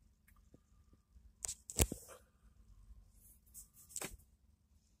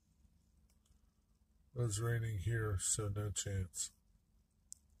 It was raining here, so no chance.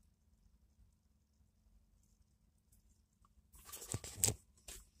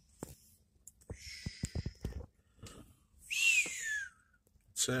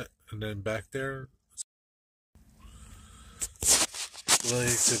 That's it. And then back there,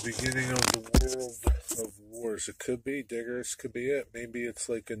 like the beginning of the world of wars. It could be, Diggers, could be it. Maybe it's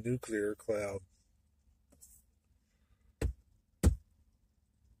like a nuclear cloud.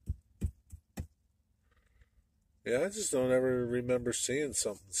 Yeah, I just don't ever remember seeing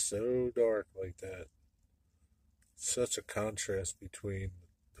something so dark like that. Such a contrast between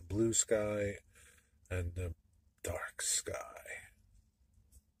the blue sky and the dark sky.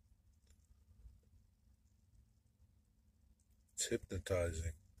 It's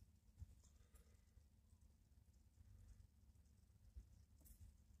hypnotizing.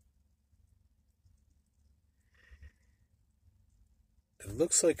 It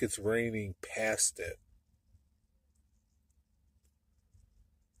looks like it's raining past it.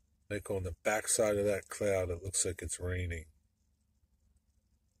 Like on the backside of that cloud, it looks like it's raining.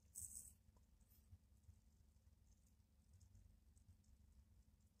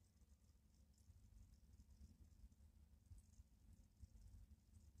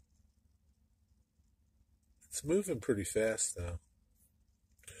 It's moving pretty fast now.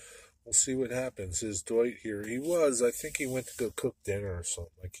 We'll see what happens. Is Dwight here? I think he went to go cook dinner or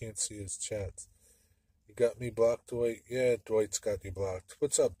something. I can't see his chats. You got me blocked, Dwight? Yeah, Dwight's got you blocked.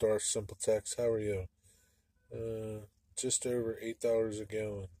 What's up, Darth Simple Text? How are you? Just over $8 a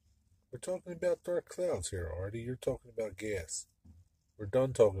gallon. We're talking about dark clouds here, Artie. You're talking about gas. We're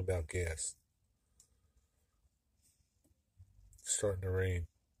done talking about gas. It's starting to rain.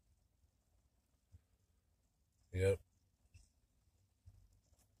 Yep.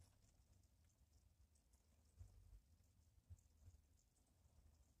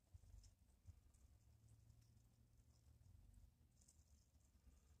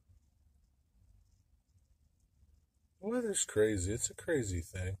 The weather's crazy. It's a crazy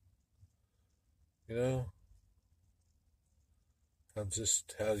thing. You know? How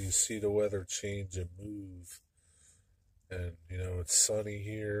you see the weather change and move. And, it's sunny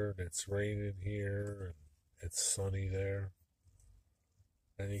here, and it's raining here, and it's sunny there.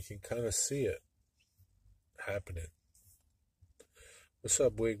 And you can kind of see it happening. What's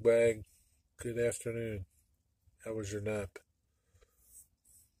up, Wigbag? Good afternoon. How was your nap?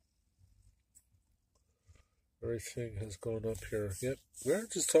 Everything has gone up here. Yep, we were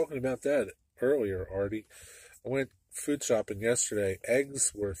just talking about that earlier, Artie. I went food shopping yesterday.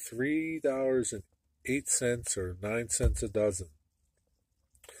 Eggs were $3.08 or 9 cents a dozen.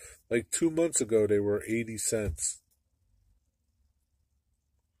 Like 2 months ago, they were 80 cents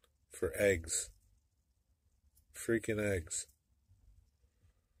for eggs. Freaking eggs.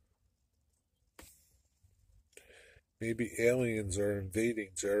 Maybe aliens are invading,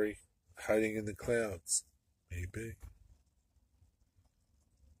 Jerry, hiding in the clouds. Maybe.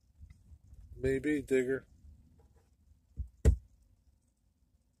 Maybe, Digger.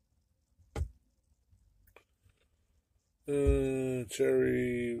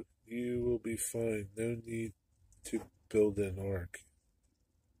 Jerry, you will be fine. No need to build an ark.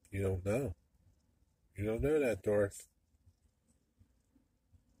 You don't know. You don't know that, Darth.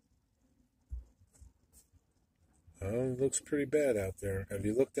 Oh, it looks pretty bad out there. Have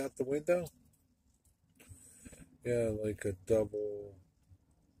you looked out the window? Yeah, like a double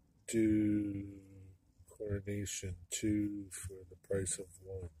do coronation, two for the price of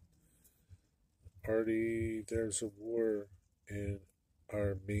one. Artie, there's a war in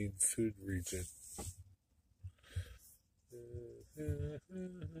our main food region.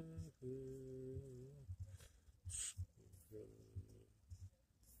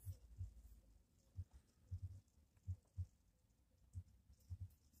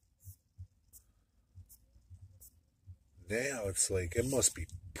 Now it's like it must be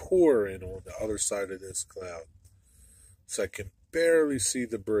pouring on the other side of this cloud. So I can barely see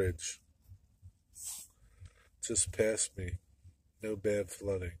the bridge. Just past me. No bad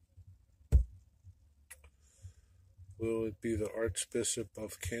flooding. Will it be the Archbishop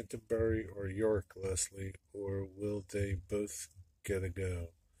of Canterbury or York, Leslie, or will they both get a go?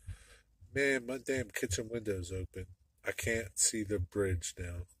 Man, my damn kitchen window's open. I can't see the bridge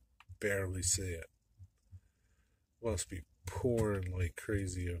now. Barely see it. Must be pouring like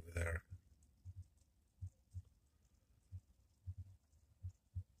crazy over there.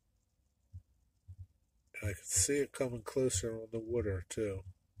 And I can see it coming closer on the water, too.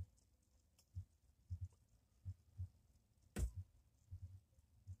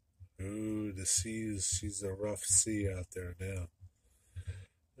 Ooh, the sea is, she's a rough sea out there now.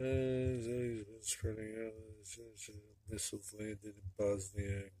 Zoe's been spreading out. Missiles landed in Bosnia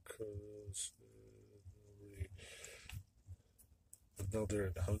and Cross. Another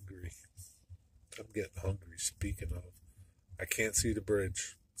in Hungary. I'm getting hungry, speaking of. I can't see the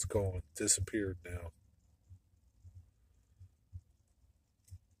bridge. It's gone. Disappeared now.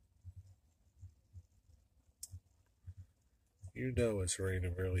 You know it's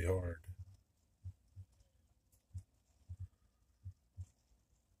raining really hard.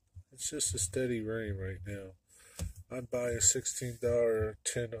 It's just a steady rain right now. I'd buy a $16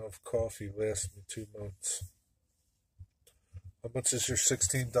 tin of coffee, last me 2 months. How much is your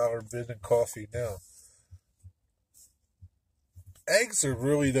 $16 bin of coffee now? Eggs are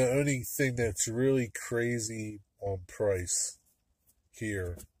really the only thing that's really crazy on price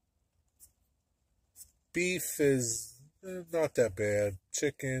here. Beef is not that bad.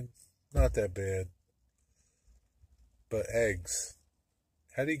 Chicken, not that bad. But eggs.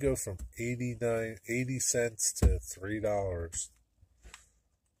 How do you go from 80 cents to $3?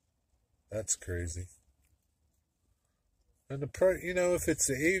 That's crazy. And the price, if it's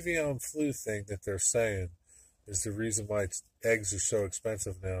the avian flu thing that they're saying is the reason why eggs are so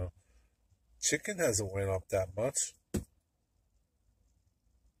expensive now, chicken hasn't went up that much.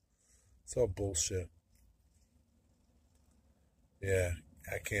 It's all bullshit. Yeah,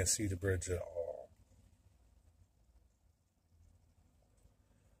 I can't see the bridge at all.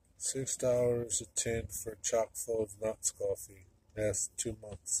 $6 a tin for a chock full of nuts coffee. That's 2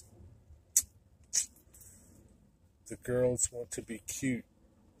 months. The girls want to be cute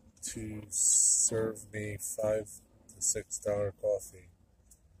to serve me $5 to $6 coffee.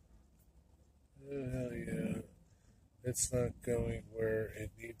 Oh, hell yeah. It's not going where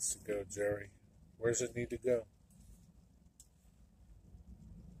it needs to go, Jerry. Where's it need to go?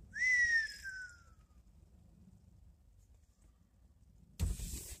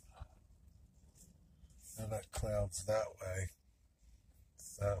 Now that cloud's that way.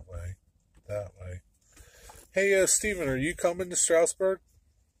 That way. That way. Hey, Steven, are you coming to Strasbourg?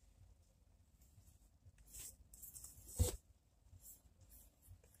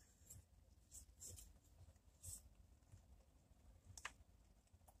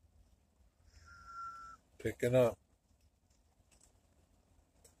 Picking up.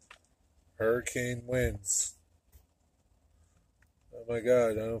 Hurricane winds. Oh my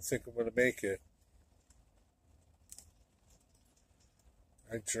God, I don't think I'm going to make it.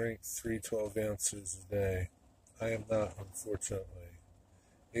 I drink 3 12-ounces a day. I am not, unfortunately.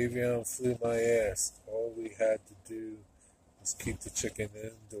 Avian flew my ass. All we had to do was keep the chicken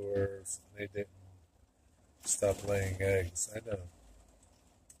indoors, and they didn't stop laying eggs. I know.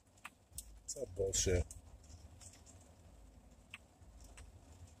 It's all bullshit.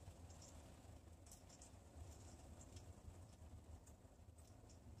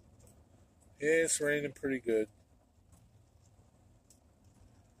 Yeah, it's raining pretty good.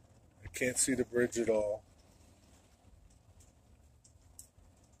 Can't see the bridge at all.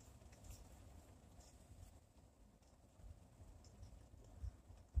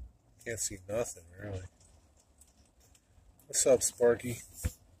 Can't see nothing, really. What's up, Sparky?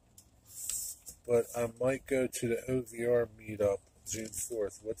 But I might go to the OVR meetup June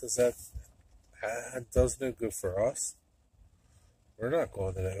 4th. What does that... That does no good for us. We're not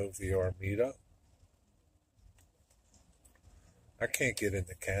going to the OVR meetup. I can't get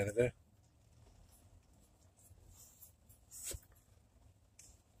into Canada.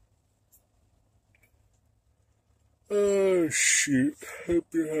 Oh, shoot. Hope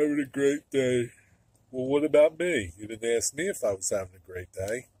you're having a great day. Well, what about me? You didn't ask me if I was having a great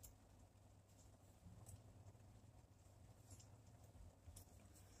day.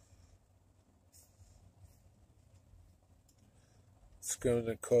 It's going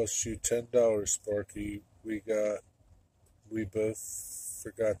to cost you $10, Sparky. We both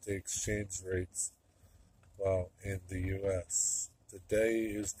forgot the exchange rates while in the U.S. The day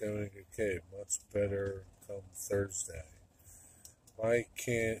is going okay, much better come Thursday. Why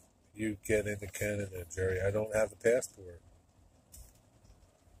can't you get into Canada, Jerry? I don't have a passport.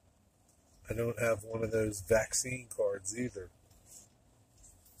 I don't have one of those vaccine cards either.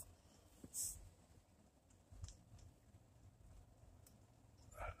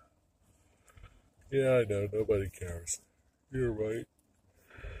 Yeah, I know. Nobody cares. You're right.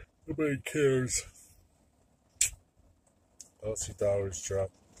 Nobody cares. Aussie dollars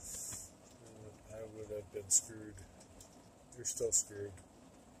dropped. I would have been screwed. You're still screwed.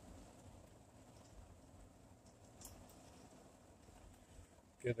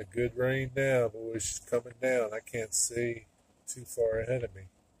 Getting a good rain now, boys. She's coming down. I can't see too far ahead of me.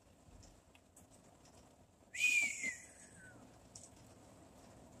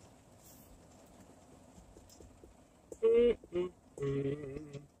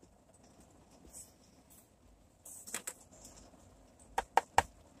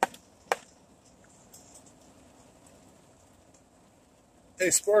 Hey,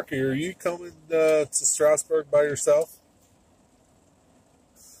 Sparky, are you coming to Strasbourg by yourself?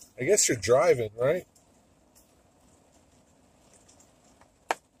 I guess you're driving, right?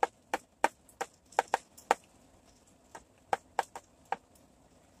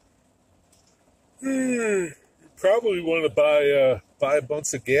 You probably want to buy a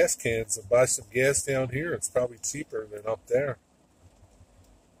bunch of gas cans and buy some gas down here. It's probably cheaper than up there.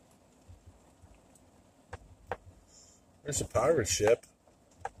 There's a pirate ship.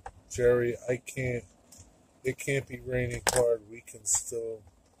 Jerry, it can't be raining hard. We can still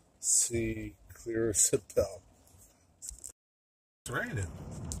see clear as a bell. It's raining.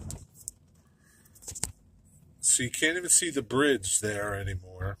 So you can't even see the bridge there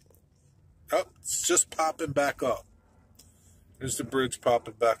anymore. Oh, it's just popping back up. There's the bridge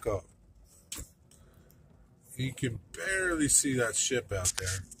popping back up. You can barely see that ship out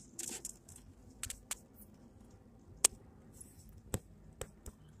there.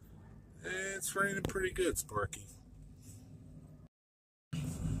 It's raining pretty good, Sparky.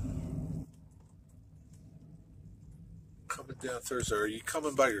 Coming down Thursday. Are you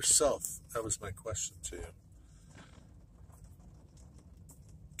coming by yourself? That was my question to you.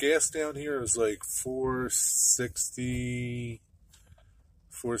 Gas down here is like $4.60,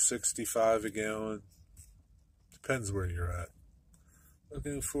 $4.65 a gallon. Depends where you're at.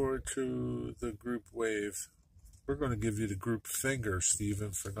 Looking forward to the group wave. We're going to give you the group finger,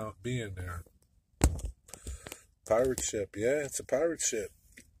 Stephen, for not being there. Pirate ship. Yeah, it's a pirate ship.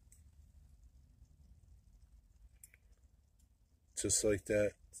 Just like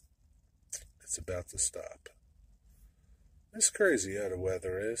that, it's about to stop. It's crazy how the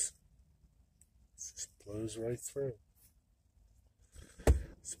weather is. It just blows right through.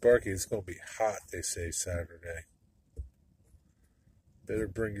 Sparky, it's going to be hot, they say, Saturday. Better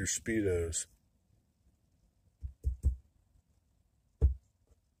bring your Speedos.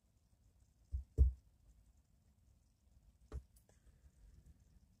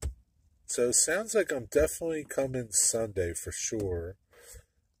 So it sounds like I'm definitely coming Sunday for sure.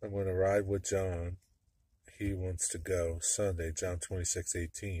 I'm going to ride with John. He wants to go Sunday, John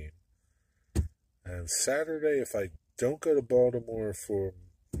 26:18. And Saturday, if I don't go to Baltimore for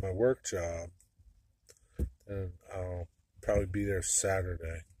my work job, then I'll probably be there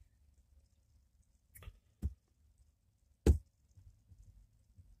Saturday.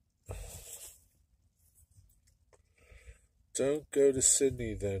 Don't go to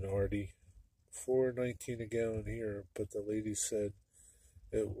Sydney then, Artie. $4.19 a gallon here, but the lady said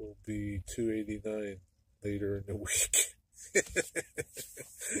it will be $2.89 later in the week.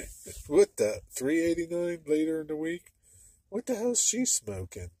 What the? $3.89 later in the week? What the hell is she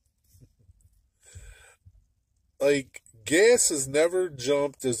smoking? like, gas has never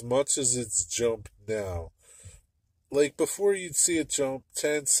jumped as much as it's jumped now. Like, before you'd see it jump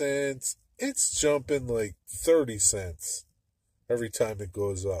 10 cents, it's jumping like 30 cents every time it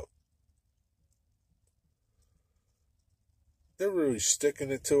goes up. They're really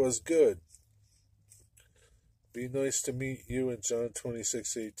sticking it to us good. Be nice to meet you in John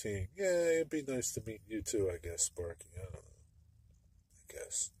 26:18. Yeah, it'd be nice to meet you too, I guess, Sparky. I don't know. I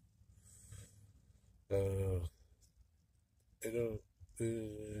guess. I don't.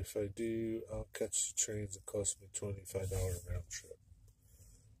 If I do, I'll catch the trains. It costs me $25 round trip.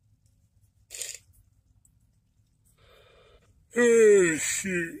 Oh,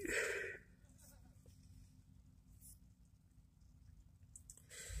 shoot.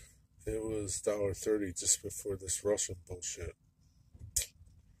 It was $1.30 just before this Russian bullshit.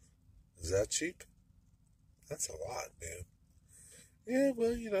 Is that cheap? That's a lot, man. Yeah,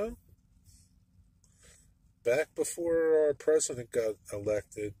 well, back before our president got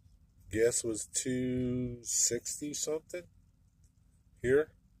elected, gas was 260 something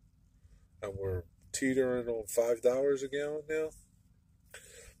here, and we're teetering on $5 a gallon now.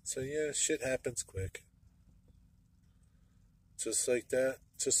 So yeah, shit happens quick. Just like that,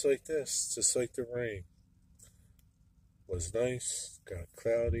 just like this, just like the rain. Was nice, got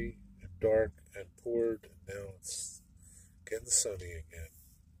cloudy and dark and poured, and now it's getting sunny again.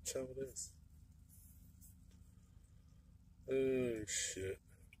 That's how it is. Oh shit.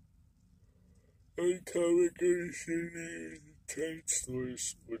 Every time I go to the train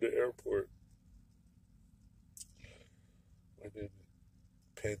stores or the airport, when the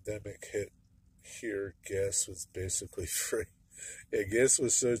pandemic hit here, gas was basically free. Yeah, gas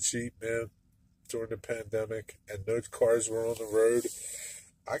was so cheap, man, during the pandemic, and no cars were on the road.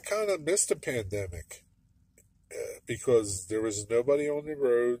 I kind of missed the pandemic because there was nobody on the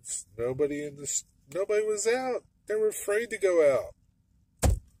roads, nobody was out. They were afraid to go out.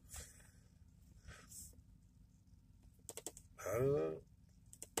 I don't know.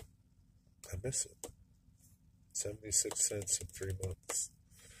 I miss it. 76 cents in 3 months.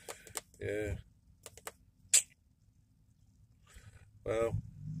 Yeah. Well,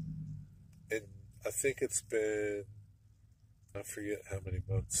 and I think it's been, I forget how many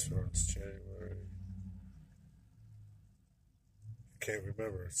months, or it's January. I can't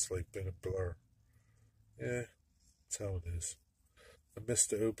remember. It's like been a blur. Yeah, that's how it is. I miss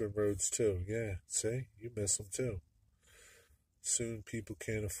the open roads too. Yeah, see? You miss them too. Soon people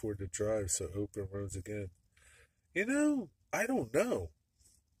can't afford to drive, so open roads again. I don't know.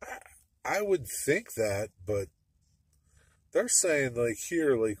 I would think that, but they're saying, like,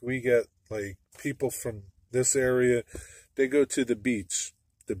 here, like, we get, like, people from this area, they go to the beach,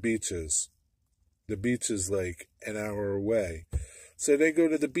 the beaches. The beach is, like, an hour away. So they go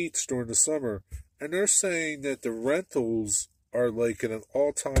to the beach during the summer, and they're saying that the rentals are, like, at an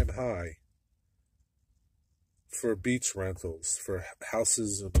all-time high for beach rentals, for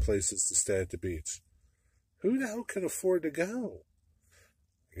houses and places to stay at the beach. Who the hell can afford to go?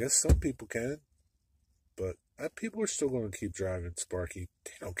 I guess some people can, but people are still going to keep driving, Sparky.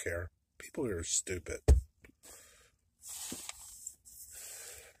 They don't care. People here are stupid.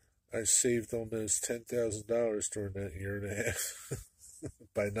 I saved almost $10,000 during that year and a half.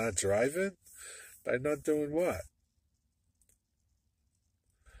 By not driving? By not doing what?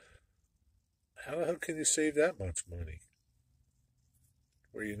 How the hell can you save that much money?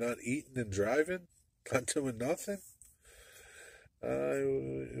 Were you not eating and driving? Not doing nothing?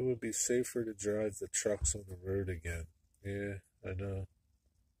 It would be safer to drive the trucks on the road again. Yeah, I know.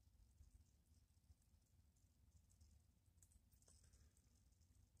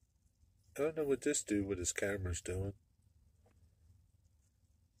 I don't know what this dude with his camera's doing.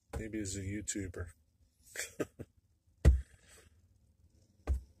 Maybe he's a YouTuber.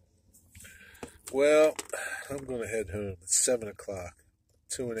 Well, I'm going to head home. It's 7 o'clock.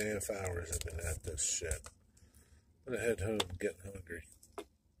 2.5 hours I've been at this shit. I'm going to head home and get hungry.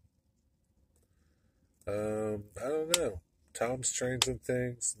 I don't know. Tom's Trains and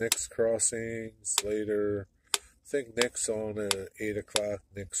Things, Nick's Crossings later. I think Nick's on at 8 o'clock,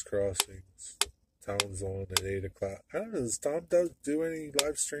 Nick's Crossings. Tom's on at 8 o'clock. I don't know, does Tom do any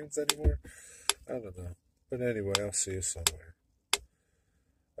live streams anymore? I don't know. But anyway, I'll see you somewhere.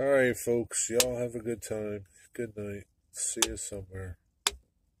 Alright, folks, y'all have a good time. Good night. See you somewhere.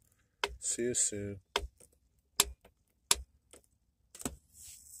 See you soon.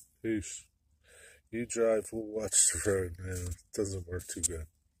 Peace. You drive, we'll watch the road, man. It doesn't work too good.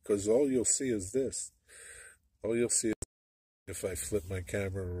 Because all you'll see is this. All you'll see is if I flip my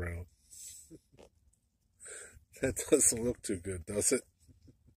camera around. That doesn't look too good, does it?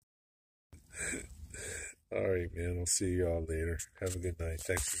 All right, man. I'll see y'all later. Have a good night.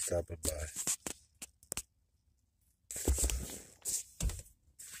 Thanks for stopping by.